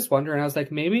I was just wondering. I was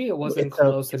like, maybe it wasn't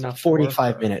close enough.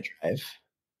 45-minute drive.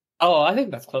 Oh, I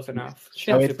think that's close enough.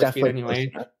 She has super speed anyway.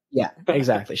 Yeah,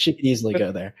 exactly. She could easily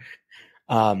go there.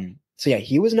 So yeah,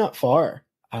 he was not far.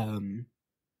 I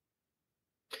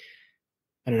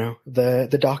don't know.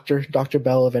 The Dr.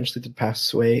 Bell eventually did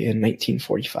pass away in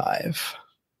 1945.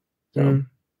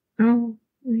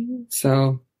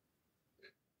 So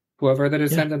whoever the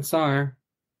descendants are,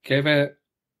 give it,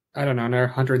 I don't know, another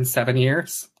 107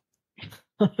 years.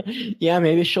 Yeah,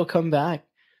 maybe she'll come back.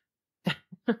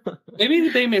 Maybe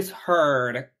they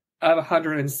misheard of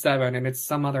 107 and it's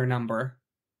some other number.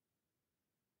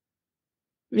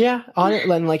 Yeah, on it,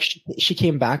 and like she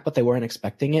came back, but they weren't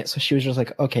expecting it, so she was just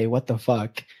like, "Okay, what the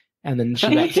fuck?" And then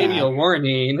she got gave you a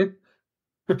warning.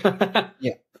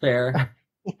 Yeah, fair.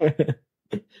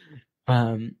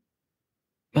 But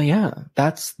yeah,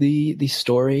 that's the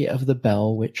story of the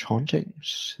Bell Witch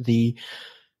hauntings, the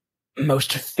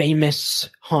most famous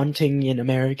haunting in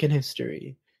American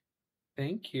history.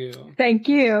 Thank you. Thank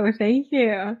you. Thank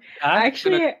you.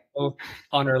 Actually,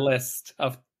 on our list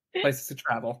of places to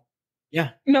travel.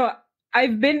 Yeah. No, I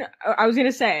was going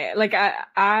to say, like,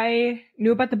 I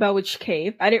knew about the Bell Witch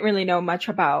Cave. I didn't really know much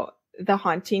about the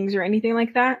hauntings or anything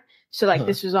like that. So, like,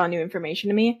 this was all new information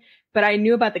to me. But I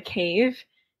knew about the cave.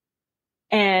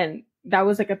 And that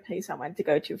was, like, a place I wanted to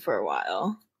go to for a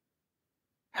while.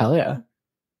 Hell yeah.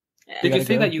 Did you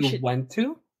say that you went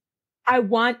to?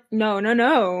 No.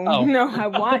 Oh. No, I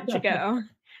want to go.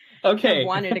 Okay. I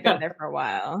wanted to go there for a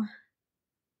while.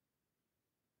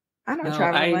 I don't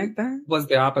travel like that. Was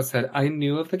the opposite. I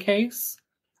knew of the case.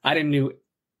 I didn't know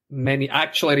any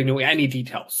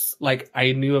details. Like,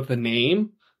 I knew of the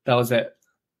name. That was it.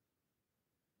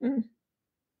 Mm.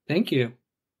 Thank you.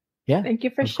 Yeah. Thank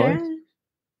you for sharing.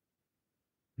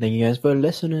 Thank you guys for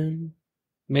listening.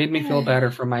 Made me feel better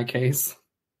for my case.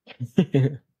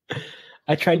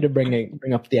 I tried to bring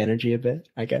up the energy a bit,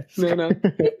 I guess. No.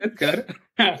 It's good.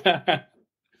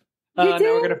 Now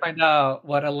we're going to find out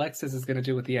what Alexis is going to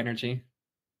do with the energy.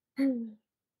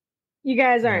 You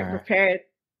guys aren't prepared.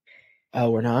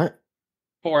 Oh, we're not?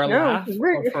 For a laugh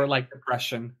or for, like,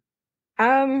 depression?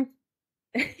 Whoa.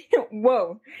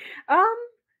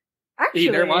 Actually,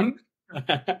 either one?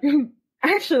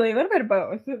 Actually, a little bit of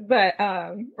both, but,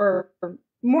 or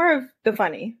more of the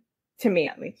funny, to me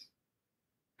at least.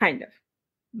 Kind of.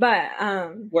 But,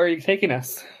 where are you taking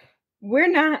us? We're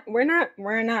not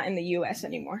in the US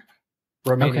anymore.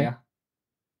 Romania.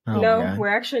 Okay. Oh, no, we're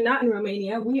actually not in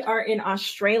Romania. We are in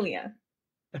Australia.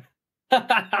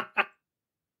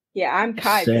 Yeah, I'm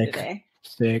Kai for today.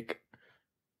 Sick.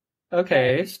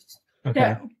 Okay.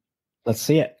 Okay. So, let's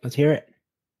see it. Let's hear it.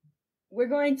 We're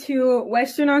going to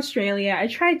Western Australia. I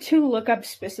tried to look up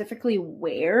specifically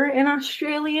where in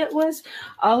Australia it was.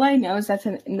 All I know is that's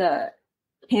in the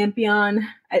Campion.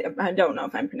 I don't know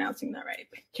if I'm pronouncing that right.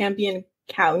 Campion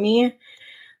County.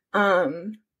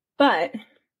 But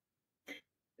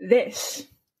this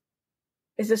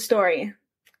is a story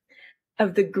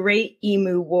of the Great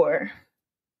Emu War.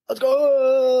 Let's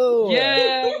go!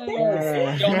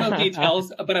 Yes! Don't know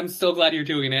details, but I'm so glad you're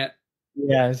doing it.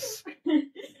 Yes.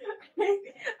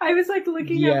 I was like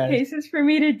looking up cases for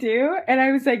me to do, and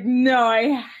I was like, no,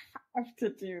 I have to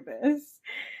do this.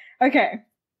 Okay.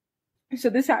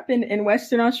 So this happened in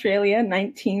Western Australia,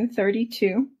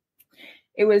 1932.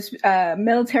 It was a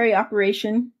military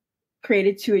operation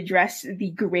created to address the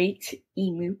great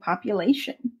emu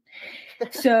population.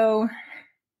 So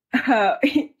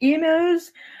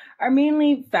emus are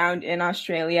mainly found in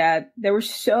Australia. There were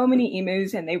so many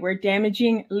emus, and they were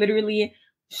damaging literally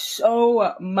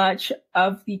so much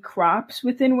of the crops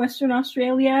within Western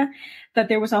Australia that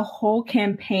there was a whole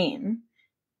campaign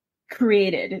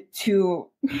created to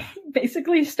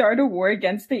basically start a war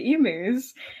against the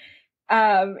emus.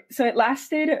 So it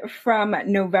lasted from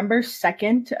November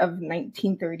 2nd of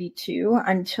 1932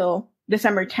 until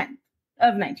December 10th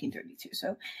of 1932.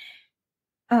 So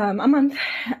a month,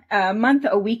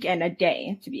 a week, and a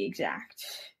day to be exact.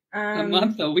 A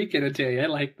month, a week, and a day. I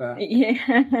like that.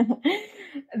 Yeah.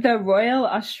 The Royal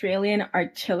Australian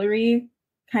Artillery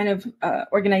kind of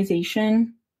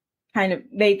organization,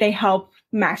 they help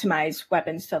maximize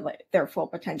weapons to their full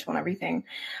potential and everything.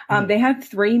 They had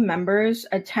 3 members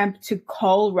attempt to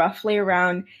cull roughly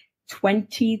around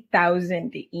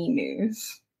 20,000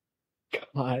 emus.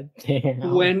 God damn.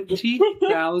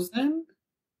 20,000?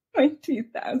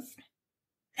 20,000.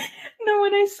 No,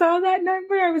 when I saw that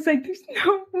number, I was like, there's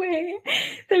no way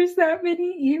there's that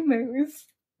many emus.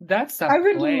 That's I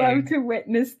would love to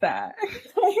witness that.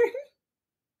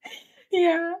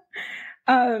 Yeah.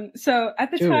 So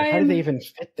at the time, how do they even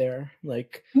fit there?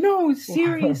 Like, no,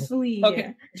 seriously.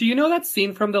 Okay. Do you know that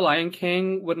scene from The Lion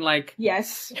King when, like,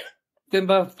 yes,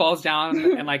 Simba falls down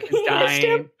and, like, is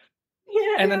dying?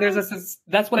 Yeah. And then there's this.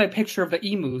 That's what I picture of the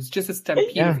emus, just a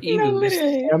stampede of emus.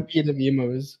 No, stampede of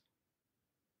emus.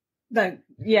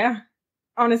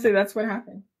 Honestly, that's what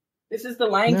happened. This is The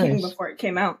Lion King before it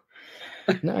came out.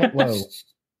 Whoa.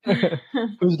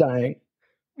 Who's dying?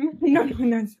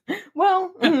 No.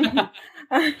 Well,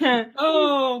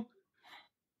 oh.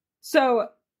 So,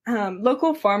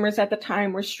 local farmers at the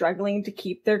time were struggling to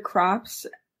keep their crops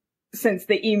since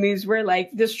the emus were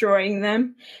like destroying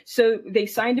them. So they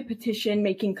signed a petition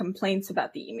making complaints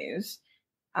about the emus.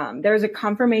 There was a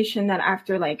confirmation that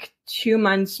after like 2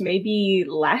 months, maybe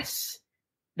less,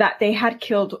 that they had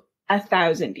killed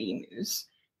 1,000 emus.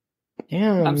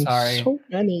 Damn, I'm sorry. So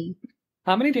many.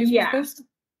 How many days was this?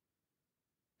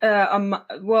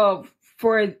 Well,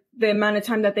 for the amount of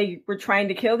time that they were trying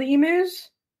to kill the emus.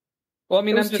 Well, I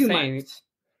mean, I'm just 2 saying. months.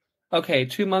 Okay,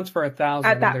 2 months for 1,000.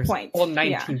 At that there's point, well,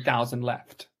 19,000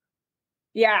 left.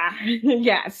 Yeah,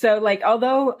 yeah. So, like,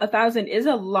 although 1,000 is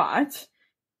a lot,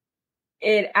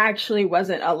 it actually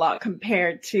wasn't a lot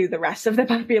compared to the rest of the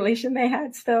population they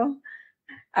had still.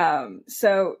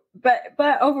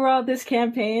 But overall, this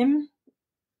campaign,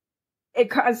 it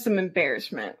caused some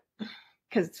embarrassment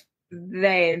because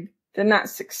they did not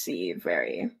succeed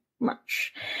very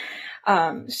much.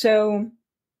 So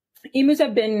emus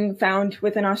have been found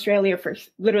within Australia for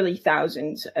literally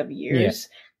thousands of years.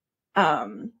 Yeah.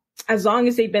 As long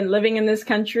as they've been living in this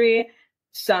country,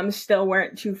 some still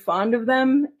weren't too fond of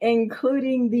them,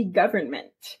 including the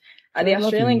government. The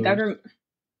Australian government.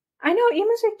 I know,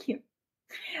 emus are cute.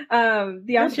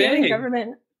 The Australian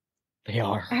government. They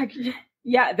are.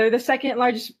 Yeah, they're the second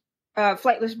largest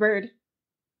flightless bird.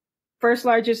 First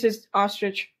largest is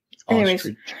ostrich. Anyways,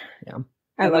 yeah.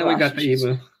 I love we got the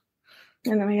emu.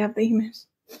 And then we have the emus.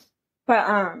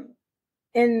 But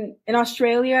in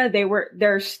Australia,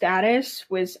 their status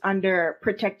was under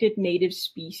protected native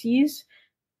species.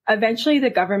 Eventually, the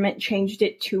government changed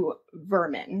it to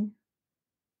vermin.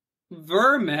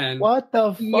 Vermin? What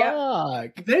the fuck?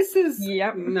 Yep. This is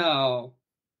no.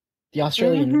 The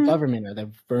Australian government are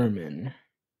the vermin.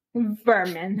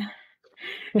 Vermin.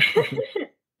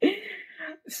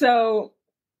 So,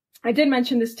 I did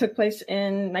mention this took place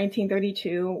in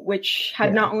 1932, which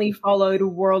had not only followed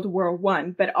World War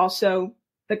I, but also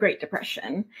the Great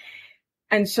Depression.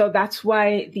 And so that's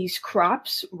why these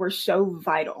crops were so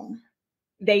vital.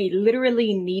 They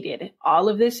literally needed all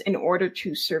of this in order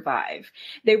to survive.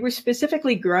 They were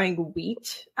specifically growing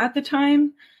wheat at the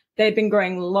time. They had been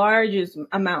growing large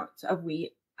amounts of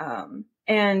wheat.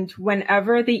 And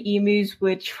whenever the emus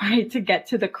would try to get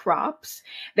to the crops,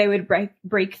 they would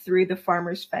break through the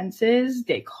farmers' fences,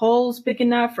 dig holes big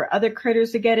enough for other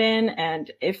critters to get in. And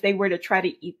if they were to try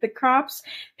to eat the crops,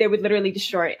 they would literally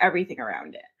destroy everything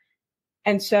around it.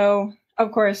 And so,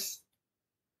 of course,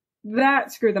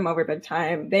 that screwed them over big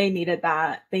time. They needed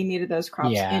that. They needed those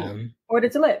crops in order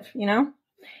to live, you know?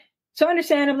 So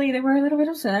understandably, they were a little bit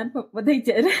upset, but what they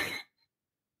did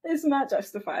is not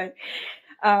justified.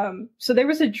 So there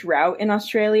was a drought in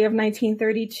Australia of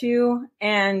 1932,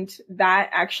 and that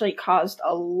actually caused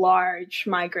a large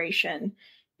migration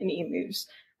in emus.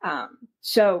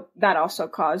 So that also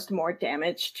caused more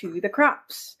damage to the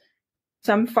crops.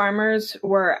 Some farmers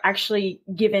were actually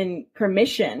given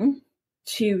permission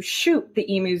to shoot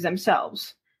the emus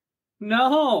themselves.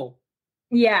 No.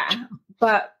 Yeah,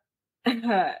 but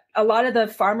a lot of the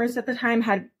farmers at the time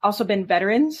had also been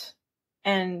veterans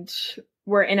and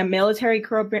were in a military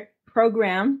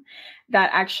program that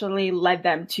actually led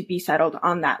them to be settled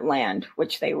on that land,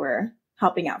 which they were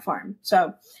helping out farm.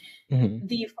 So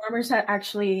the farmers had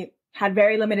actually had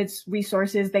very limited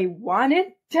resources. They wanted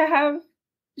to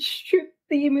shoot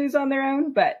the emus on their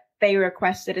own, but they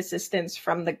requested assistance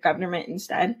from the government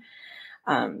instead.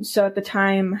 So at the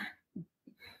time,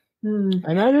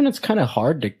 I imagine it's kind of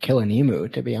hard to kill an emu,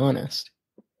 to be honest.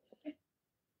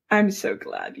 I'm so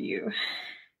glad you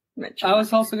mentioned I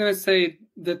was also going to say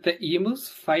that the emus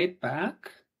fight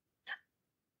back.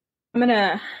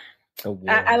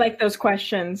 I like those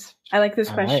questions. But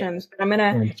I'm going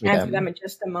to answer them in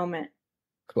just a moment.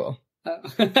 Cool. So,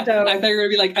 I thought you were going to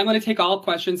be like, I'm going to take all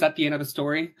questions at the end of the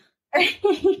story.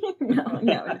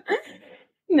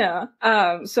 No.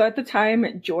 So at the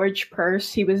time, George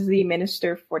Pearce, he was the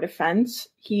Minister for Defense.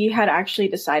 He had actually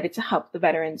decided to help the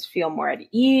veterans feel more at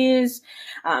ease.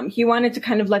 He wanted to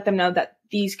kind of let them know that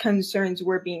these concerns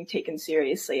were being taken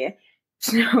seriously.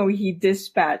 So he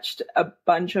dispatched a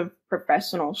bunch of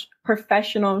professional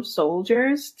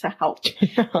soldiers to help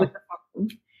with the problem.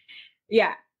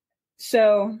 Yeah.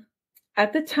 So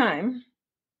at the time,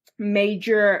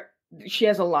 she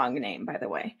has a long name, by the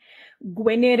way,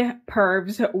 Gwynedd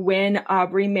Purves Wynne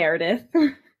Aubrey Meredith.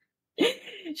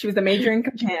 She was the major in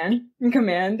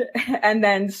command, and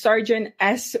then Sergeant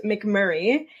S.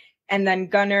 McMurray, and then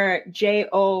Gunner J.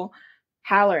 O.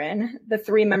 Halloran, the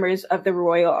three members of the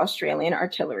Royal Australian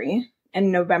Artillery,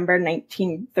 in November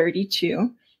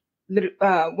 1932,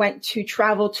 went to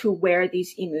travel to where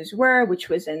these emus were, which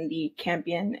was in the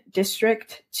Campion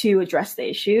district, to address the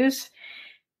issues.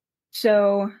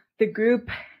 So the group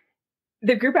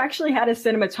the group actually had a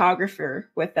cinematographer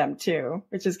with them too,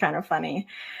 which is kind of funny.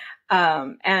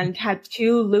 And had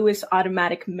 2 Lewis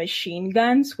automatic machine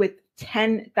guns with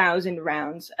 10,000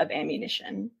 rounds of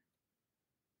ammunition.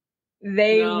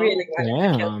 They really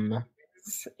wanted to kill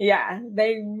these. Yeah,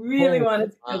 they really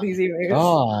wanted to kill these emus.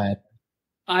 God.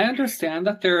 I understand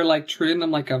that they're like treating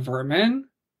them like a vermin,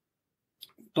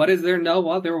 but is there no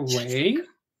other way?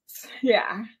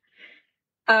 Yeah.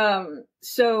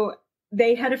 So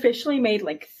they had officially made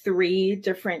like 3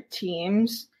 different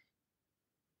teams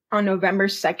on November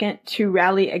 2nd to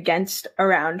rally against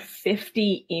around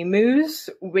 50 emus,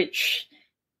 which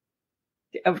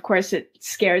of course it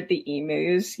scared the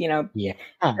emus, you know. Yeah.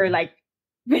 Or like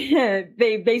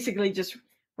they basically just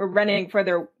were running for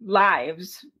their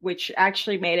lives, which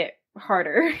actually made it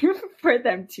harder for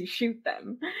them to shoot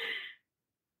them.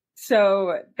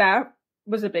 So that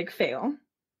was a big fail.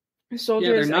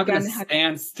 Soldiers they're not going to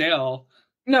stand still.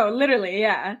 No, literally,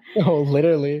 yeah. Oh,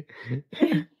 literally.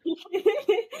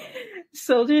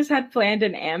 Soldiers had planned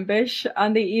an ambush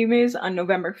on the emus on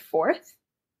November 4th,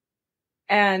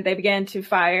 and they began to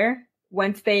fire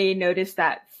once they noticed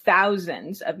that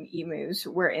thousands of emus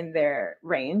were in their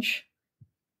range.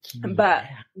 Yeah. But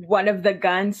one of the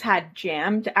guns had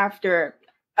jammed after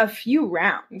a few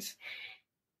rounds,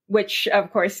 which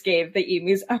of course gave the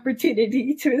emus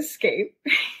opportunity to escape.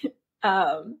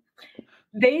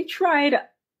 They tried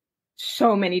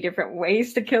so many different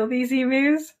ways to kill these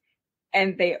emus,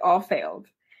 and they all failed.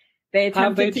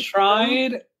 Have they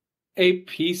tried a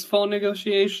peaceful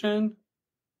negotiation?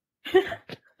 That's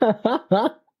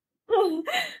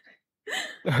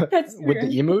with the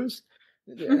emus?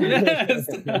 Yes.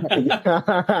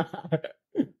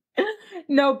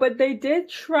 No, but they did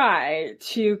try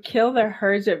to kill the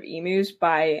herds of emus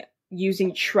by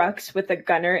using trucks with a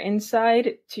gunner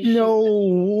inside to shoot No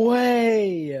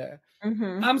way.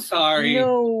 Mm-hmm. I'm sorry.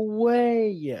 No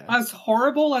way. As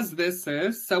horrible as this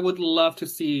is, I would love to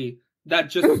see that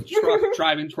just truck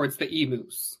driving towards the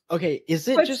emus. Okay, is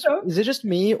it just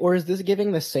me, or is this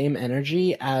giving the same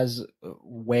energy as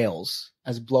whales,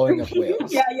 as blowing up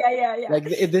whales? Yeah. Like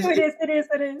It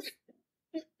is.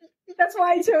 That's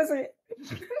why I chose it.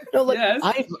 No, like yes.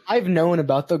 I've known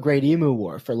about the Great Emu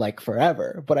War for like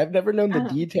forever, but I've never known the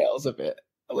details of it.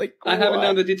 Like I haven't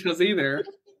known the details either.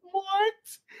 What?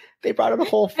 They brought out a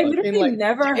whole fucking I literally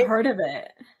never heard of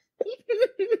it.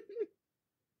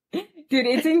 Dude,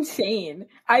 it's insane.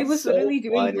 I was literally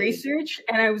doing research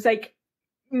and I was like,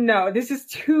 no, this is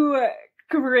too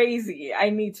crazy. I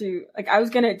need to, like, I was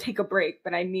going to take a break,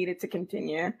 but I needed to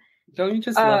continue. Don't you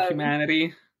just love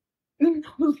humanity?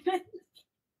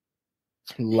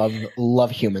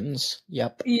 Love humans.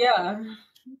 Yep. Yeah.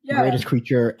 Greatest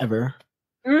creature ever.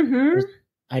 Mm-hmm.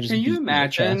 Can you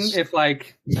imagine if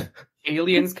like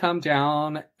aliens come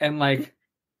down and like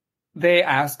they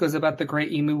ask us about the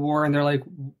Great Emu War and they're like,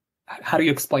 how do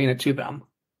you explain it to them?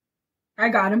 I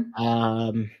got him.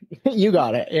 You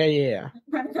got it. Yeah.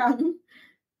 I got him.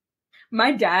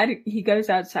 My dad, he goes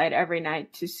outside every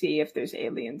night to see if there's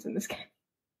aliens in the sky.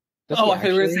 I thought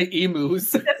you were saying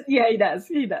emus. Yeah, he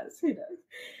does.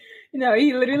 No,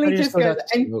 he literally just goes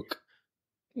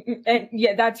and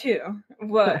yeah, that too.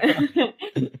 What?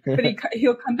 But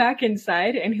he'll come back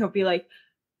inside and he'll be like,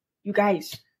 "You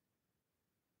guys,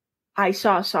 I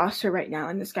saw a saucer right now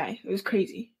in the sky. It was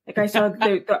crazy. Like I saw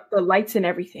the lights and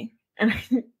everything." And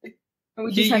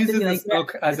we just have to be like,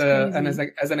 smoke as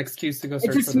an excuse to go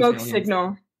search for it's a smoke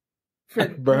signal for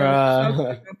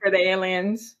for the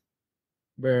aliens.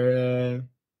 Bruh.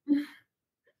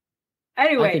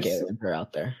 Anyways, I think aliens are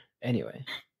out there. Anyway,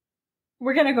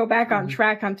 we're gonna go back on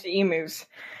track onto emus.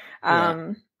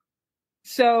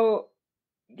 So,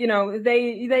 you know,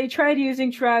 they tried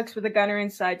using trucks with a gunner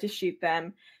inside to shoot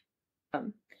them.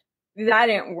 That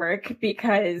didn't work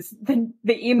because the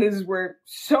emus were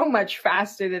so much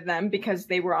faster than them because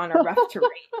they were on a rough terrain.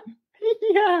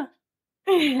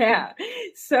 Yeah.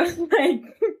 So like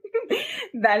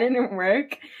that didn't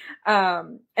work.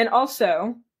 And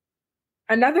also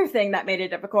another thing that made it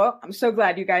difficult, I'm so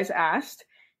glad you guys asked.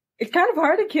 It's kind of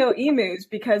hard to kill emus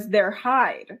because their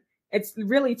hide, it's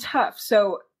really tough.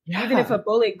 So even if a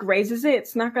bullet grazes it,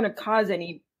 it's not going to cause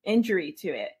any injury to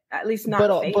it. At least not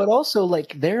fatal. But also,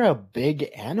 like, they're a big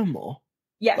animal.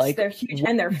 Yes, like, they're huge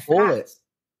and they're fast.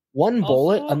 One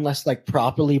bullet, unless like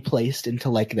properly placed into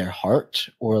like their heart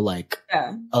or like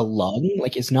a lung,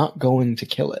 like it's not going to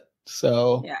kill it.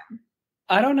 So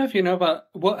I don't know if you know about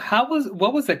what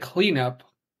was the cleanup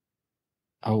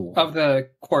of the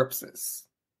corpses?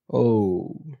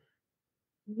 Oh.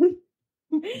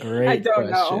 Great I don't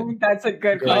question. know. That's a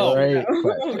good Great question.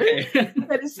 question.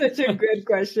 That is such a good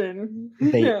question.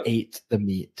 They ate the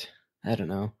meat. I don't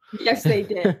know. Yes, they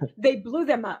did. They blew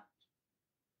them up.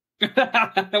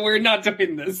 We're not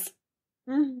doing this.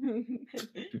 Moving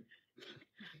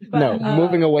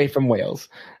away from whales.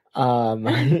 But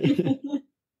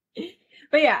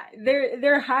yeah,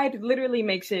 their hide literally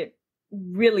makes it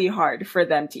really hard for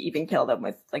them to even kill them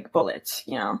with like bullets,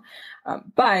 you know.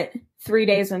 But 3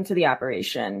 days into the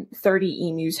operation, 30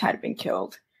 emus had been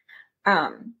killed.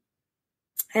 And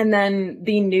then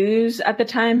the news at the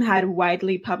time had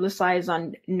widely publicized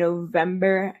on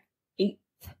November 8th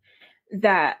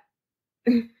that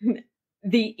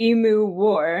the emu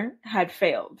war had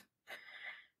failed.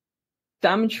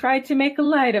 Some tried to make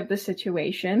light of the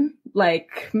situation,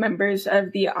 like members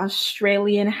of the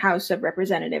Australian House of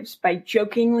Representatives, by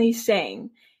jokingly saying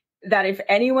that if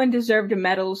anyone deserved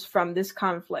medals from this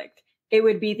conflict, it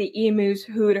would be the emus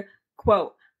who'd,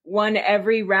 quote, won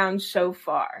every round so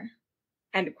far,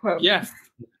 end quote. Yes.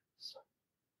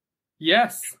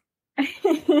 Yes.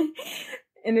 And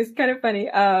it's kind of funny.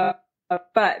 But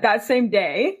that same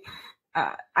day,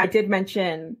 I did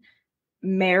mention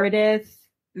Meredith,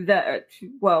 the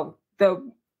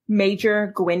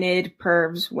major Gwynedd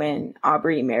pervs when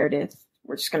Aubrey Meredith,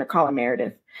 we're just going to call her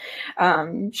Meredith,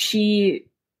 she,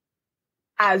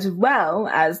 as well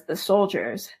as the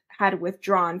soldiers, had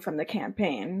withdrawn from the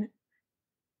campaign.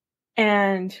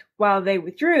 And while they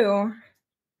withdrew,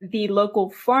 the local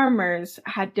farmers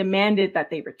had demanded that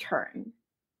they return.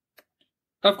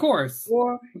 Of course.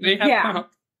 They have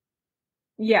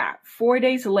Yeah. 4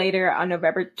 days later, on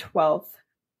November 12th,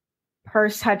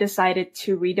 Hearst had decided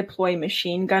to redeploy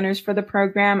machine gunners for the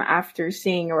program after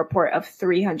seeing a report of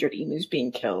 300 emus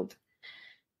being killed.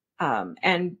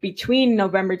 And between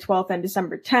November 12th and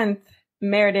December 10th,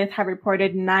 Meredith had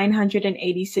reported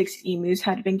 986 emus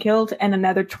had been killed and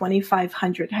another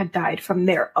 2,500 had died from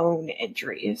their own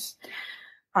injuries.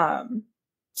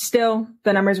 Still,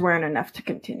 the numbers weren't enough to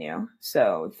continue.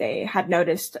 So they had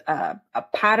noticed a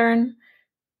pattern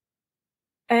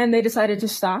and they decided to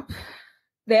stop.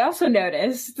 They also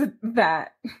noticed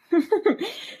that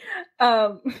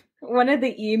one of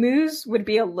the emus would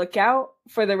be a lookout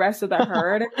for the rest of the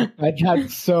herd.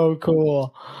 That's so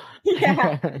cool.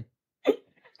 Yeah.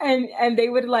 And they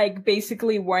would like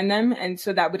basically warn them, and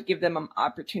so that would give them an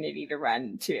opportunity to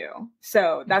run too.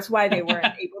 So that's why they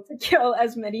weren't able to kill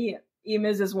as many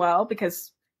emus as well,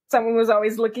 because someone was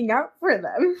always looking out for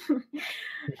them.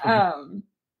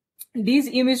 These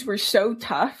emus were so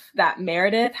tough that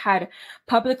Meredith had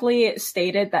publicly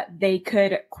stated that they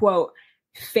could, quote,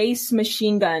 face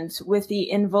machine guns with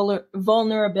the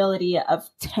invulnerability of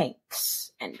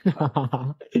tanks.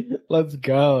 Let's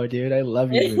go, dude. I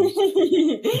love emus.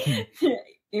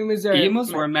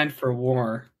 Emus were meant for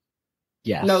war.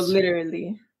 Yes. No,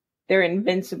 literally. They're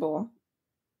invincible.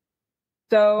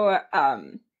 So,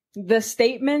 the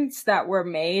statements that were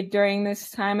made during this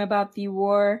time about the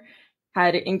war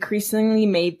had increasingly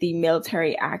made the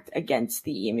military act against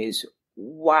the emus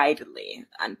widely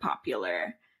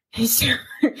unpopular.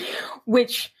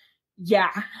 Which,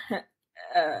 yeah,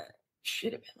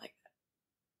 should have been like that.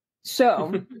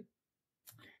 So,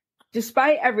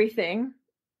 despite everything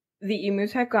the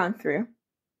emus had gone through,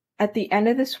 at the end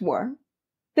of this war,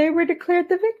 they were declared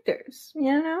the victors, you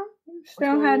know?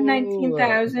 Still had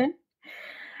 19,000.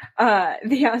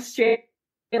 The Australian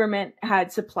government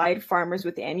had supplied farmers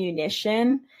with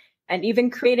ammunition and even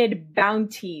created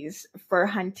bounties for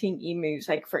hunting emus,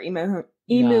 like for emu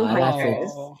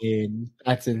hunters.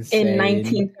 That's insane. In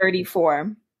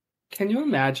 1934. Can you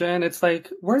imagine? It's like,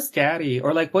 where's Daddy?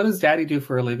 Or like, what does Daddy do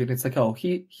for a living? It's like, oh,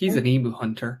 he's an emu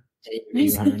hunter.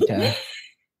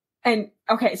 And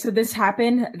okay, so this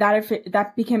happened,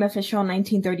 that became official in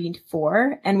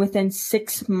 1934, and within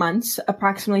 6 months,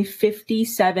 approximately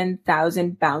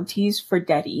 57,000 bounties for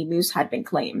dead emus had been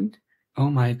claimed.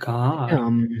 Oh my god.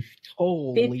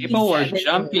 Holy people were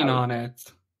jumping on it.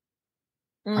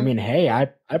 I mean, hey,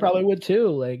 I probably would too,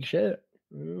 like shit.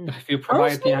 If you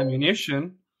provide the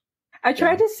ammunition. I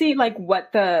tried to see like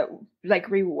what the like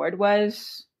reward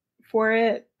was for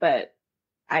it, but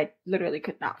I literally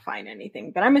could not find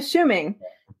anything, but I'm assuming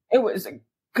it was a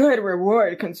good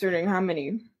reward considering how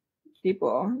many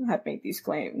people had made these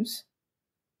claims.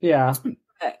 Yeah.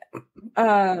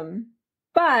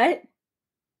 But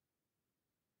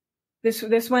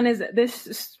this one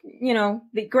is, you know,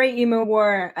 the Great Emu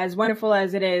War, as wonderful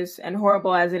as it is and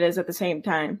horrible as it is at the same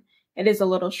time, it is a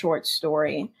little short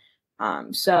story.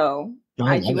 So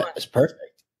I love it. It's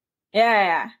perfect.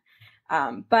 Yeah.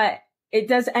 But it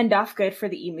does end off good for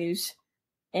the emus.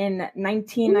 In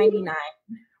 1999,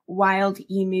 wild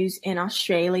emus in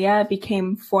Australia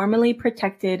became formally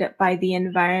protected by the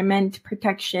Environment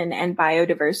Protection and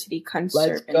Biodiversity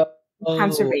Conservation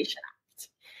Act.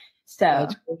 So,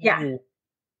 yeah,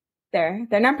 they're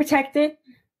not protected,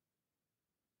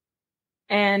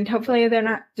 and hopefully they're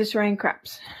not destroying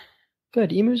crops.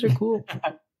 Good, emus are cool.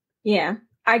 Yeah,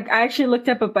 I actually looked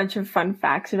up a bunch of fun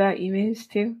facts about emus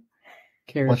too.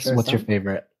 What's your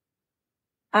favorite?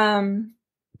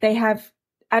 They have.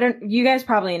 You guys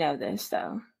probably know this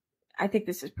though. I think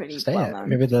this is pretty well known.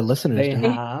 Maybe the listeners they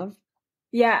have.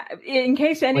 Yeah, in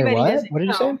case anybody doesn't what did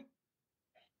you say?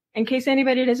 In case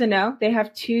anybody doesn't know, they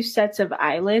have 2 sets of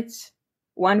eyelids,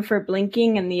 one for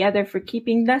blinking and the other for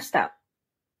keeping dust out.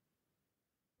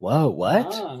 Whoa, what?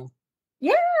 Oh.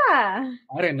 Yeah.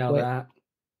 I didn't know that.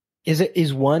 Is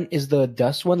the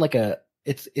dust one like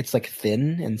it's like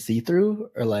thin and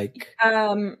see-through, or like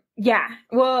yeah.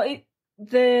 Well,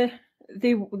 the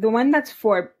one that's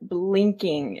for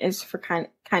blinking is for kind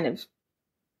of,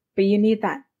 but you need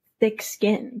that thick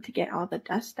skin to get all the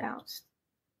dust out.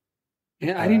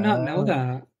 Yeah, I did not know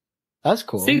that. That's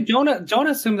cool. See, don't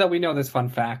assume that we know this fun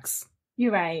facts.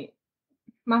 You're right.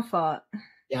 My fault.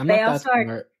 Yeah, I'm not that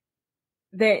smart.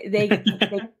 They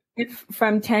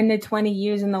from 10 to 20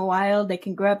 years in the wild, they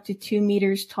can grow up to 2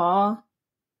 meters tall.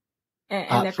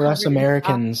 And for us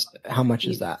Americans, how much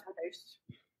is that?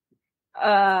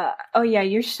 Oh yeah,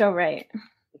 you're so right.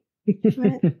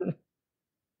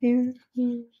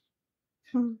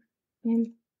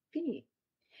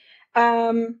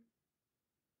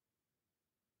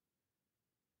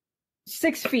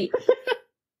 6 feet.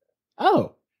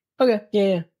 Oh, okay,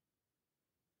 yeah.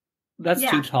 That's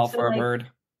too tall for a bird.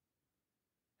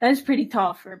 That's pretty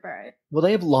tall for a bird. Well,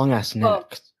 they have long ass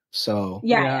necks, so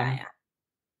yeah.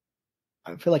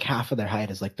 I feel like half of their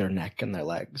height is like their neck and their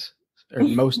legs, or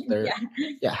most their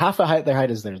half of their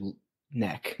height is their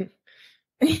neck.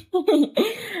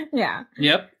 Yeah.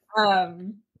 Yep.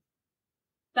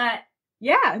 But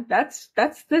yeah, that's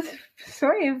the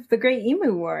story of the Great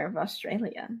Emu War of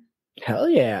Australia. Hell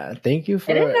yeah! Thank you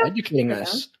for educating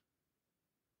us.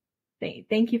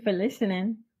 Thank you for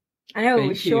listening. I know it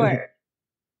was short.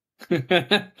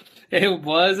 It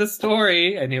was a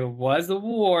story, and it was a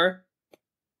war.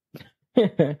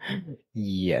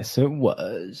 Yes, it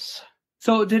was.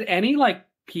 So, did any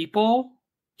people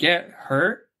get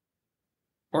hurt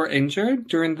or injured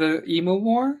during the emu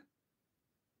war?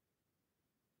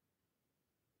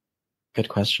 Good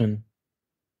question.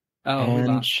 Oh,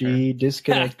 and she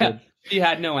disconnected. She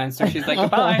had no answer. She's like,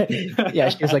 goodbye. Yeah,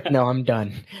 she's like, no, I'm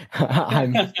done.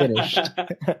 I'm finished.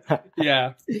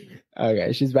 Yeah.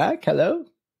 Okay, she's back. Hello?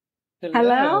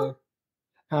 Hello?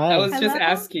 Hi. I was just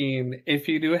asking if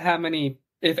you knew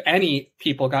if any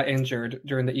people got injured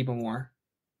during the emu war.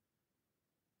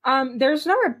 There's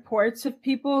no reports of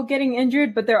people getting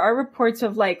injured, but there are reports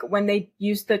of when they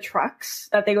use the trucks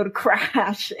that they go to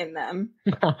crash in them.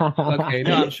 Okay,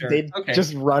 no, I'm sure. They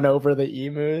just run over the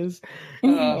emus.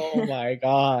 Oh my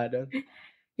god.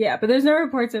 Yeah, but there's no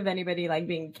reports of anybody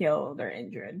being killed or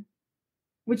injured,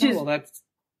 which is that's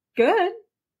good.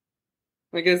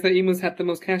 I guess the emus had the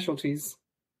most casualties.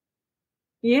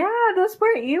 Yeah, those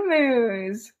poor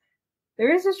emus.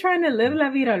 They're just trying to live la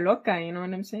vida loca, you know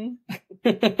what I'm saying?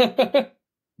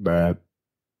 Bruh.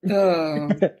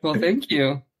 Well, thank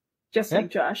you. Just like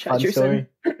Josh Fun Hutcherson. Story.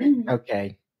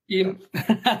 Okay.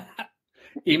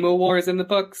 Emo War is in the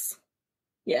books.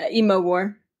 Yeah, emo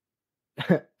war.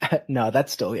 No,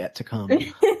 that's still yet to come.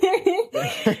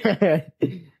 The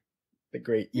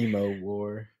Great Emo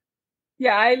War.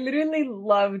 Yeah, I literally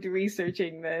loved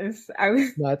researching this.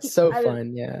 That's so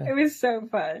fun, yeah. It was so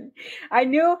fun. I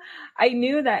knew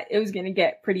that it was gonna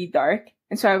get pretty dark,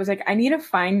 and so I was like, I need to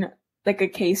find a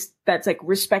case that's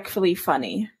respectfully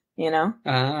funny, you know?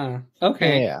 Ah,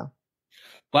 okay. Yeah.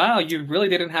 Wow, you really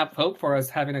didn't have hope for us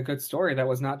having a good story that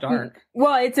was not dark.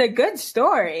 Well, it's a good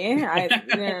story. You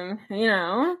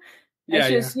know. It's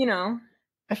just, you know.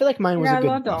 I feel like mine was a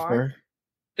good buffer.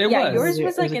 Yours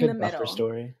was in the middle.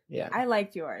 Story. Yeah, I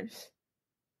liked yours.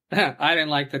 I didn't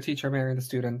like the teacher marrying the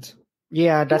student.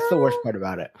 Yeah, that's the worst part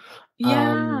about it.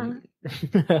 Yeah.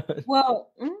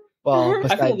 Well,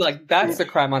 I feel like that's a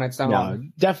crime on its own. No,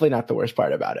 definitely not the worst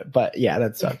part about it. But yeah,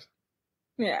 that sucks.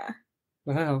 Yeah.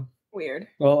 Wow. Weird.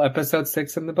 Well, episode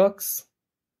 6 in the books.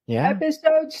 Yeah.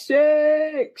 Episode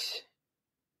 6.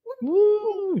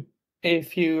 Woo!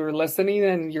 If you're listening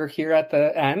and you're here at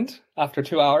the end after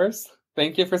 2 hours,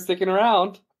 thank you for sticking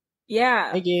around.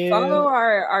 Yeah. Thank you. Follow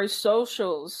our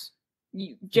socials.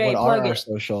 Jay, what plug are it. Our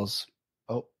socials?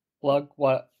 Oh. Plug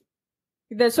what?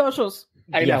 The socials.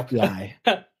 I know.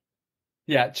 FBI.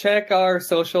 Yeah, check our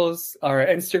socials, our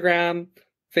Instagram,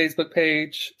 Facebook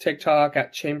page, TikTok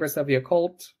at Chambers of the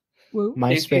Occult. Woo.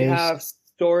 MySpace. If you have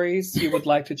stories you would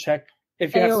like to check,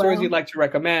 if you have stories you'd like to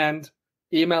recommend,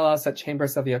 email us at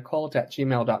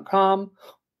chambersoftheoccult@gmail.com,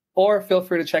 or feel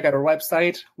free to check out our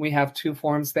website. We have 2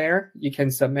 forms there. You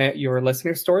can submit your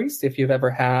listener stories if you've ever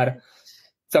had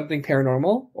something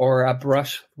paranormal or a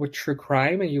brush with true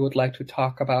crime and you would like to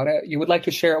talk about it. You would like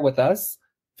to share it with us.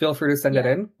 Feel free to send it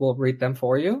in. We'll read them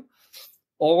for you.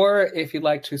 Or if you'd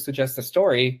like to suggest a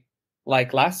story,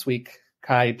 like last week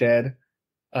Kai did,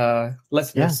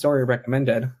 listener story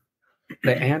recommended,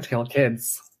 the Anthill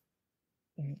Kids.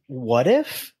 What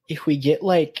if we get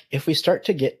if we start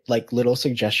to get little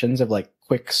suggestions of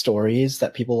quick stories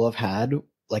that people have had,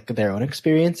 their own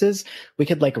experiences, we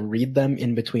could read them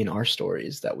in between our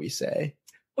stories that we say.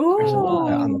 Ooh,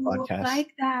 on the podcast.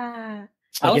 Like that.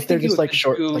 If they're just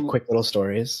short, quick little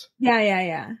stories.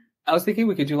 Yeah. I was thinking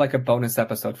we could do a bonus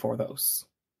episode for those.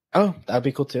 Oh, that'd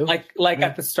be cool too.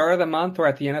 At the start of the month or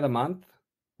at the end of the month,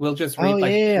 we'll just read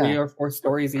 3 or 4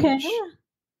 stories each.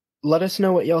 Let us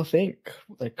know what y'all think.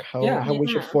 How we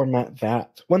should format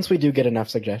that once we do get enough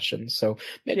suggestions. So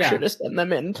make sure to send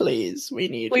them in, please. We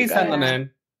need. Please send them in.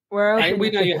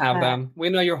 We know you have that. them. We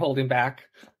know you're holding back.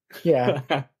 Yeah.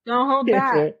 Don't hold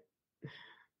back.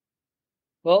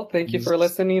 Well, thank you for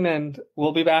listening, and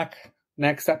we'll be back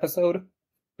next episode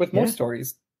with more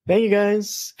stories. Thank you,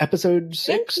 guys. Episode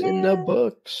 6 in the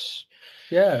books.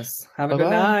 Yes. Have a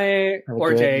good night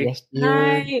or day.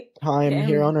 Night. Time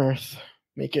here on Earth.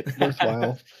 Make it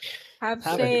worthwhile. Have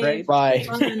a safe. great Bye.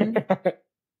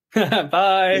 Bye.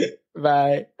 Bye.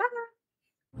 Bye.